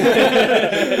this like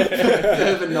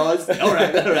fervent nods. All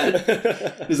right.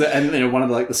 And you know, one of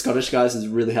the Scottish guys is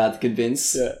really hard to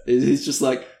convince. Yeah. He's just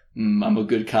like, I'm a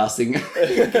good casting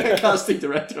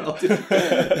director. I'll do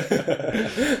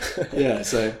it. Yeah,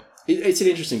 so it's an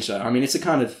interesting show. I mean, it's a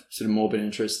kind of sort of morbid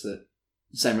interest that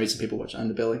the same reason people watch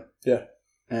Underbelly. Yeah,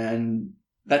 and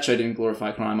that show didn't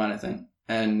glorify crime, I don't think,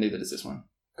 and neither does this one.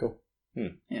 Cool.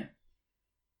 Yeah.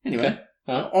 Anyway,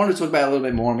 I wanted to talk about it a little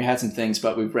bit more, and we had some things,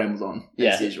 but we've rambled on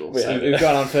as usual. So. We've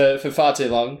gone on for far too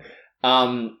long.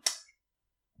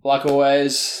 Like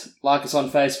always, like us on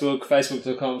Facebook,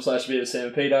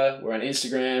 facebook.com/BeaverSamandPeter. We're on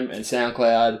Instagram and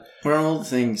SoundCloud. We're on all the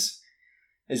things.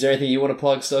 Is there anything you want to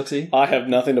plug, Stocksy? I have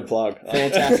nothing to plug.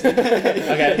 Fantastic.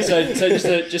 Okay, so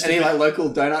just any like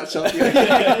local donut shop?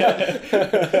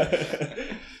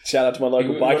 Shout out to my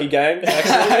local bikie gang,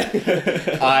 actually.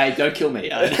 Don't kill me.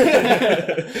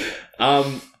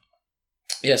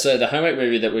 Yeah, so the homework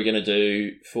movie that we're going to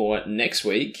do for next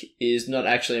week is not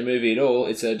actually a movie at all.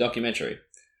 It's a documentary.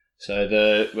 So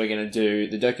we're going to do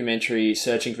the documentary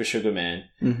Searching for Sugar Man,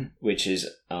 which is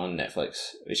on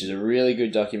Netflix, which is a really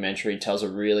good documentary. Tells a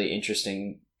really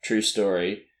interesting true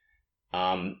story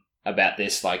about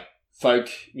this like folk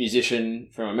musician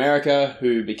from America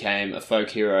who became a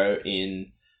folk hero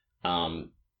in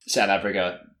South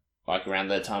Africa, like around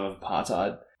the time of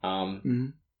apartheid.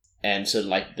 And so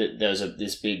like there was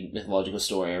this big mythological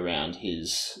story around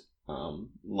his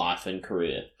life and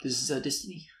career. This is our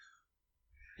destiny.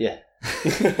 Yeah.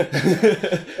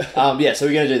 Yeah, so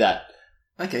we're going to do that.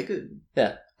 Okay, good.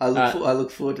 Yeah. I look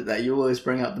forward to that. You always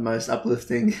bring up the most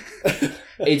uplifting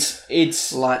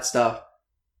it's light stuff.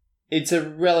 It's a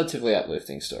relatively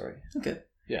uplifting story. Okay.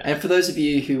 Yeah. And for those of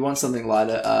you who want something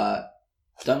lighter,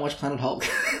 don't watch Planet Hulk.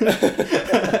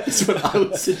 That's what I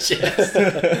would suggest.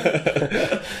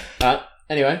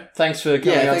 Anyway, thanks for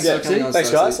coming on, Stocksy.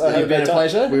 Thanks, guys. It's been a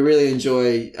pleasure. We really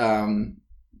enjoy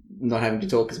not having to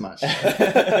talk as much.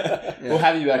 We'll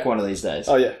have you back one of these days.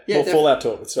 Oh, yeah. We'll Fallout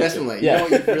talk. Definitely. Yeah. You know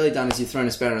what you've really done is you've thrown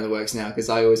a spanner in the works now, because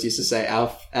I always used to say our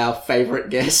favourite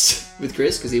guest with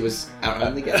Chris, because he was our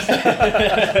only guest.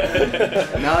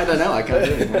 Now I don't know. I can't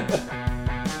do it anymore.